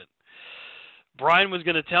you. But Brian was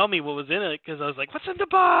going to tell me what was in it because I was like, what's in the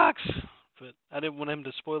box? But I didn't want him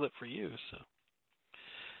to spoil it for you.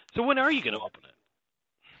 So when are you going to open it?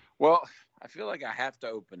 Well, I feel like I have to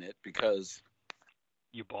open it because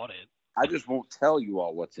you bought it. I just won't tell you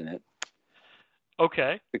all what's in it.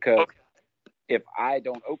 Okay. Because if I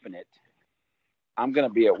don't open it, I'm going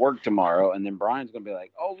to be at work tomorrow, and then Brian's going to be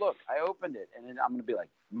like, oh, look, I opened it. And then I'm going to be like,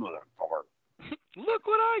 motherfucker. Look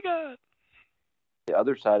what I got. The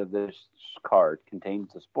other side of this card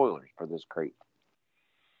contains the spoilers for this crate.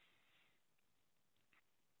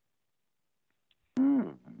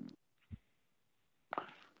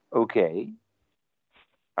 Okay.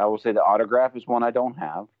 I will say the autograph is one I don't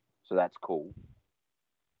have, so that's cool.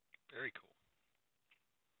 Very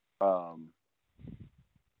cool.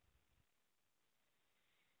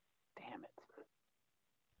 Damn it.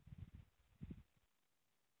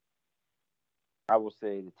 I will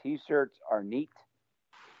say the T-shirts are neat.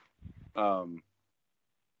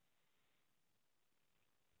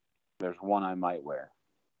 There's one I might wear.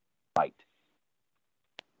 Might.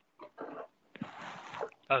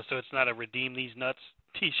 Oh, so it's not a Redeem These Nuts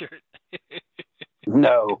t-shirt?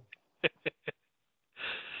 No.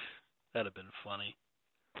 That'd have been funny.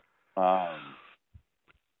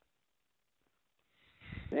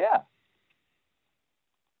 Yeah.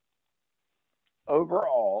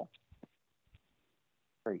 Overall,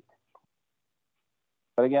 great.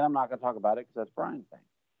 But again, I'm not going to talk about it because that's Brian's thing.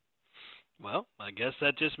 Well, I guess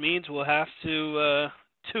that just means we'll have to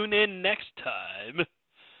tune in next time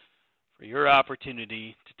for your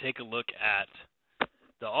opportunity to take a look at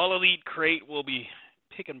the All Elite Crate. We'll be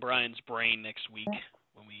picking Brian's brain next week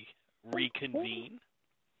when we reconvene.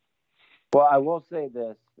 Well, I will say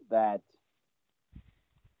this, that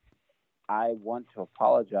I want to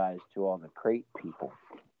apologize to all the crate people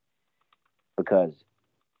because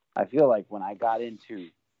I feel like when I got into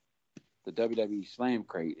the WWE Slam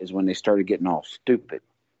crate is when they started getting all stupid.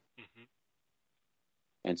 Mm-hmm.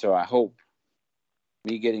 And so I hope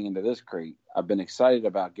me getting into this crate, I've been excited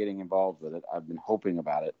about getting involved with it. I've been hoping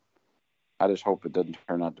about it. I just hope it doesn't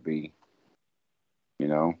turn out to be,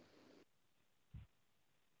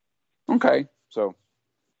 Okay, so,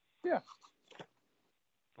 yeah.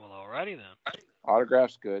 Well, alrighty then.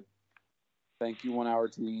 Autograph's good. Thank you, 1 Hour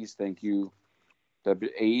Tees. Thank you,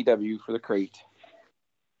 AEW, for the crate.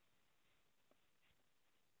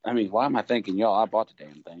 I mean, why am I thanking y'all? I bought the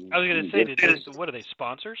damn thing. I was going to say, what are they,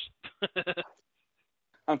 sponsors?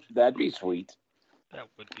 That'd be sweet. That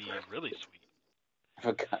would be really sweet. If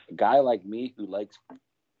a guy like me who likes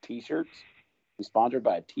T-shirts is sponsored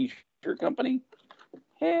by a T-shirt company,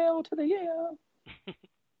 hell to the yeah.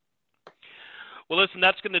 Well, listen,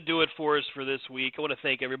 that's going to do it for us for this week. I want to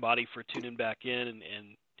thank everybody for tuning back in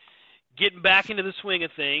and getting back into the swing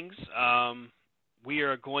of things. We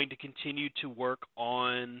are going to continue to work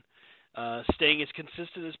on staying as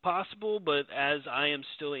consistent as possible, but as I am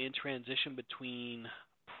still in transition between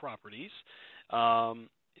properties, it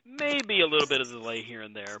may be a little bit of a delay here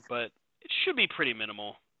and there, but it should be pretty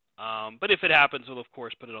minimal. But if it happens, we'll, of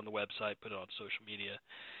course, put it on the website, put it on social media.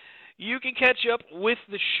 You can catch up with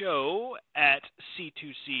the show at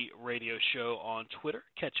C2C Radio Show on Twitter.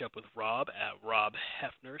 Catch up with Rob at Rob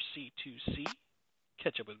Hefner C2C.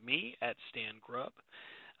 Catch up with me at Stan Grubb.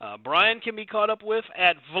 Brian can be caught up with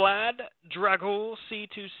at Vlad Dragol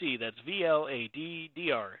C2C. That's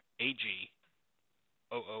VLADDRAGOOL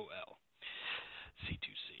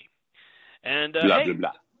C2C. And blah, blah,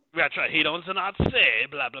 blah. That's right. He don't not say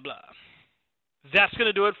blah, blah, blah. That's going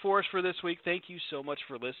to do it for us for this week. Thank you so much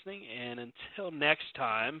for listening. And until next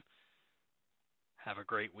time, have a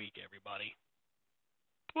great week, everybody.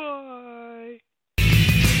 Bye.